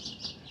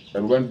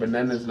 It went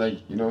bananas, like,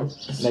 you know,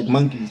 like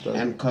monkeys. Though.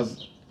 and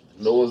cause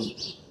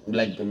those,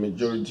 like, the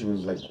majority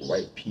was like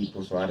white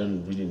people, so I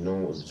didn't really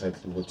know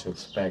exactly what to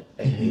expect.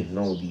 And they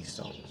know these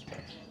songs, bro.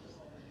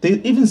 They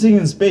even sing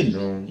in Spady.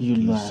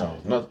 You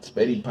songs. Not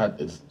Spady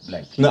part is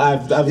like. No,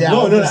 I'm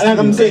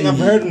saying I've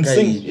heard them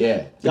sing.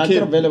 Yeah. The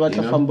kid, I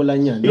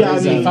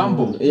mean,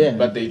 fumble. Yeah.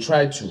 But they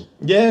try to.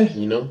 Yeah.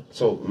 You know?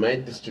 So my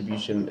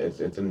distribution it's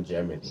in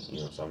Germany,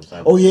 you know, so I'm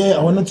signed. Oh yeah,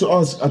 I wanted to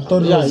ask. I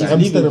thought it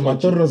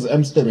was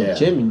Amsterdam. Yeah.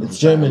 Germany. It's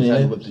Germany, I'm eh?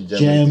 signed with the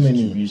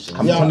Germany.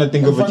 I'm trying to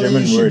think of a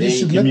German word. You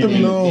should let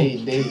them know.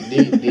 They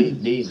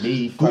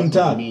fuck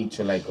with me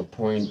to like a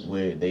point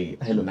where they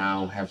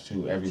now have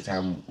to, every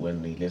time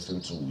when they listen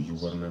to you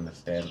wouldn't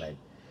understand, like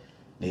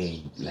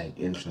they like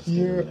interested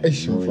in like,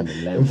 knowing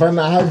the language.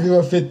 Mfana Harvey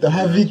wafeta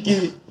Harvey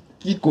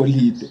ki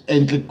kolite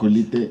entle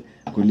kolite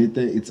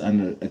it's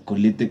under a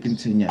kolite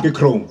continue. Ke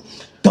chrome.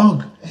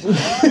 Dog.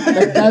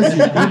 That's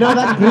you know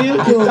that grill?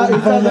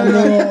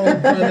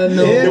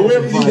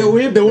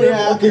 The way.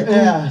 Yeah, okay, cool.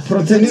 Yeah.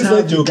 Protect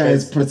Harvey,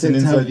 guys.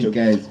 Protect Harvey,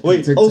 guys.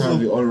 Wait, protect also,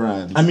 Harvey all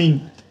around. I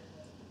mean,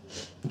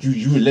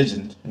 you a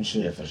legend and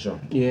shit. Yeah, for sure.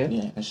 Yeah.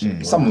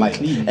 Something like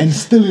and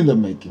still in the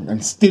making.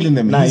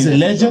 Nah, he's a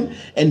legend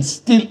and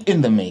still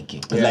in the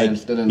making. Yeah, like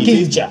still in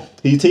the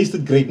he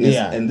tasted greatness,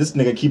 Yeah. and this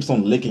nigga keeps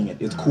on licking it.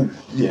 It's cool.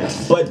 Yeah.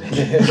 But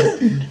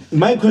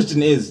my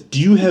question is, do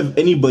you have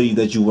anybody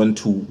that you want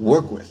to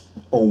work with,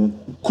 or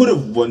would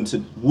have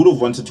wanted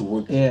to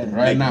work with? Yeah.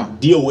 Right now.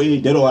 DOA,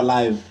 Dead or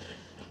Alive.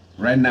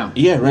 Right now.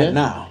 Yeah, right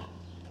now.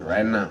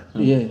 Right now.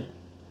 Yeah.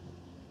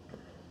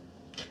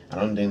 I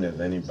don't think there's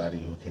anybody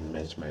who can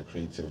match my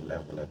creative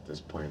level at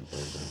this point.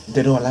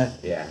 Dead or Alive.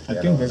 Yeah. I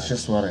think that's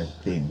just what I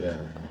think. Yeah.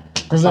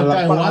 Because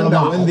I wonder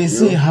when they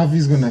say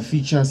Harvey's gonna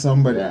feature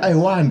somebody. Yeah. I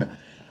wonder.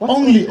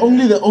 Only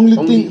the only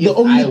thing. The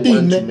only I thing.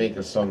 want to make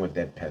a song with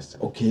that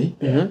person. Okay.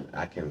 Yeah,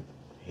 I can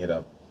hit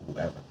up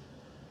whoever,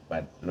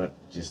 but not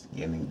just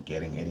getting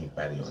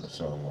anybody on the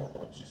song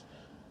or just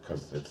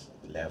because it's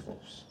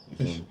levels. You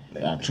feel?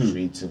 Like Yeah, the true.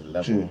 creative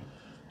level. True.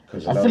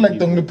 Because I feel like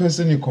the only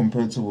person you're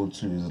compatible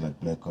to is like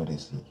Black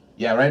Odyssey.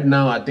 Yeah, right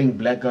now I think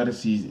Black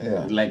Odyssey,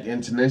 Yeah. like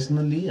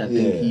internationally, I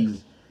think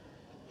he's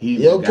You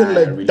the can guy I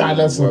like really Dallas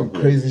wanna some work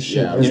with. crazy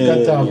shit. Yeah, It's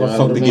got to have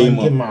fuck the game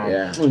up.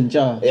 Yeah.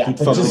 Yeah,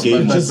 Fuck the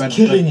game. just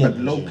killing but it.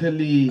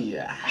 locally,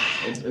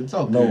 It's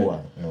all No good.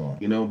 one.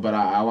 You know, but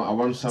I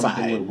want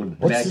something with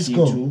What's Black this Key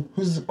girl? too.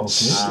 Who's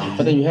okay?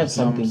 But then you have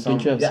something.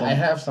 Don't you have something? I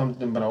have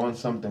something, but I want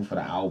something for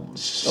the album.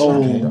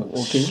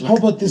 Okay. How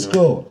about this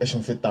girl?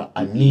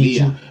 I need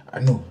Leah.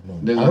 you. No.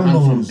 There's I a don't know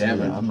hand from who's Devon.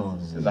 Leah. I know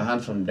who's There's a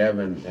hand from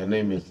Devon. Her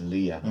name is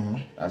Leah.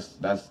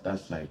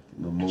 That's like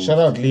the most. Shout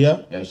out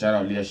Leah. Yeah, shout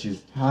out Leah.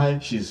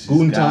 She's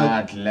Goon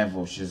God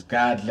level. She's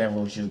God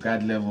level.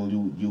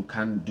 You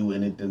can't do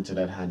anything to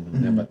that hand. You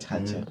never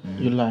touch her.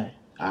 You lie.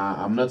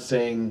 I'm not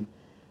saying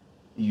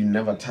you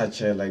never touch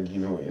her, like, you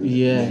know. But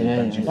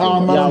you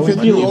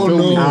We all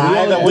know.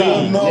 Either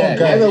way,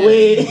 Either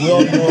way, we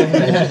all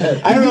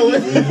know. I don't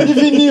know.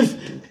 Even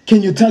if.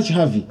 Can you touch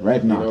Harvey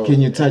right now? No.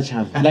 Can you touch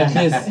Harvey? Like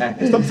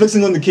this. Stop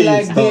flexing on the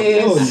kids. Like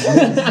this.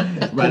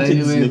 But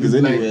anyway, niggas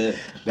anyway.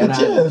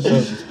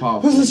 she's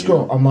powerful. Who's this you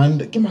know? girl?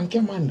 Amanda. Come on.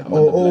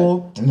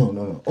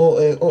 No.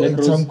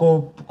 Black Some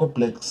go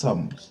Black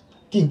Psalms.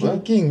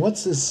 King.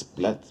 What's this?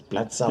 Blood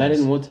Psalms. Blood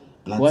and what?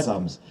 Blood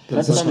Psalms.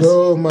 Blood This Psalms.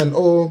 girl, man.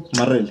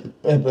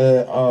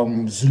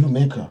 Marel. Zulu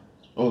Maker.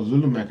 Oh,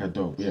 Zulu Maker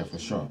dope, yeah, for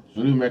sure.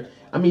 Zulu Maker.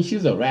 I mean,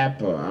 she's a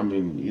rapper. I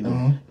mean, you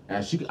know,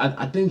 I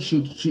think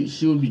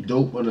she would be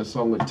dope on a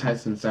song with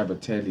Tyson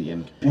Sabatelli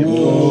and Pimp. You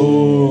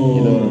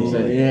know what I'm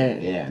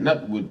saying? Yeah.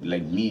 Not with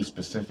like me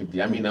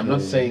specifically. I mean, I'm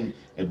not saying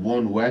it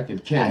won't work.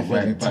 It can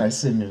work. But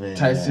Tyson.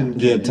 Tyson.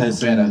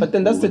 Tyson. But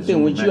then that's the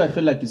thing with Zulu you. I Maker.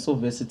 feel like it's so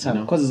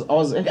versatile. Because I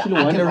was actually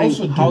I can wondering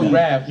also do how you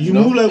rap. You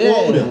move like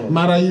water.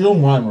 Mara, you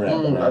don't want rap.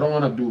 I don't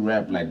want to do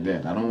rap like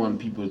that. I don't want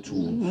people to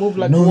move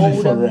like know me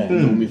water. for rap.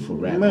 know me for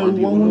rap. I want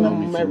people to know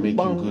me for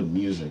making good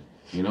music.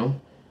 You know.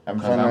 I'm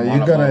 'Cause I'm fine. all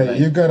You about,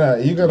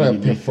 gotta really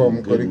perform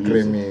making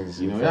good music. Grammys.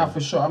 You know, yeah, for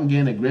sure. I'm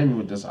getting a Grammy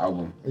with this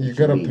album. You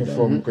gotta Me,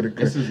 perform though. good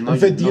This is Grammys. not- In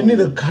fact, you no. need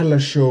a color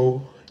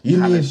show. You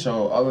Kinda need.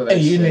 show all of that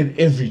Hey, you shit. need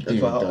everything.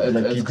 It's, dog.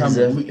 Like it's you coming.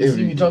 deserve You see,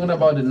 everything. we're talking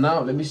about it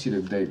now. Let me see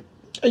the date.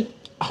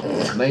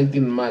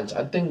 19 March.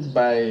 I think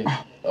by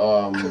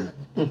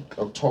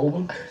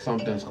October,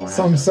 something's gonna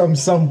happen.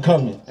 Some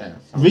coming. Yeah,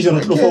 Vision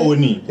of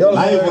Flofoni.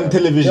 Live on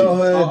television.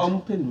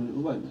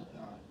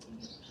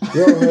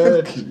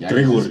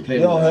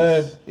 Yo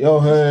heard. Yo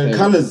heard.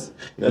 Colors.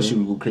 That shit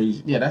will go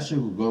crazy. Yeah, that shit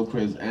will go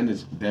crazy, and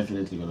it's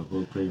definitely gonna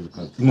go crazy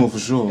because No, for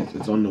sure.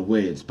 it's on the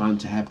way. It's bound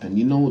to happen.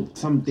 You know,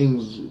 some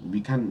things we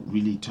can't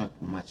really talk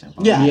much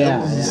about.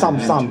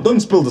 Some. Don't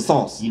spill the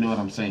sauce. You know what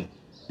I'm saying?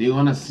 They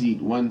wanna see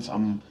it once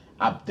I'm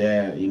up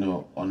there, you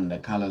know, on the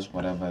colors,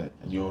 whatever.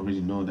 You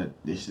already know that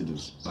this shit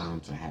is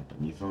bound to happen.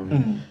 You feel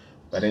me?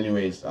 But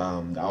anyways, the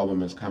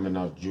album is coming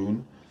out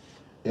June.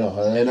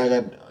 And I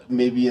got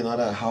maybe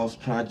another house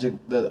project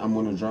that I'm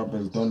gonna drop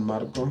as Don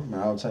Marco,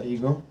 my alter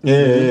ego.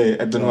 Yeah.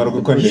 I don't want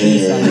to go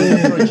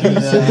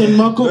Don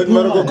Marco.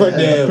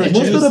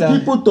 Most of the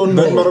people don't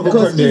know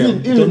because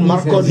even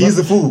Marco, he's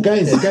a fool.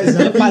 Guys,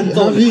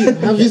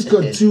 Harvey's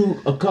got 2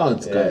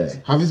 accounts, guys.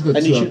 Harvey's got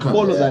And 2 you should accounts.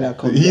 follow that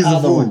account. He's The a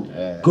other fool.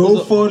 one. Go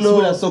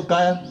follow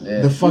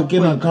Sokaya. the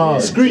fucking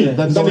account. Screen.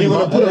 Then you're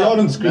gonna put it out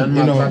on screen.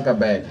 Don Marco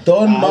bag.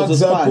 Don Mark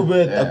was fun.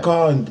 Zuckerberg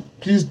account.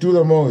 Please do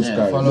the most, Yeah,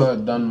 guys. follow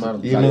Don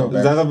Marco. You know,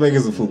 Zuckerberg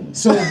is a fool.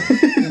 So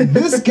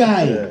this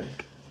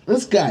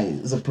guy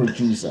is a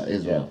producer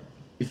as well.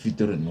 If you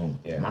didn't know,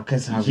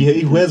 Marcus Harvey.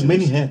 He wears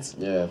many hats.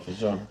 Yeah, for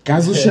sure.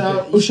 Guys,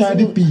 usha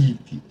the beat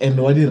and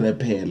what the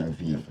rapper la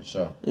For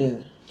sure.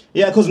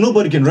 Yeah, because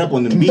nobody can rap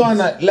on the beat.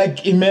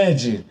 Like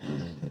imagine,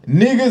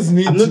 niggas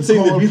need I'm not to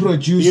saying call the people,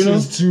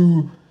 producers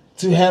to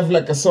have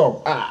like a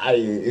song.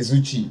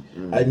 Izuchi,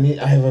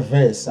 I have a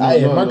verse.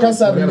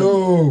 Makasa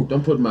no.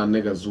 Don't put my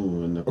nigga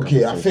Zoo in the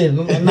Okay, I feel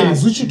nah.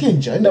 Zuchi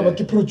Kenja, I never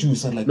ki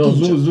producer like No,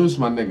 Kenja. Zoo's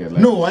my nigga.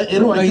 Like,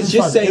 No, he's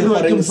just saying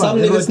some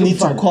niggas need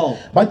to call.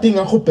 But thing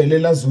I hope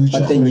Pelela Zuchi.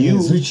 But then you-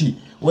 Zuchi.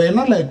 We're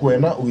not like we're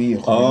not we.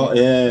 Oh,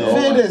 yeah.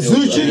 Fair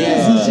Zuchi,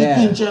 Yeah. Zuchi Yeah.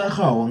 Kenja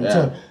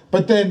how.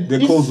 But then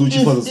They call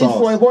Zuchi for the sauce.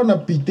 If we're gonna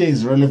beat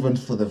is relevant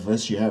for the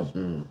verse you have,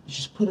 you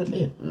just put it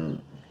in.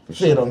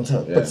 Fair on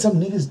top. Yeah. But some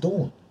niggas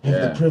don't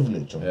have the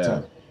privilege on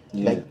top.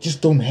 Yeah. Like just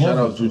don't have Shout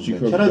out it.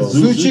 Zuchi. Shout out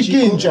Zuchi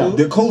Kenja.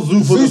 They call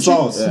Zoo for the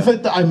sauce. In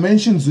fact, I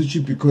mentioned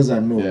Zuchi because I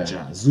know Yeah.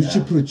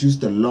 Zuchi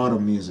produced a lot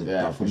of music.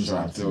 Yeah, from for sure.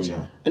 I Zambia. feel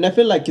you. And I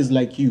feel like it's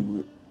like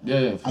you.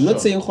 Yeah, I'm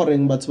not saying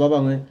horeng, but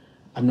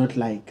I'm not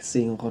like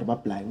saying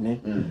horba blind, ne?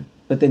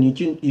 But then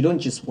you don't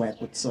just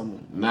work with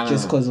someone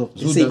just because of the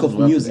Zoo sake of doesn't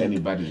work with music.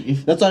 anybody.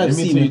 That's what I've Let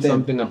me seen tell you with them.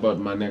 something about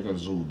my nigga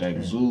Zoo.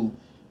 Like Zoo,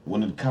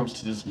 when it comes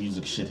to this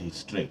music shit, he's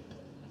straight.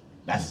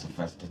 That's the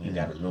first thing you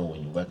gotta know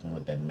when you're working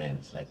with that man.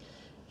 It's like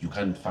you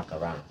can't fuck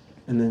around.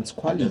 And then it's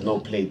quality. There's no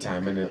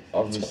playtime, and then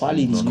obviously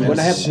quality. my You man's-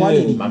 gotta have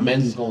quality. My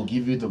man's gonna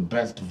give you the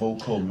best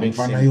vocal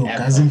mixing Mfana,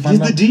 ever. He's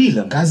the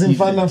dealer. Cousin He's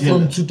the Fana dealer.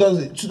 from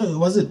 2000,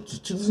 was it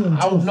 2002?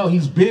 I don't know.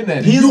 He's been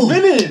at He's it.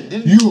 been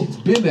it. You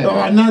been there. Oh,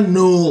 I not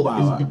know,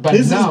 Baba. But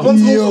He's now,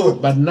 responsible.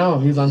 but now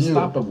he's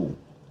unstoppable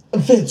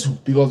Fetsu.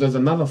 because there's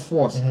another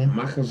force.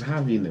 Marcus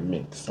Harvey in the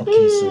mix. Okay,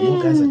 so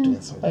you guys are doing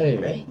something.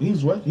 Hey,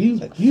 he's what? He's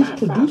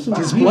producing.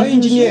 He's my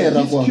engineer,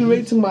 He's Ragwa.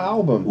 curating my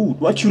album.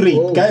 What you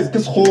rate? Guys,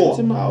 kiss Curating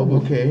whore. my album.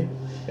 Okay.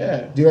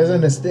 Yeah. Do you guys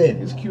understand?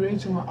 He's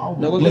curating my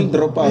album. No, like,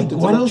 drop out. Like,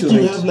 what else do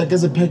you have like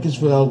as a package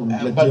for the album?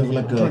 Like, do you have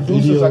like a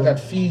producers, video? I got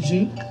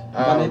Fiji.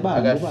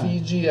 I got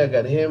Fiji. I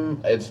got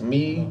him. It's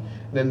me.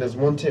 Then there's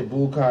Monte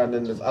Buka, and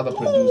then there's other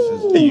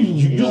producers. Hey,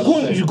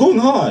 you're going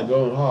hard. I'm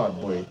going hard,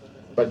 boy.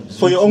 But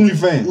for your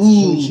OnlyFans.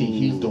 Zuchi,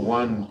 he's the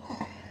one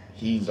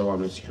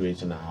who's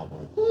creating the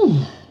album.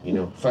 You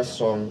know, first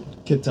song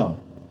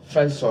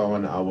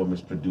on the album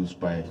is produced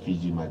by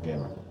Fiji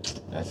Magera.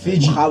 That's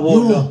Fiji.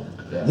 Bravo.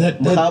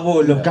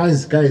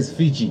 Guys,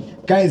 Fiji.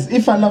 Guys,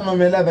 if I love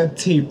Mamela that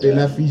tape, they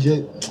love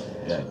Fiji.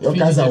 Your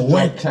guys are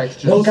whack.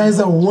 Your guys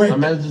are whack. My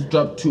man just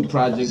dropped 2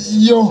 projects.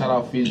 Yo. Shout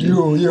out Fiji.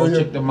 Yo.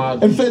 Check them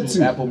out. In fact,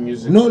 Apple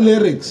Music. No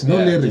lyrics.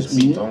 Just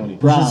beats only.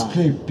 We just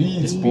play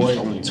beats,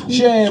 boy.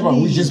 Sheba,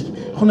 we just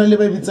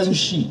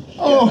shit.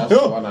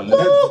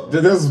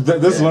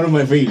 That's one of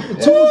my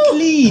favorites. Too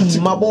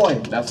clean, my boy.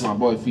 That's my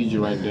boy Fiji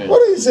right there. What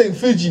are you saying,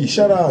 Fiji?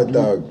 Shout out,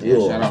 dog. Yeah,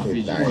 shout out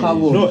Fiji.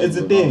 No, it's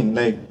a thing.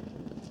 Like,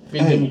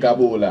 Fiji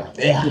Gabola.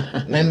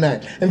 Yeah, nah.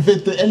 In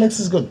fact, Alex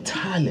has got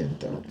talent,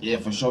 dog. Yeah,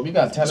 for sure. We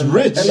got talent. It's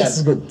rich. Alex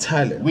has got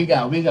talent. We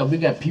got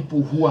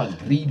people who are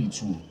greedy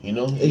too. You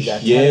know. We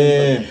got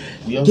yeah.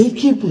 Talent,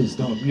 Gatekeepers,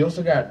 dog. We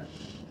also got.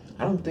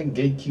 I don't think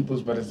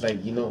gatekeepers, but it's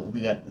like, you know,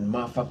 we got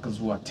motherfuckers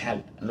who are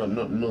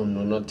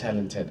not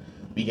talented.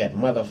 We got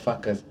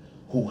motherfuckers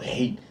who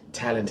hate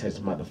talented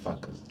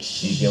motherfuckers.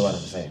 You get what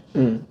I'm saying?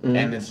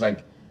 And it's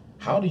like,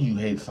 how do you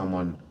hate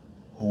someone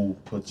who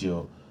puts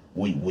your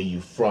where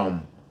you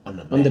from on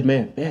the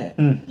map? Yeah.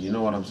 You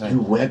know what I'm saying?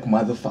 You whack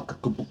motherfucker.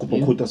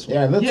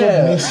 Yeah, that's what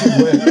makes you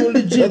work.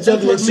 That's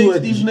what makes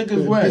these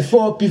niggas work.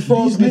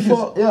 Before,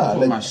 yeah.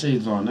 Put my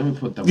shades on. Let me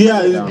put them.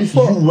 Yeah,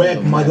 before you whack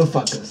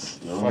motherfuckers.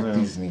 Fuck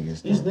these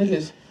niggas. These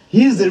niggas.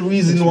 Here's the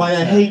reason why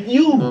I hate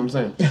you. You know what I'm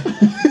saying?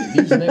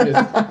 These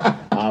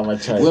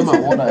niggas. Where my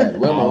water at?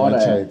 Where my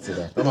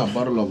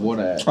bottle of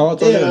water at?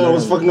 I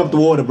was fucking up the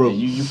water, bro.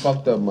 You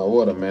fucked up my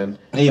water, man.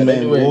 Hey, but man,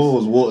 anyways, water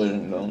was water, you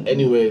know.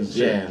 Anyways,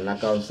 yeah,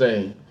 like I was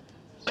saying,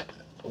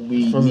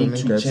 we need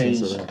to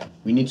change.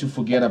 We need to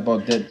forget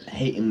about that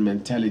hating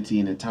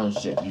mentality in the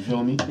township. You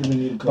feel me?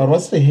 But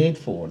what's the hate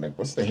for? Like,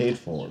 what's the hate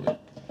for? Like,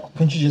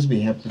 can't you just be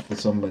happy for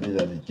somebody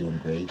that is doing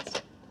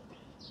great?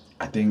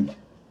 I think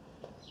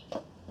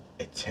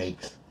it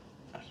takes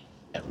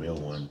a real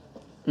one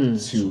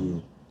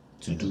to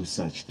do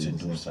such.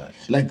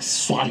 Like,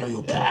 swallow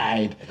your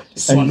pride.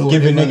 And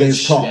give a nigga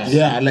his props.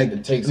 Yeah, like,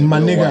 it takes my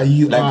nigga,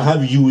 you like are,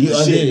 have you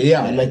are there.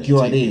 Yeah, like you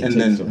are there. It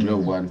takes a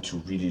real one to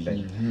really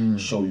like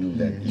show you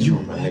that you,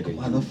 my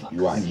nigga,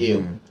 you are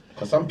here.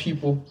 Cause some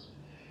people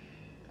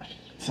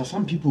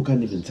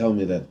can't even tell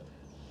me that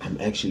I'm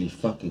actually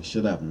fucking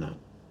shit up now.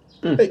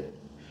 Hey.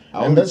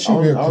 And that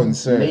should be a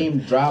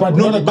concern. But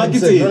not a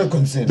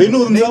concern. They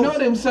know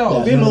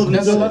themselves.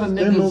 There's a lot of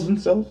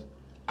niggas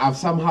I've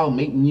somehow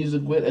made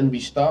music with and we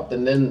stopped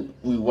and then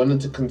we wanted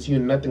to continue,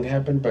 nothing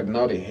happened, but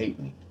now they hate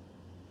me.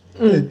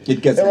 It gets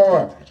it gets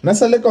now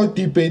it's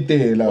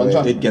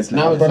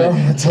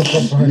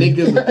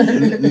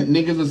like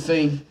niggas are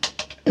saying,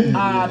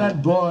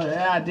 that boy,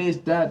 this,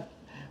 that.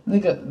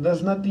 Nigga,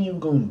 there's nothing you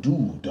gonna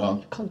do,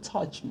 dog. You can't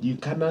touch me. You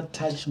cannot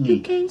touch me.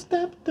 You can't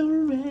stop the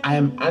rain. I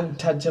am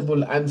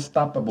untouchable,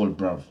 unstoppable,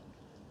 bruv.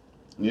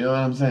 You know what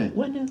I'm saying?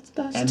 When it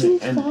starts to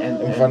fall.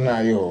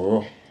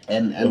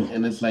 And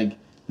it's like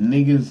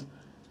niggas,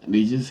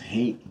 they just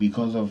hate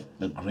because of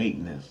the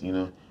greatness, you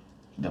know,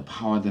 the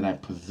power that I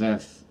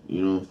possess,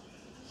 you know,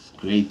 it's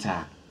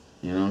greater,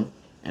 you know,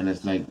 and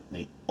it's like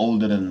they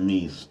older than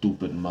me,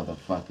 stupid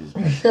motherfuckers.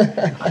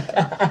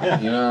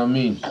 You know what I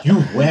mean?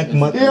 You whack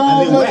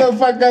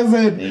motherfuckers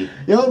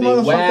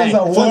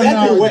are worn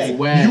out. You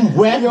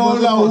whack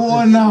y'all are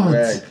worn out.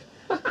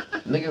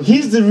 Niggas,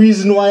 he's the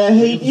reason why I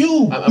hate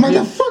you.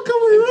 Motherfucker,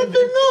 we're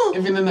ripping up.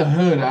 Even in the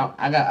hood,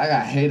 I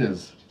got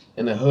haters.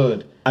 In the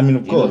hood. I mean,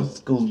 of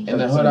course. In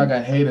the hood, I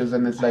got haters,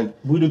 and it's like,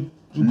 when are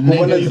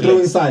you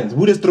throwing signs?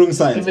 Who is throwing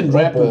signs? Even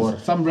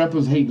rappers. Some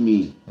rappers hate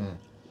me.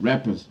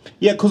 Rappers.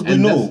 Yeah, because we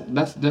know.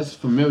 That's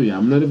familiar.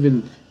 I'm not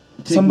even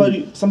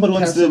somebody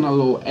wants to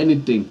or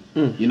anything,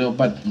 you know.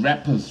 But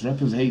rappers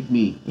hate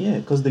me. Yeah,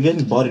 because they're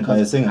getting bodied by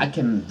a singer. I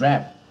can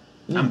rap.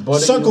 I'm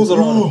circles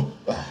around.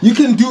 You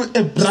can do a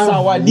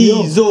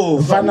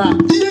Sawadizo.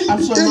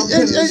 I'm so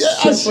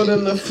sharper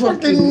than the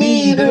fucking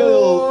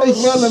needle.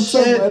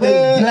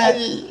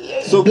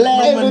 So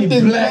black,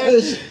 everything black.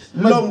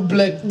 Long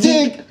black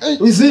dick.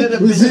 We see. So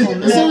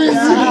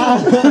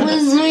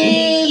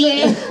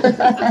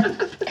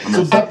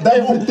that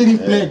everything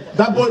black.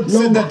 That boy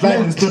said that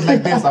line and stood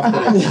like this after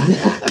that.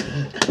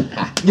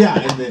 Yeah,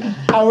 and then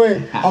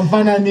I'm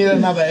finna need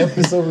another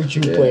episode with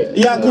you, boy.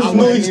 Yeah, because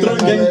he's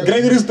throwing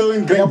Gregory's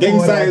throwing gang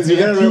signs. You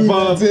gotta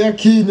remember.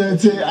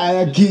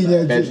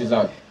 Batteries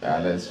out.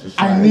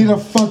 I need a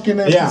fucking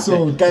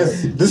episode. Yeah,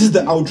 guys, this is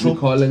the outro. We're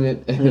calling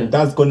it.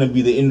 That's gonna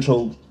be the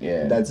intro.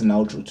 Yeah. That's an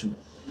outro too.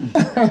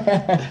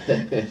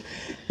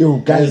 Yo,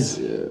 guys,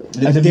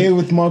 a day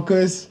with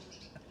Marcus.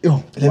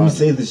 Yo, let me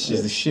say this shit.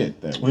 It's the shit.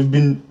 We've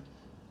been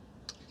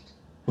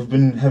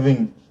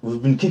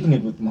kicking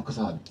it with Marcus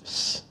Harvey.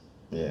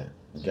 Yeah,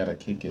 you gotta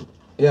kick it.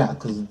 Yeah,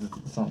 because the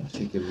song.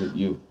 Take it with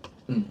you.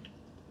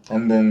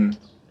 And then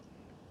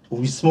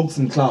we smoke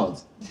some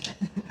clouds.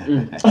 Let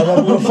me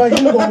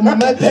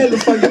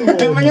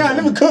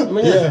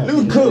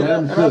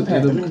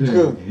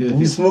cook.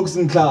 We smoked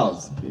some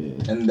clouds.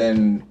 Yeah. And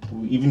then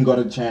we even got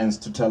a chance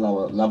to tell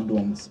our loved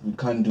ones we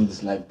can't do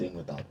this live thing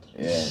without.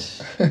 Yeah.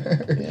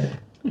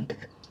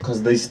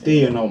 Because they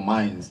stay in our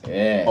minds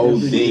all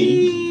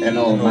day and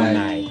all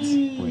night.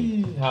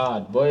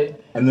 Hard, boy.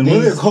 And then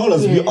when they call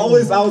us, we're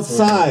always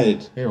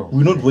outside.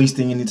 We're not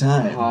wasting any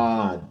time.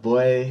 Hard,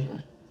 boy.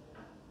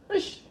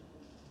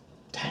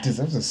 That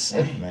deserves a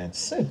sip, man.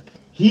 Sip.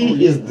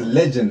 He is the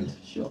legend.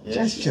 Sure.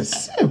 Just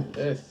sip.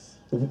 Yes.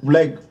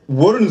 Like,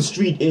 word on the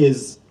street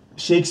is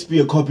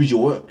Shakespeare copied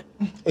your work.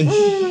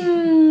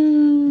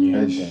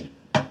 Yes.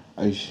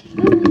 I'm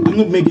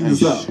not making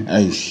this up.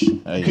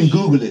 You can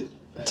Google it.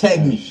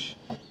 Tag me.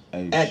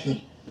 At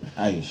me.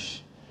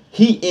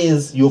 He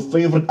is your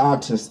favorite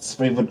artist's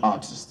favorite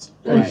artist.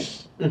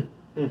 Right.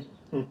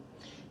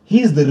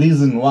 He's the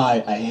reason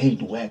why I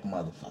hate whack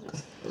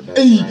motherfuckers.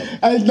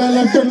 I'm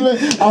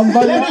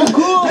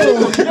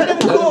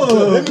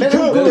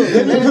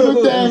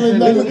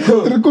Let me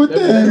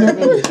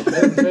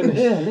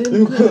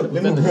cook.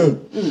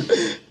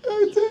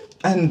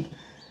 And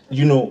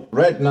you know,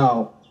 right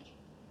now,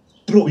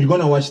 you're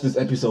gonna watch this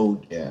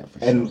episode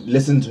and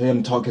listen to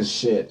him talk his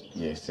shit.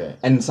 Yes, sir.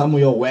 And some of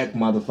your whack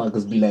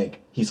motherfuckers be like,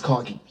 he's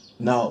cocky.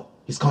 No,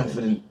 he's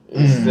confident.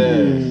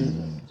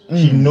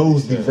 He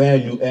knows the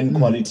value and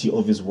quality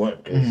of his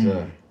work. Yes,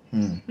 sir.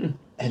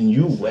 And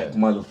you whack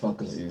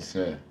motherfuckers. Yes,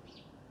 sir.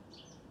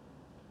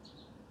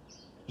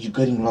 You're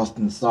getting lost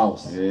in the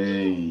sauce.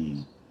 Hey.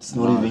 It's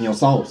not even your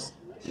sauce.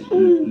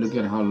 Look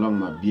at how long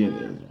my beard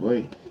is,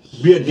 boy.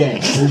 Beard gang.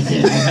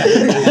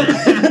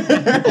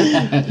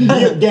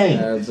 Beard gang.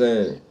 That's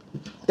it.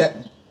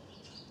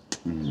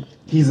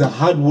 He's a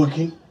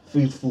hardworking,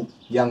 faithful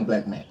young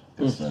black man.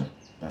 Yes, sir.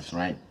 That's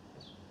right.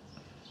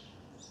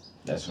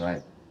 That's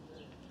right.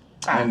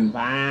 And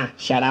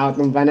shout out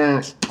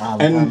Mbana.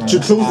 And to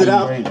close it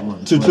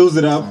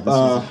up,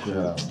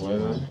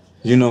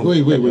 you know,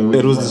 wait.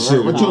 It was the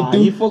shit. What you do?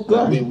 You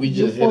forgot. We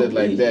just hit it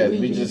like that.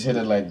 We just hit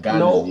it like Ghana.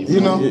 No.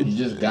 You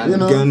just Ghana.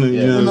 Ghana,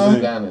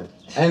 Ghana.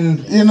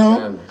 And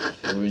Ghana.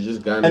 We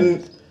just Ghana.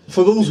 And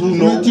for those who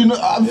know,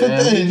 I'm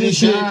we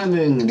just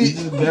Ghana.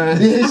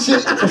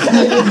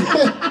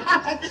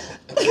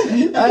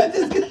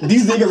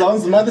 these niggas on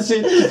some other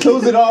shit. To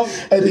close it off.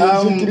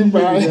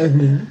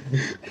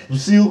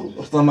 See you.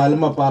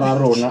 Stamalima para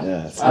rona.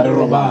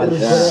 Aroba.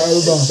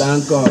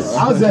 Thank God.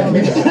 How's that?